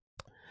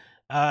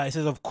 It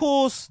says, of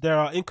course, there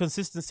are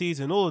inconsistencies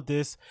in all of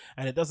this,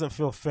 and it doesn't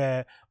feel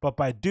fair. But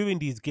by doing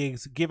these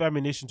gigs, give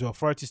ammunition to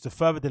authorities to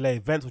further delay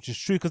events, which is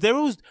true, because they're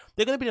going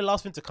to be the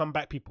last thing to come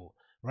back, people,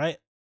 right?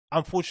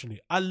 Unfortunately,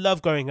 I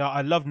love going out.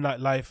 I love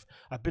nightlife.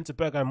 I've been to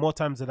Berghain more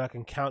times than I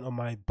can count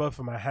on both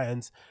of my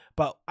hands.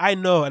 But I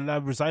know, and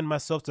I've resigned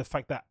myself to the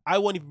fact that I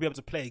won't even be able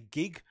to play a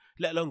gig,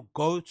 let alone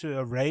go to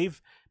a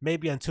rave,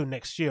 maybe until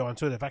next year or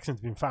until the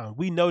vaccine's been found.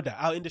 We know that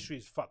our industry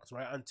is fucked,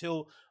 right?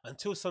 Until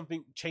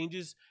something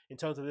changes in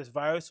terms of this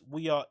virus,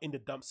 we are in the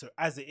dumpster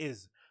as it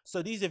is.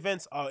 So these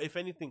events are, if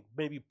anything,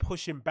 maybe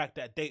pushing back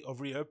that date of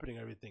reopening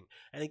everything.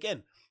 And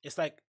again, it's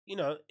like, you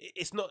know,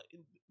 it's not,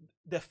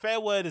 the fair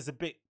word is a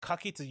bit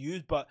cucky to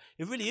use, but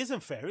it really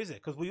isn't fair, is it?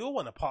 Because we all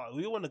want to party.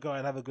 We all want to go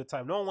and have a good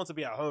time. No one wants to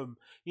be at home,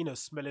 you know,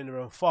 smelling their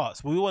own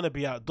farts. We want to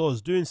be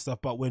outdoors doing stuff,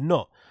 but we're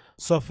not.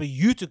 So for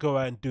you to go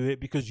out and do it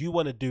because you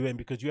want to do it and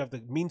because you have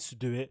the means to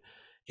do it,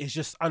 it's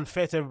just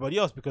unfair to everybody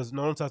else because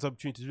no one has the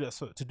opportunity to do that.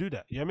 So, to do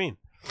that, you know what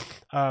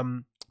I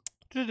mean?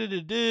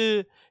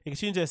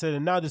 Agostinho said,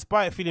 and now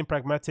despite feeling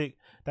pragmatic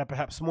that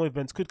perhaps small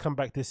events could come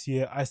back this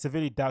year, I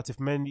severely doubt if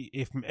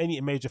any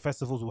major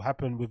festivals will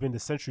happen within the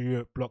Central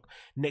Europe bloc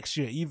next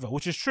year either,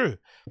 which is true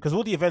because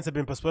all the events have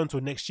been postponed till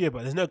next year,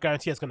 but there's no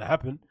guarantee it's going to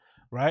happen,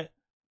 right?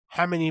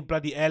 How many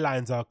bloody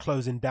airlines are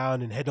closing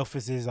down and head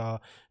offices are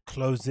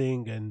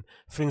closing and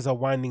things are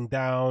winding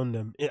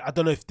down? I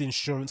don't know if the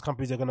insurance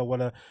companies are going to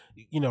want to,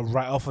 you know,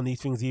 write off on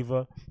these things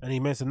either. And he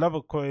mentioned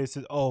another quote. He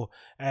says,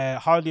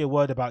 hardly a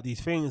word about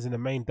these things in the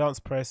main dance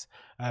press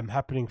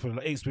happening for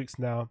like 8 weeks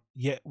now.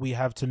 Yet we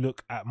have to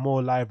look at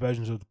more live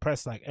versions of the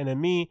press like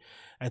NME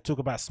and talk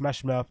about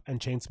Smash Mouth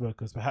and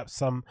Chainsmokers. Perhaps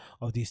some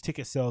of these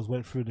ticket sales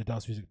went through the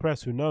dance music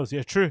press. Who knows?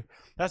 Yeah, true.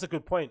 That's a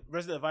good point.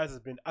 Resident Advisor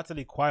has been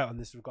utterly quiet on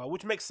this regard,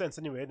 which makes sense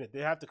anyway, isn't it?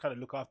 They have to kind of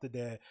look after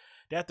they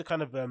have to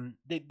kind of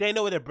they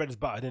know where their bread is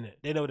buttered, isn't it?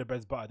 They know where their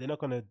bread's buttered. They're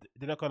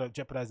not gonna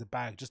jeopardize the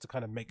bag just to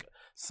kind of make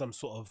some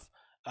sort of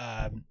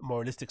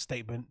moralistic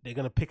statement. They're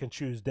gonna pick and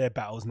choose their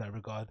battles in that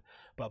regard.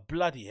 But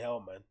bloody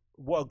hell, man,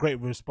 what a great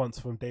response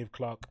from Dave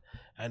Clark,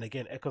 and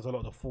again echoes a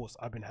lot of the thoughts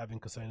I've been having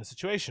concerning the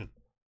situation.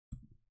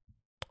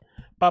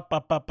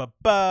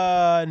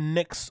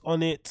 Next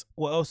on it,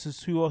 who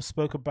else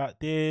spoke about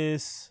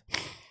this?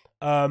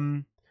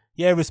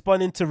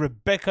 Responding to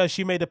Rebekah,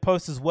 she made a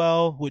post as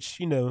well, which,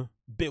 you know,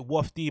 bit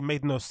wafty,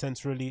 made no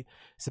sense really.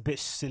 It's a bit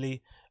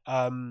silly.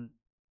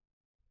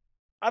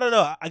 I don't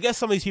know. I guess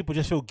some of these people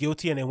just feel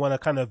guilty and they want to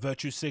kind of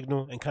virtue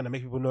signal and kind of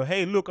make people know,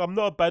 hey, look, I'm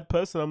not a bad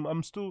person.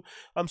 I'm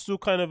still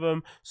kind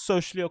of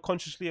socially or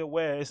consciously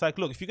aware. It's like,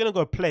 look, if you're gonna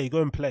go play,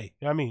 go and play.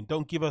 You know what I mean?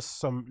 Don't give us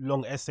some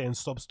long essay and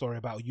sob story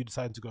about you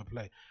deciding to go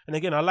play. And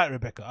again, I like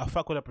Rebekah. I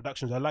fuck with her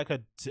productions. I like her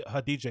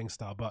DJing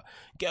style, but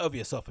get over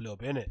yourself a little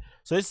bit, innit?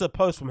 So this is a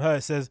post from her.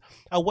 It says,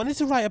 I wanted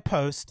to write a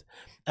post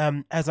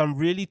as I'm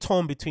really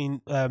torn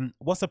between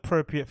what's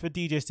appropriate for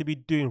DJs to be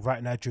doing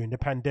right now during the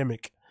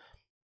pandemic.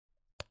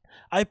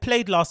 I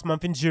played last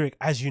month in Zurich,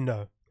 as you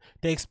know.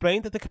 They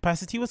explained that the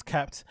capacity was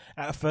capped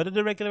at a third of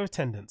the regular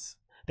attendance.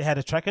 They had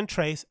a track and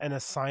trace and a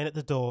sign at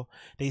the door.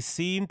 They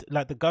seemed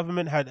like the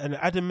government had an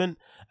adamant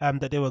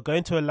that they were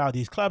going to allow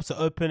these clubs to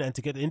open and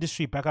to get the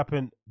industry back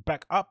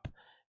up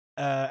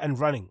and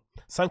running.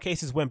 Some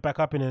cases went back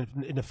up in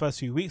the first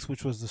few weeks,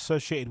 which was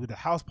associated with a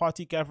house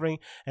party gathering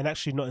and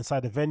actually not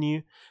inside the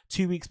venue.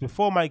 2 weeks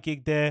before my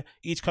gig there,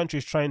 each country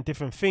is trying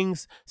different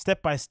things,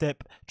 step by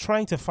step,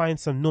 trying to find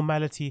some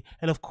normality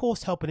and of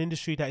course help an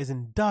industry that is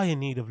in dire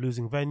need of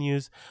losing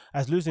venues,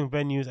 as losing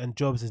venues and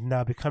jobs is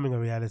now becoming a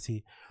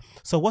reality.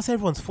 So what's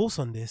everyone's thoughts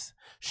on this?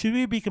 Should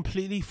we be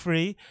completely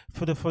free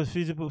for the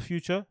foreseeable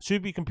future? Should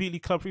we be completely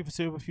club free for the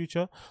foreseeable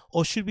future?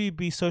 Or should we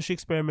be socially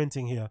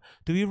experimenting here?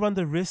 Do we run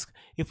the risk,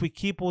 if we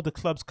keep all the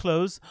clubs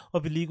closed,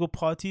 of illegal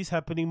parties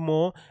happening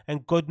more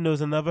and God knows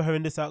another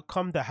horrendous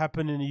outcome that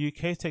happened in the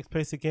UK takes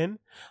place again?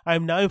 I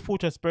am now in full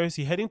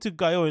transparency heading to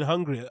Gayo in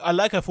Hungary. I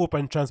like her full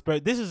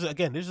transparent. This is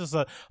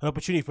an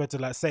opportunity for her to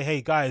like say,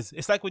 hey guys,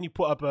 it's like when you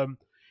put up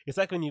it's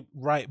like when you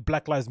write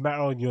Black Lives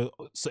Matter on your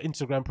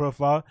Instagram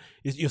profile,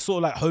 you're sort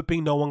of like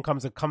hoping no one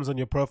comes on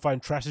your profile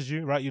and trashes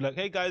you, right? You're like,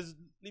 hey guys,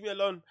 leave me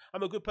alone.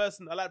 I'm a good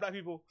person. I like black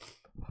people.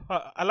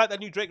 I like that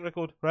new Drake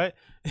record, right?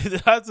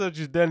 That's what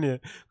she's done here.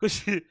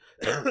 Because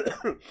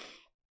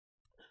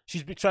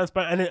she's been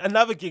transparent. And then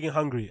another gig in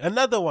Hungary.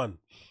 Another one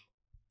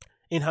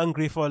in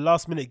Hungary for a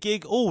last minute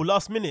gig. Oh,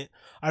 last minute.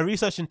 I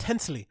researched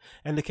intensely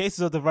and the cases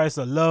of the virus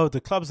are low.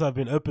 The clubs have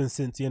been open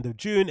since the end of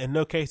June and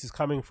no cases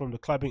coming from the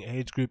clubbing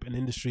age group and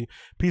industry.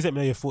 Please let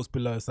me know your thoughts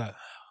below. It's like,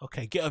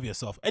 okay, get over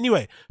yourself.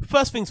 Anyway,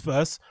 first things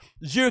first,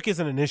 Zurich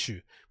isn't an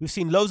issue. We've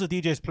seen loads of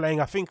DJs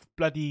playing. I think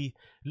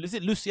is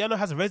it Luciano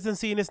has a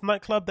residency in this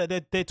nightclub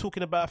that they're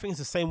talking about. I think it's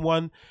the same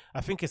one.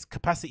 I think it's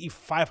capacity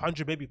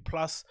 500 maybe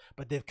plus,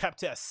 but they've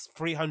capped it at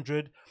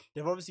 300.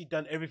 They've obviously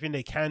done everything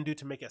they can do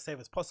to make it as safe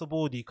as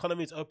possible. The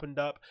economy's opened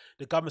up.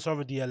 The government's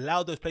already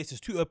allowed those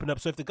places to open up.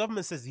 So if the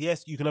government says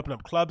yes, you can open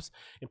up clubs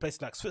in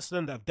places like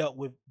Switzerland that have dealt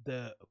with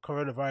the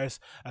coronavirus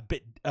a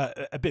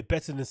bit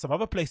better than some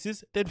other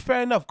places, then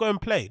fair enough, go and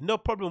play. No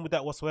problem with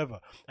that whatsoever.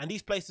 And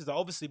these places are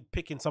obviously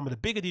picking some of the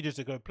bigger DJs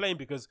to go playing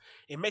because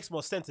it makes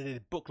more sense that they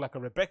book like a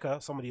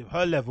Rebekah, somebody of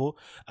her level,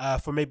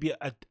 for maybe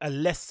a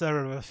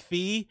lesser of a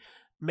fee.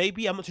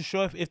 Maybe, I'm not too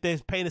sure if they're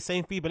paying the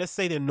same fee, but let's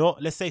say they're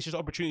not. Let's say it's just an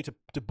opportunity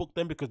to book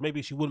them because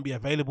maybe she wouldn't be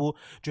available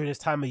during this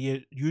time of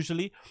year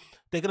usually.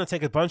 They're going to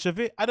take advantage of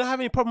it. I don't have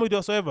any problem with it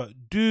whatsoever.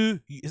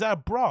 Is that a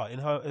bra in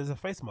her as a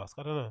face mask?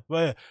 I don't know. But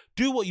yeah,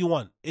 do what you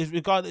want.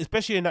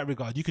 Especially in that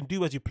regard. You can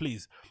do as you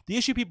please. The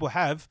issue people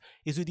have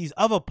is with these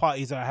other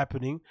parties that are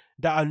happening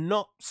that are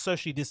not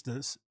socially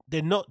distanced.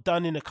 They're not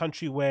done in a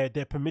country where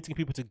they're permitting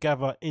people to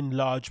gather in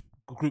large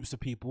groups of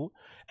people,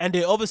 and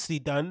they're obviously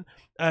done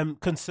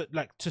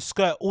to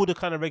skirt all the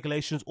kind of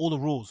regulations, all the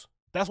rules.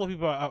 That's what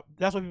people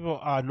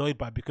are annoyed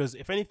by, because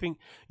if anything,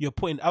 you're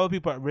putting other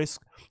people at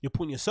risk, you're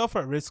putting yourself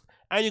at risk,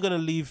 and you're going to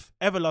leave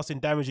everlasting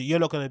damage that you're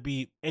not going to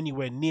be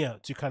anywhere near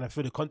to kind of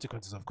feel the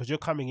consequences of, because you're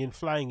coming in,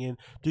 flying in,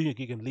 doing your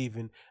gig and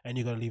leaving, and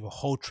you're going to leave a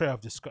whole trail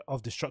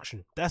of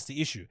destruction. That's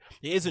the issue.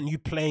 It isn't you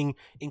playing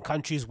in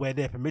countries where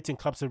they're permitting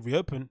clubs to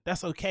reopen.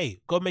 That's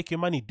okay. Go make your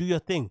money, do your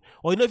thing.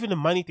 Or not even the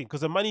money thing, because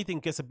the money thing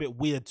gets a bit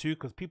weird too,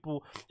 because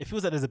it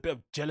feels like there's a bit of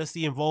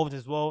jealousy involved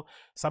as well.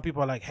 Some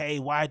people are like, hey,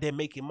 why are they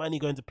making money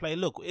going to play?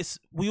 Look,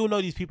 we all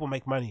know these people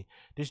make money.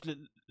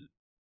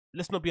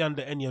 Let's not be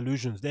under any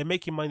illusions. They're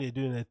making money, they're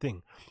doing their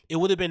thing. It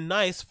would have been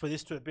nice for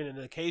this to have been an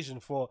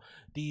occasion for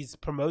these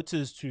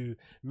promoters to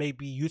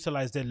maybe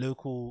utilize their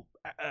local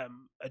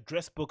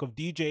address book of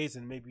DJs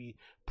and maybe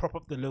prop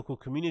up the local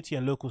community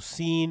and local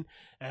scene,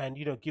 and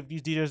give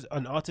these DJs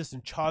an artist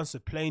and chance to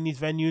play in these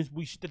venues.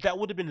 That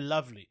would have been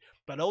lovely.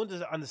 But I want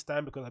to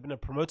understand, because I've been a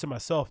promoter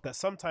myself, that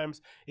sometimes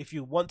if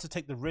you want to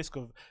take the risk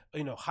of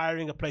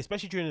hiring a place,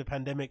 especially during the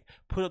pandemic,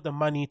 put up the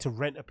money to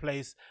rent a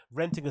place,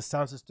 renting a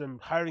sound system,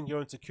 hiring your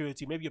own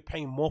security, maybe you're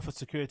paying more for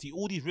security,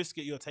 all these risks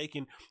that you're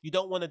taking, you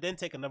don't want to then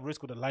take another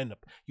risk with a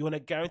lineup. You want to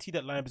guarantee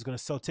that lineup is going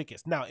to sell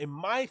tickets. Now, in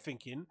my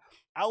thinking,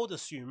 I would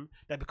assume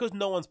that because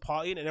no one's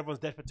partying and everyone's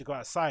desperate to go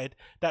outside,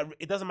 that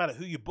it doesn't matter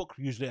who you book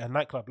usually at a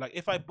nightclub. Like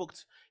if I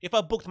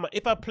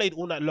played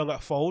all night long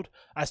at Fold,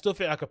 I still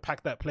think I could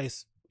pack that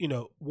place,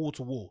 wall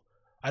to wall.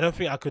 I don't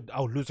think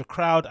I'll lose a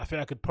crowd. I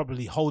think I could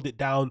probably hold it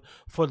down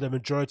for the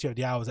majority of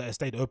the hours that it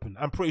stayed open.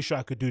 I'm pretty sure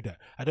I could do that.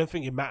 I don't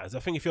think it matters. I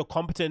think if you're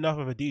competent enough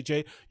of a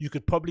DJ, you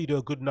could probably do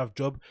a good enough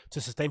job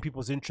to sustain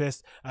people's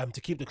interest,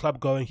 to keep the club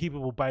going, keep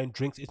people buying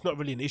drinks. It's not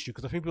really an issue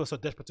because I think people are so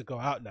desperate to go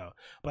out now.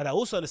 But I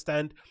also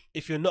understand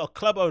if you're not a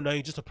club owner,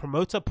 you're just a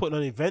promoter putting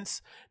on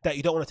events, that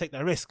you don't want to take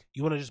that risk.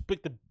 You want to just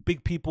book the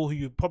big people who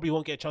you probably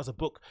won't get a chance to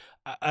book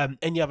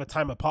any other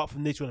time apart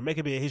from this. You want to make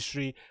a bit of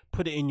history,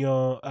 put it in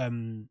your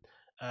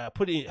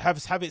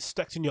have it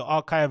stuck in your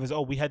archive as,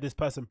 oh, we had this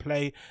person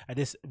play at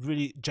this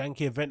really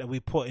janky event that we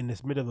put in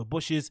this middle of the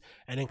bushes,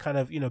 and then kind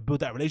of, you know,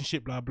 build that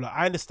relationship, blah blah.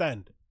 I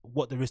understand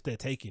what the risk they're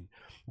taking,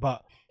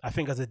 but I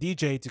think as a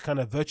DJ to kind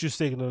of virtue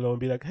signal and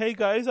be like, hey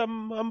guys,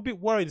 I'm a bit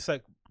worried. It's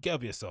like, get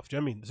over yourself. Do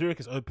you know what I mean? Zurich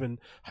is open,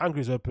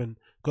 Hungary is open.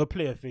 Go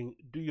play a thing,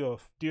 do your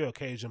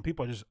occasion.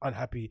 People are just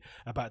unhappy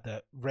about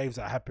the raves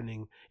that are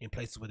happening in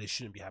places where they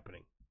shouldn't be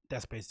happening.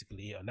 That's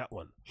basically it on that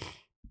one.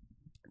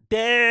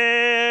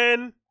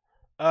 Then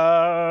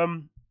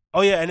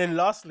oh yeah, and then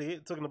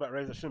lastly, talking about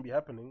raves that shouldn't be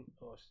happening.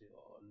 Oh shit,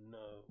 oh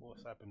no,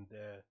 what's happened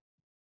there?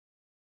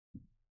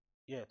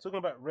 Yeah, talking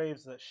about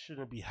raves that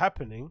shouldn't be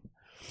happening,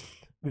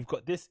 we've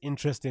got this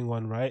interesting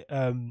one, right?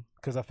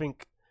 Because I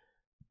think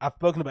I've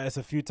spoken about this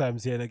a few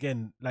times here, and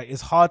again, like,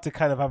 it's hard to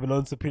kind of have an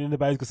honest opinion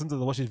about it because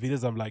sometimes I watch these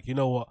videos, I'm like, you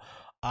know what,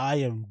 I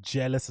am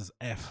jealous as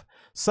F.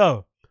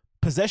 So,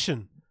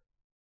 Possession,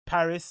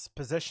 Paris,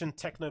 Possession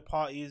techno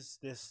parties,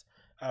 this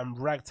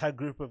ragtag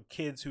group of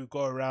kids who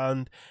go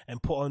around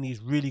and put on these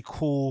really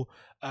cool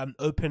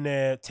open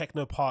air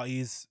techno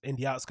parties in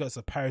the outskirts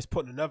of Paris.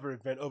 Put on another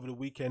event over the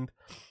weekend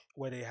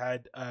where they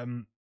had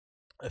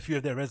a few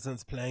of their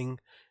residents playing,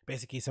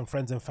 basically some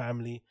friends and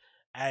family,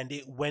 and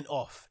it went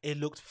off. It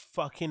looked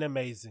fucking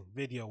amazing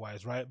video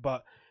wise, right?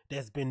 But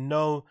there's been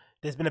a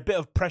bit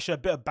of pressure, a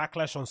bit of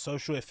backlash on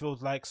social, it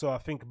feels like. So I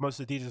think most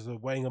of the DJs were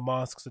wearing a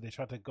mask, so they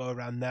tried to go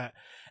around that.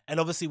 And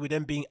obviously with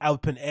them being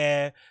open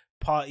air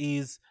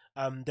parties,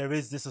 there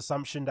is this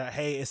assumption that,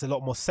 hey, it's a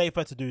lot more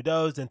safer to do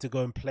those than to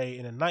go and play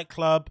in a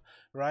nightclub,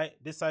 right?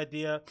 This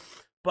idea,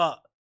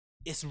 but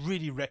it's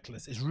really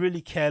reckless. It's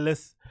really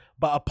careless.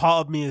 But a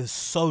part of me is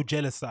so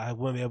jealous that I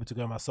won't be able to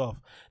go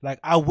myself. Like,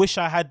 I wish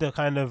I had the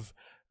kind of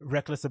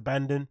reckless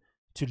abandon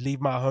to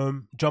leave my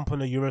home, jump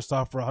on a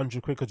Eurostar for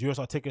 100 quid, because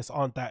Eurostar tickets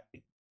aren't that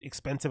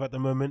expensive at the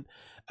moment,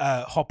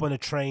 hop on a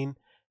train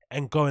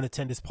and go and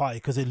attend this party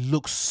because it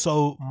looks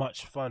so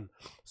much fun.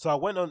 So I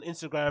went on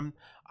Instagram,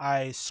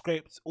 I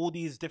scraped all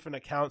these different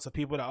accounts of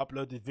people that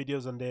uploaded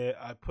videos on there,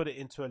 I put it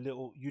into a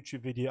little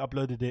YouTube video,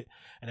 uploaded it,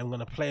 and I'm going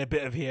to play a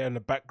bit of here in the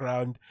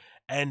background.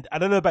 And I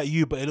don't know about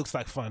you, but it looks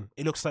like fun.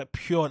 It looks like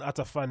pure and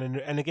utter fun.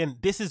 And again,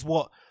 this is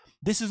what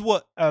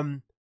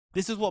my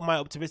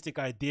optimistic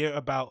idea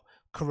about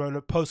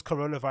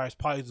post-coronavirus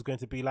parties is going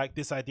to be like.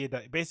 This idea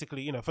that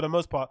basically, you know, for the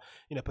most part,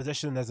 you know,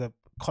 Possession as a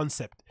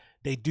concept,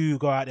 they do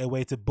go out their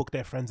way to book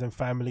their friends and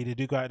family. They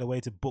do go out their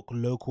way to book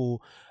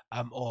local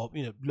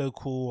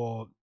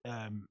or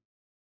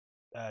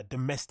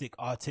domestic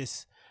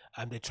artists.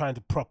 They're trying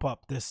to prop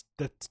up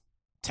the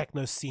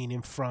techno scene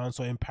in France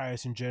or in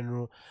Paris in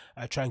general,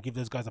 try and give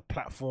those guys a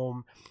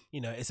platform.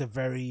 You know, it's a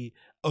very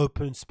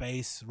open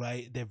space,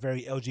 right? They're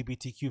very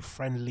LGBTQ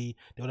friendly.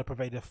 They want to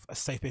provide a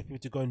safe place for people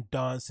to go and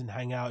dance and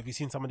hang out. If you've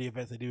seen some of the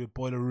events they do with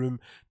Boiler Room,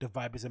 the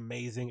vibe is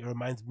amazing. It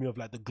reminds me of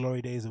like the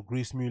glory days of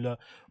Grease Mueller,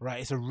 right?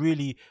 It's a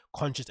really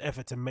conscious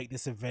effort to make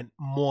this event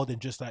more than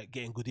just like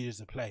getting good DJs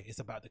to play. It's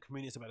about the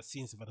community, it's about the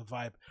scene, it's about the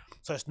vibe.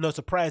 So it's no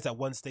surprise that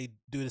once they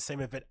do the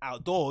same event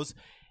outdoors,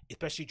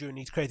 especially during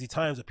these crazy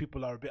times where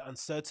people are a bit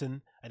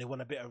uncertain and they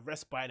want a bit of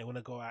respite and they want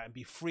to go out and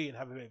be free and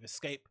have a bit of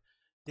escape,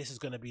 this is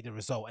going to be the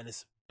result. And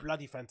it's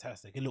bloody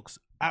fantastic. It looks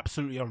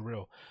absolutely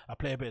unreal. I'll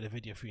play a bit of the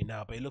video for you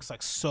now, but it looks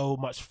like so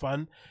much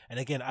fun. And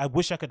again, I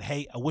wish I could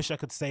hate. I wish I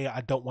could say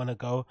I don't want to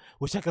go.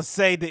 Wish I could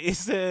say that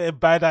it's a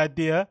bad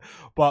idea,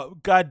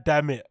 but god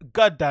damn it,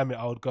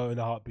 I would go in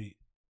a heartbeat.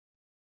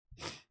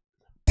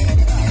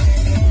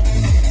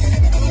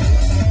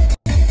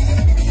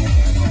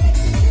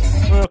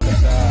 Look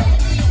at that.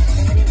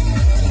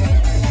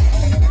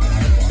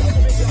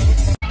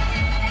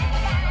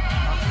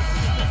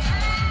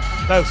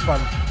 That looks fun.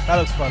 That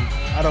looks fun.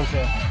 I don't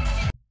care.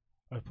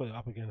 I'll put it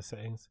up again in the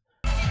settings.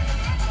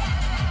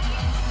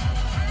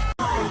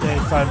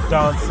 Daytime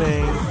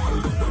dancing.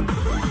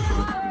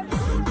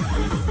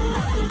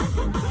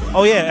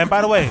 Oh yeah, and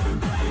by the way,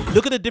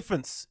 look at the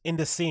difference in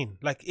the scene.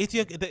 Like, if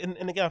you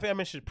and again, I think I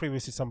mentioned it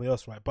previously to somebody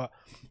else, right? But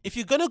if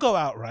you're gonna go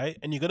out, right,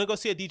 and you're gonna go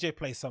see a DJ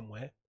play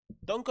somewhere,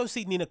 don't go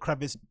see Nina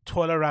Kravitz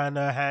twirl around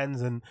her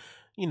hands and,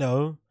 you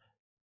know,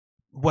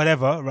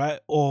 whatever, right,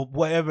 or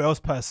whatever else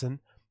person.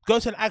 Go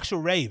to an actual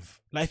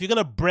rave. Like, if you're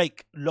gonna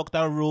break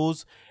lockdown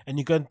rules and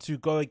you're going to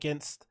go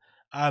against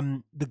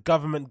the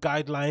government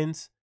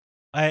guidelines,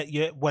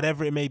 yeah,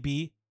 whatever it may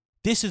be,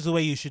 this is the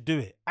way you should do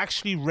it.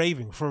 Actually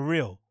raving for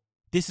real.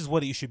 This is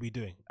what you should be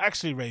doing.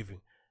 Actually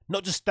raving,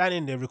 not just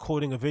standing there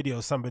recording a video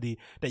of somebody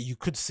that you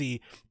could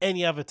see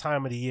any other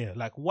time of the year.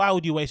 Like, why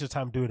would you waste your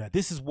time doing that?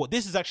 This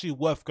is actually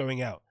worth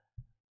going out.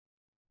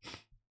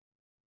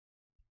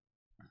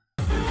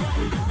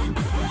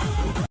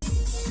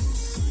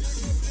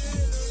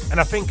 And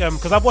I think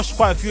because I've watched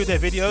quite a few of their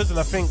videos, and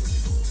I think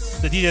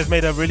the DJs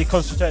made a really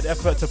concentrated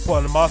effort to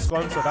put a mask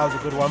on, so that was a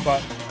good one.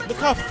 But look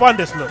how fun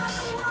this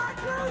looks.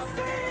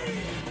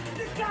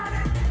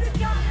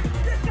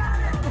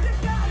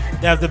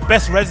 They have the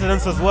best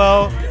residents as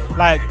well,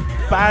 like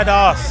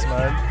badass,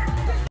 man.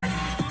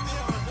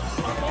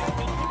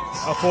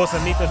 Of course,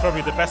 Anita's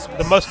probably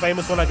the most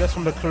famous one, I guess,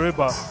 from the crew,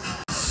 but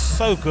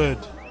so good.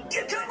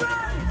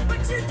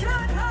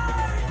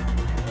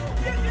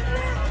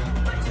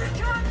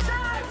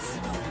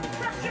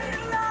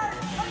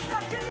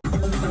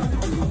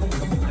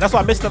 That's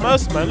what I miss the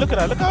most, man. Look at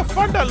that. Look how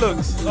fun that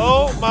looks.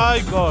 Oh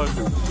my god.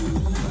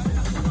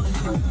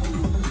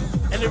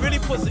 And it really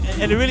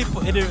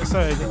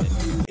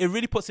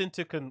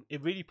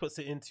puts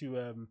it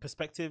into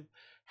perspective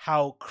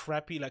how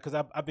crappy, like,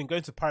 because I've been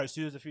going to Pirate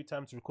Studios a few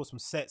times to record some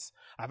sets.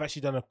 I've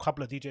actually done a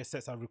couple of DJ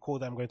sets I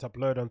record that I'm going to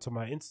upload onto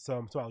my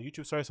Instagram, to my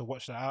YouTube story, so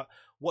watch that out.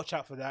 Watch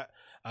out for that.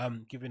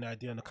 Give you an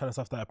idea on the kind of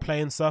stuff that I play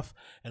and stuff,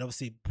 and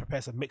obviously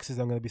prepare some mixes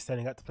I'm going to be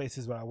sending out to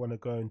places where I want to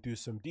go and do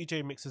some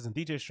DJ mixes and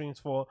DJ streams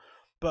for.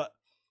 But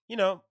you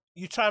know,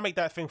 you try and make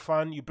that thing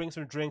fun. You bring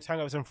some drinks, hang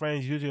out with some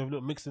friends, you do a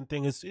little mixing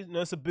thing. It's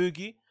a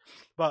boogie,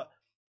 but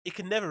it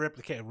can never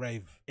replicate a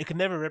rave. It can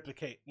never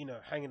replicate,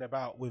 hanging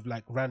about with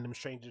like random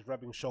strangers,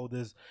 rubbing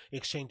shoulders,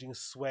 exchanging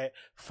sweat,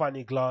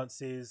 funny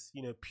glances,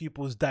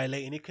 pupils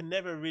dilating. It can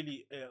never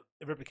really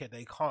replicate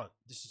that. It can't.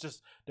 This is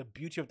just the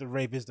beauty of the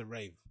rave is the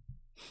rave.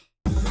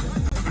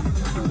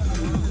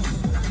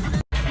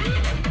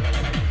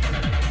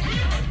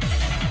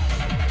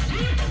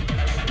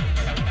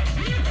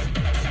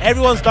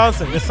 Everyone's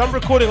dancing. There's some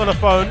recording on the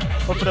phone,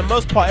 but for the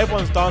most part,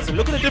 everyone's dancing.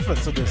 Look at the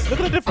difference of this. Look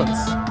at the difference.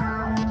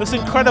 That's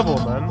incredible,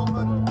 man.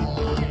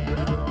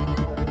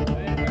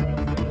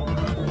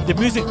 The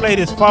music played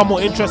is far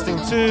more interesting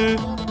too.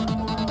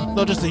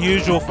 Not just the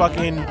usual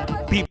fucking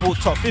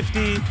Beatport top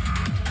 50.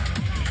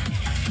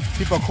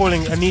 People are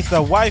calling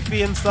Anita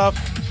wifey and stuff.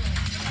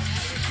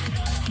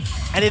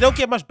 And they don't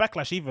get much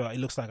backlash either, it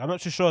looks like. I'm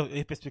not too sure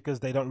if it's because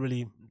they don't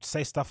really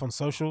say stuff on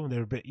social.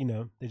 They're a bit,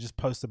 they just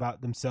post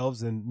about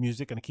themselves and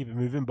music and keep it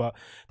moving. But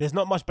there's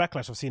not much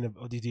backlash I've seen of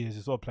DJs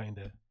as well playing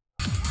there.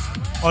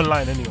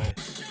 Online anyway.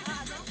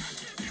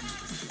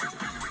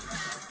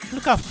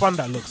 Look how fun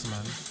that looks,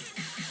 man.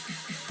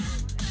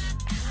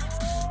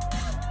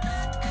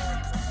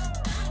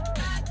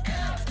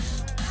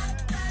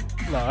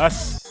 No,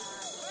 that's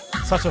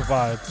such a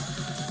vibe.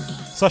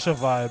 Such a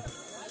vibe.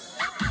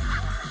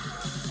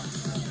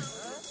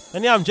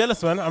 And yeah, I'm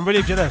jealous, man. I'm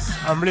really jealous.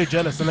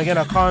 And again,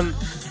 I can't.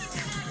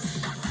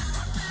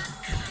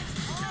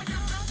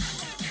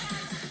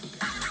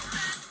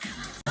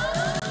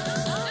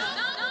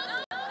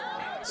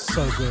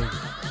 So good.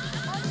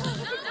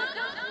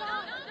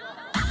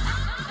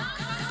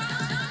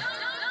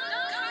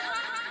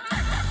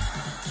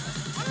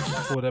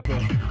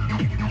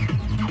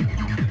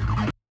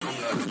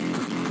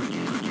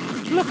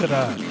 Look at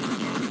that.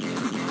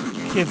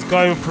 Kids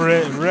going for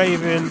it,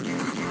 raving.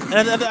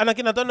 And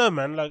again, I don't know,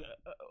 man. Like,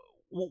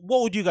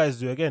 what would you guys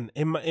do? Again,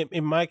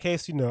 in my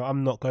case,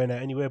 I'm not going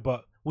out anywhere.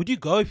 But would you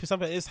go if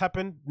something like this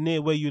happened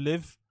near where you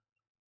live?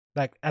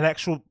 Like an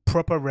actual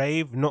proper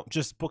rave, not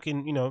just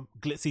booking,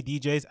 glitzy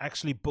DJs,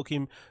 actually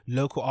booking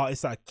local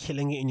artists that are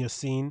killing it in your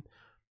scene.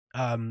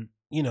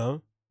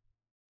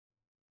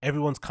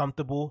 Everyone's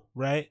comfortable,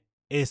 right?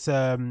 It's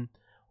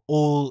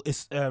all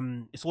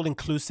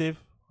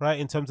inclusive, right?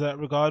 In terms of that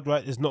regard,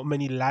 right? There's not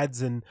many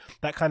lads and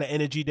that kind of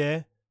energy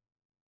there.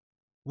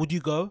 Would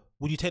you go?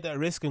 Would you take that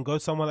risk and go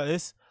somewhere like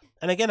this?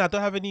 And again, I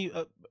don't have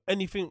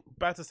anything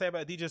bad to say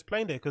about DJs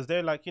playing there because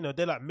they're like,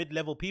 they're like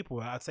mid-level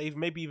people. I'd say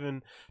maybe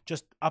even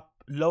just up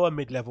lower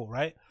mid-level,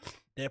 right?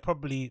 They're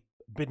probably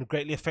been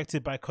greatly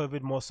affected by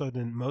COVID more so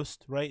than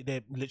most, right?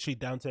 They're literally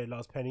down to their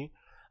last penny.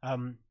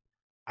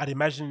 I'd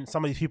imagine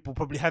some of these people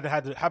probably haven't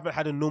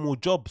had a normal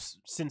job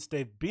since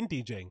they've been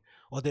DJing,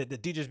 or the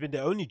DJ's been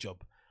their only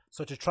job.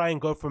 So to try and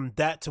go from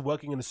that to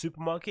working in a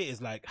supermarket is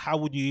like, how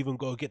would you even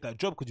go get that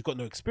job? Because you've got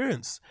no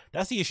experience.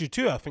 That's the issue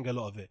too, I think, a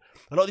lot of it.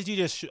 A lot of these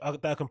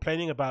DJs that are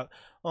complaining about,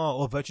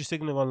 or virtue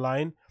signaling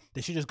online,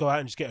 they should just go out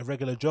and just get a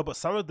regular job. But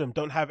some of them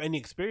don't have any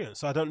experience.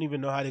 So I don't even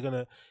know how they're going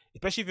to,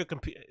 especially if you're,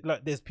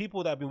 like there's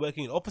people that have been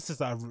working in offices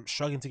that are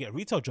struggling to get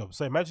retail jobs.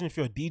 So imagine if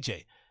you're a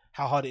DJ,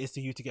 how hard it is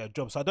to you to get a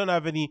job. So I don't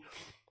have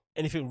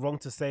anything wrong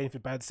to say,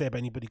 anything bad to say about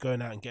anybody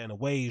going out and getting a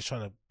wage,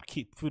 trying to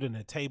keep food on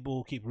their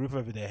table, keep a roof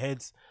over their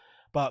heads.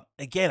 But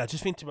again, I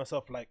just think to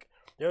myself, like,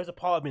 there is a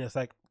part of me that's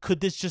like,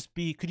 could you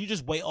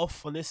just wait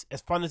off on this?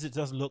 As fun as it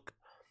does look,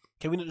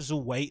 can we not just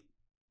all wait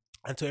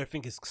until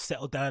everything is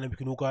settled down and we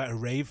can all go out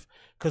and rave?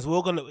 Because we're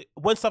all going to,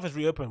 when stuff is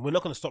reopened, we're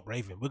not going to stop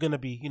raving. We're going to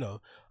be,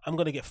 I'm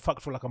going to get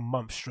fucked for like a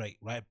month straight,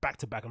 right? Back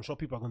to back. I'm sure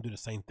people are going to do the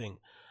same thing.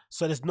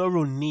 So there's no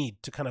real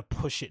need to kind of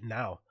push it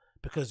now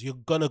because you're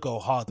going to go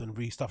hard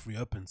when stuff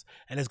reopens.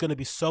 And there's going to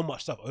be so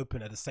much stuff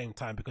open at the same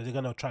time because you're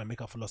going to try and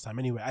make up for lost time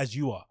anyway, as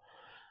you are.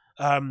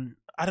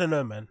 I don't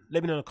know, man.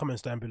 Let me know in the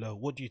comments down below.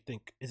 What do you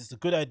think? Is this a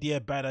good idea,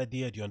 bad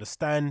idea? Do you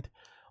understand?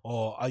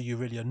 or are you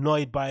really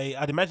annoyed by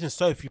it? I'd imagine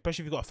so. Especially if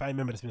you've got a family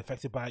member that's been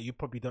affected by it, you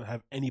probably don't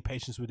have any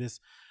patience with this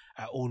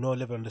at all, no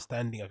level of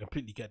understanding. I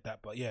completely get that.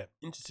 But yeah,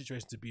 interesting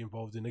situation to be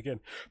involved in. Again,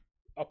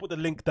 I'll put the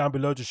link down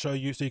below to show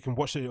you so you can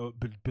watch it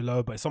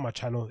below, but it's on my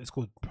channel. It's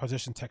called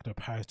Position Techno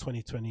Paris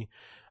 2020.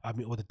 I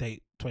mean, or the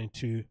date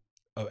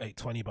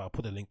 22/08/20, but I'll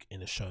put the link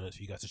in the show notes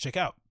for you guys to check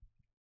out.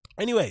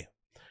 Anyway,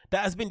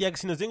 that has been the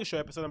Agostinho Zinga Show,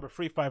 episode number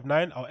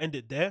 359. I'll end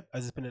it there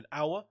as it's been an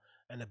hour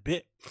and a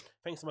bit.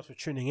 Thanks so much for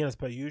tuning in as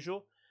per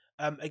usual.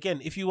 Again,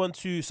 if you want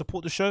to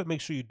support the show,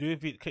 make sure you do.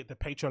 If you click the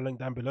Patreon link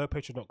down below,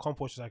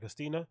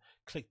 patreon.com/Agostinho,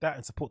 click that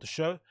and support the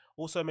show.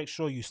 Also, make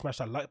sure you smash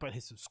that like button,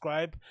 hit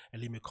subscribe,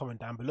 and leave me a comment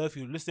down below. If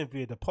you're listening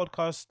via the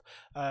podcast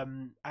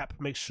app,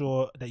 make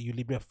sure that you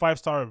leave me a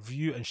 5-star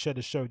review and share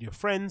the show with your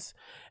friends.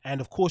 And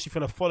of course, if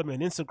you want to follow me on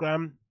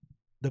Instagram,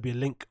 there'll be a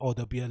link or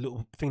there'll be a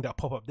little thing that'll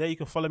pop up there. You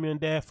can follow me on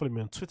there, follow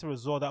me on Twitter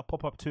as well. That'll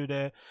pop up too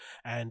there.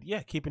 And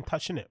yeah, keep in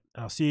touch in it.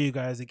 And I'll see you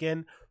guys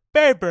again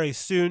very, very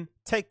soon.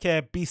 Take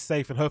care, be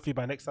safe, and hopefully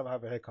by next time I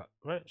have a haircut.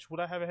 Right? Would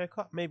I have a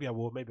haircut? Maybe I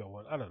will, maybe I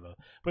won't. I don't know.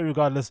 But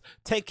regardless,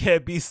 take care,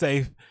 be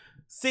safe.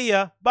 See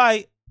ya.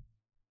 Bye.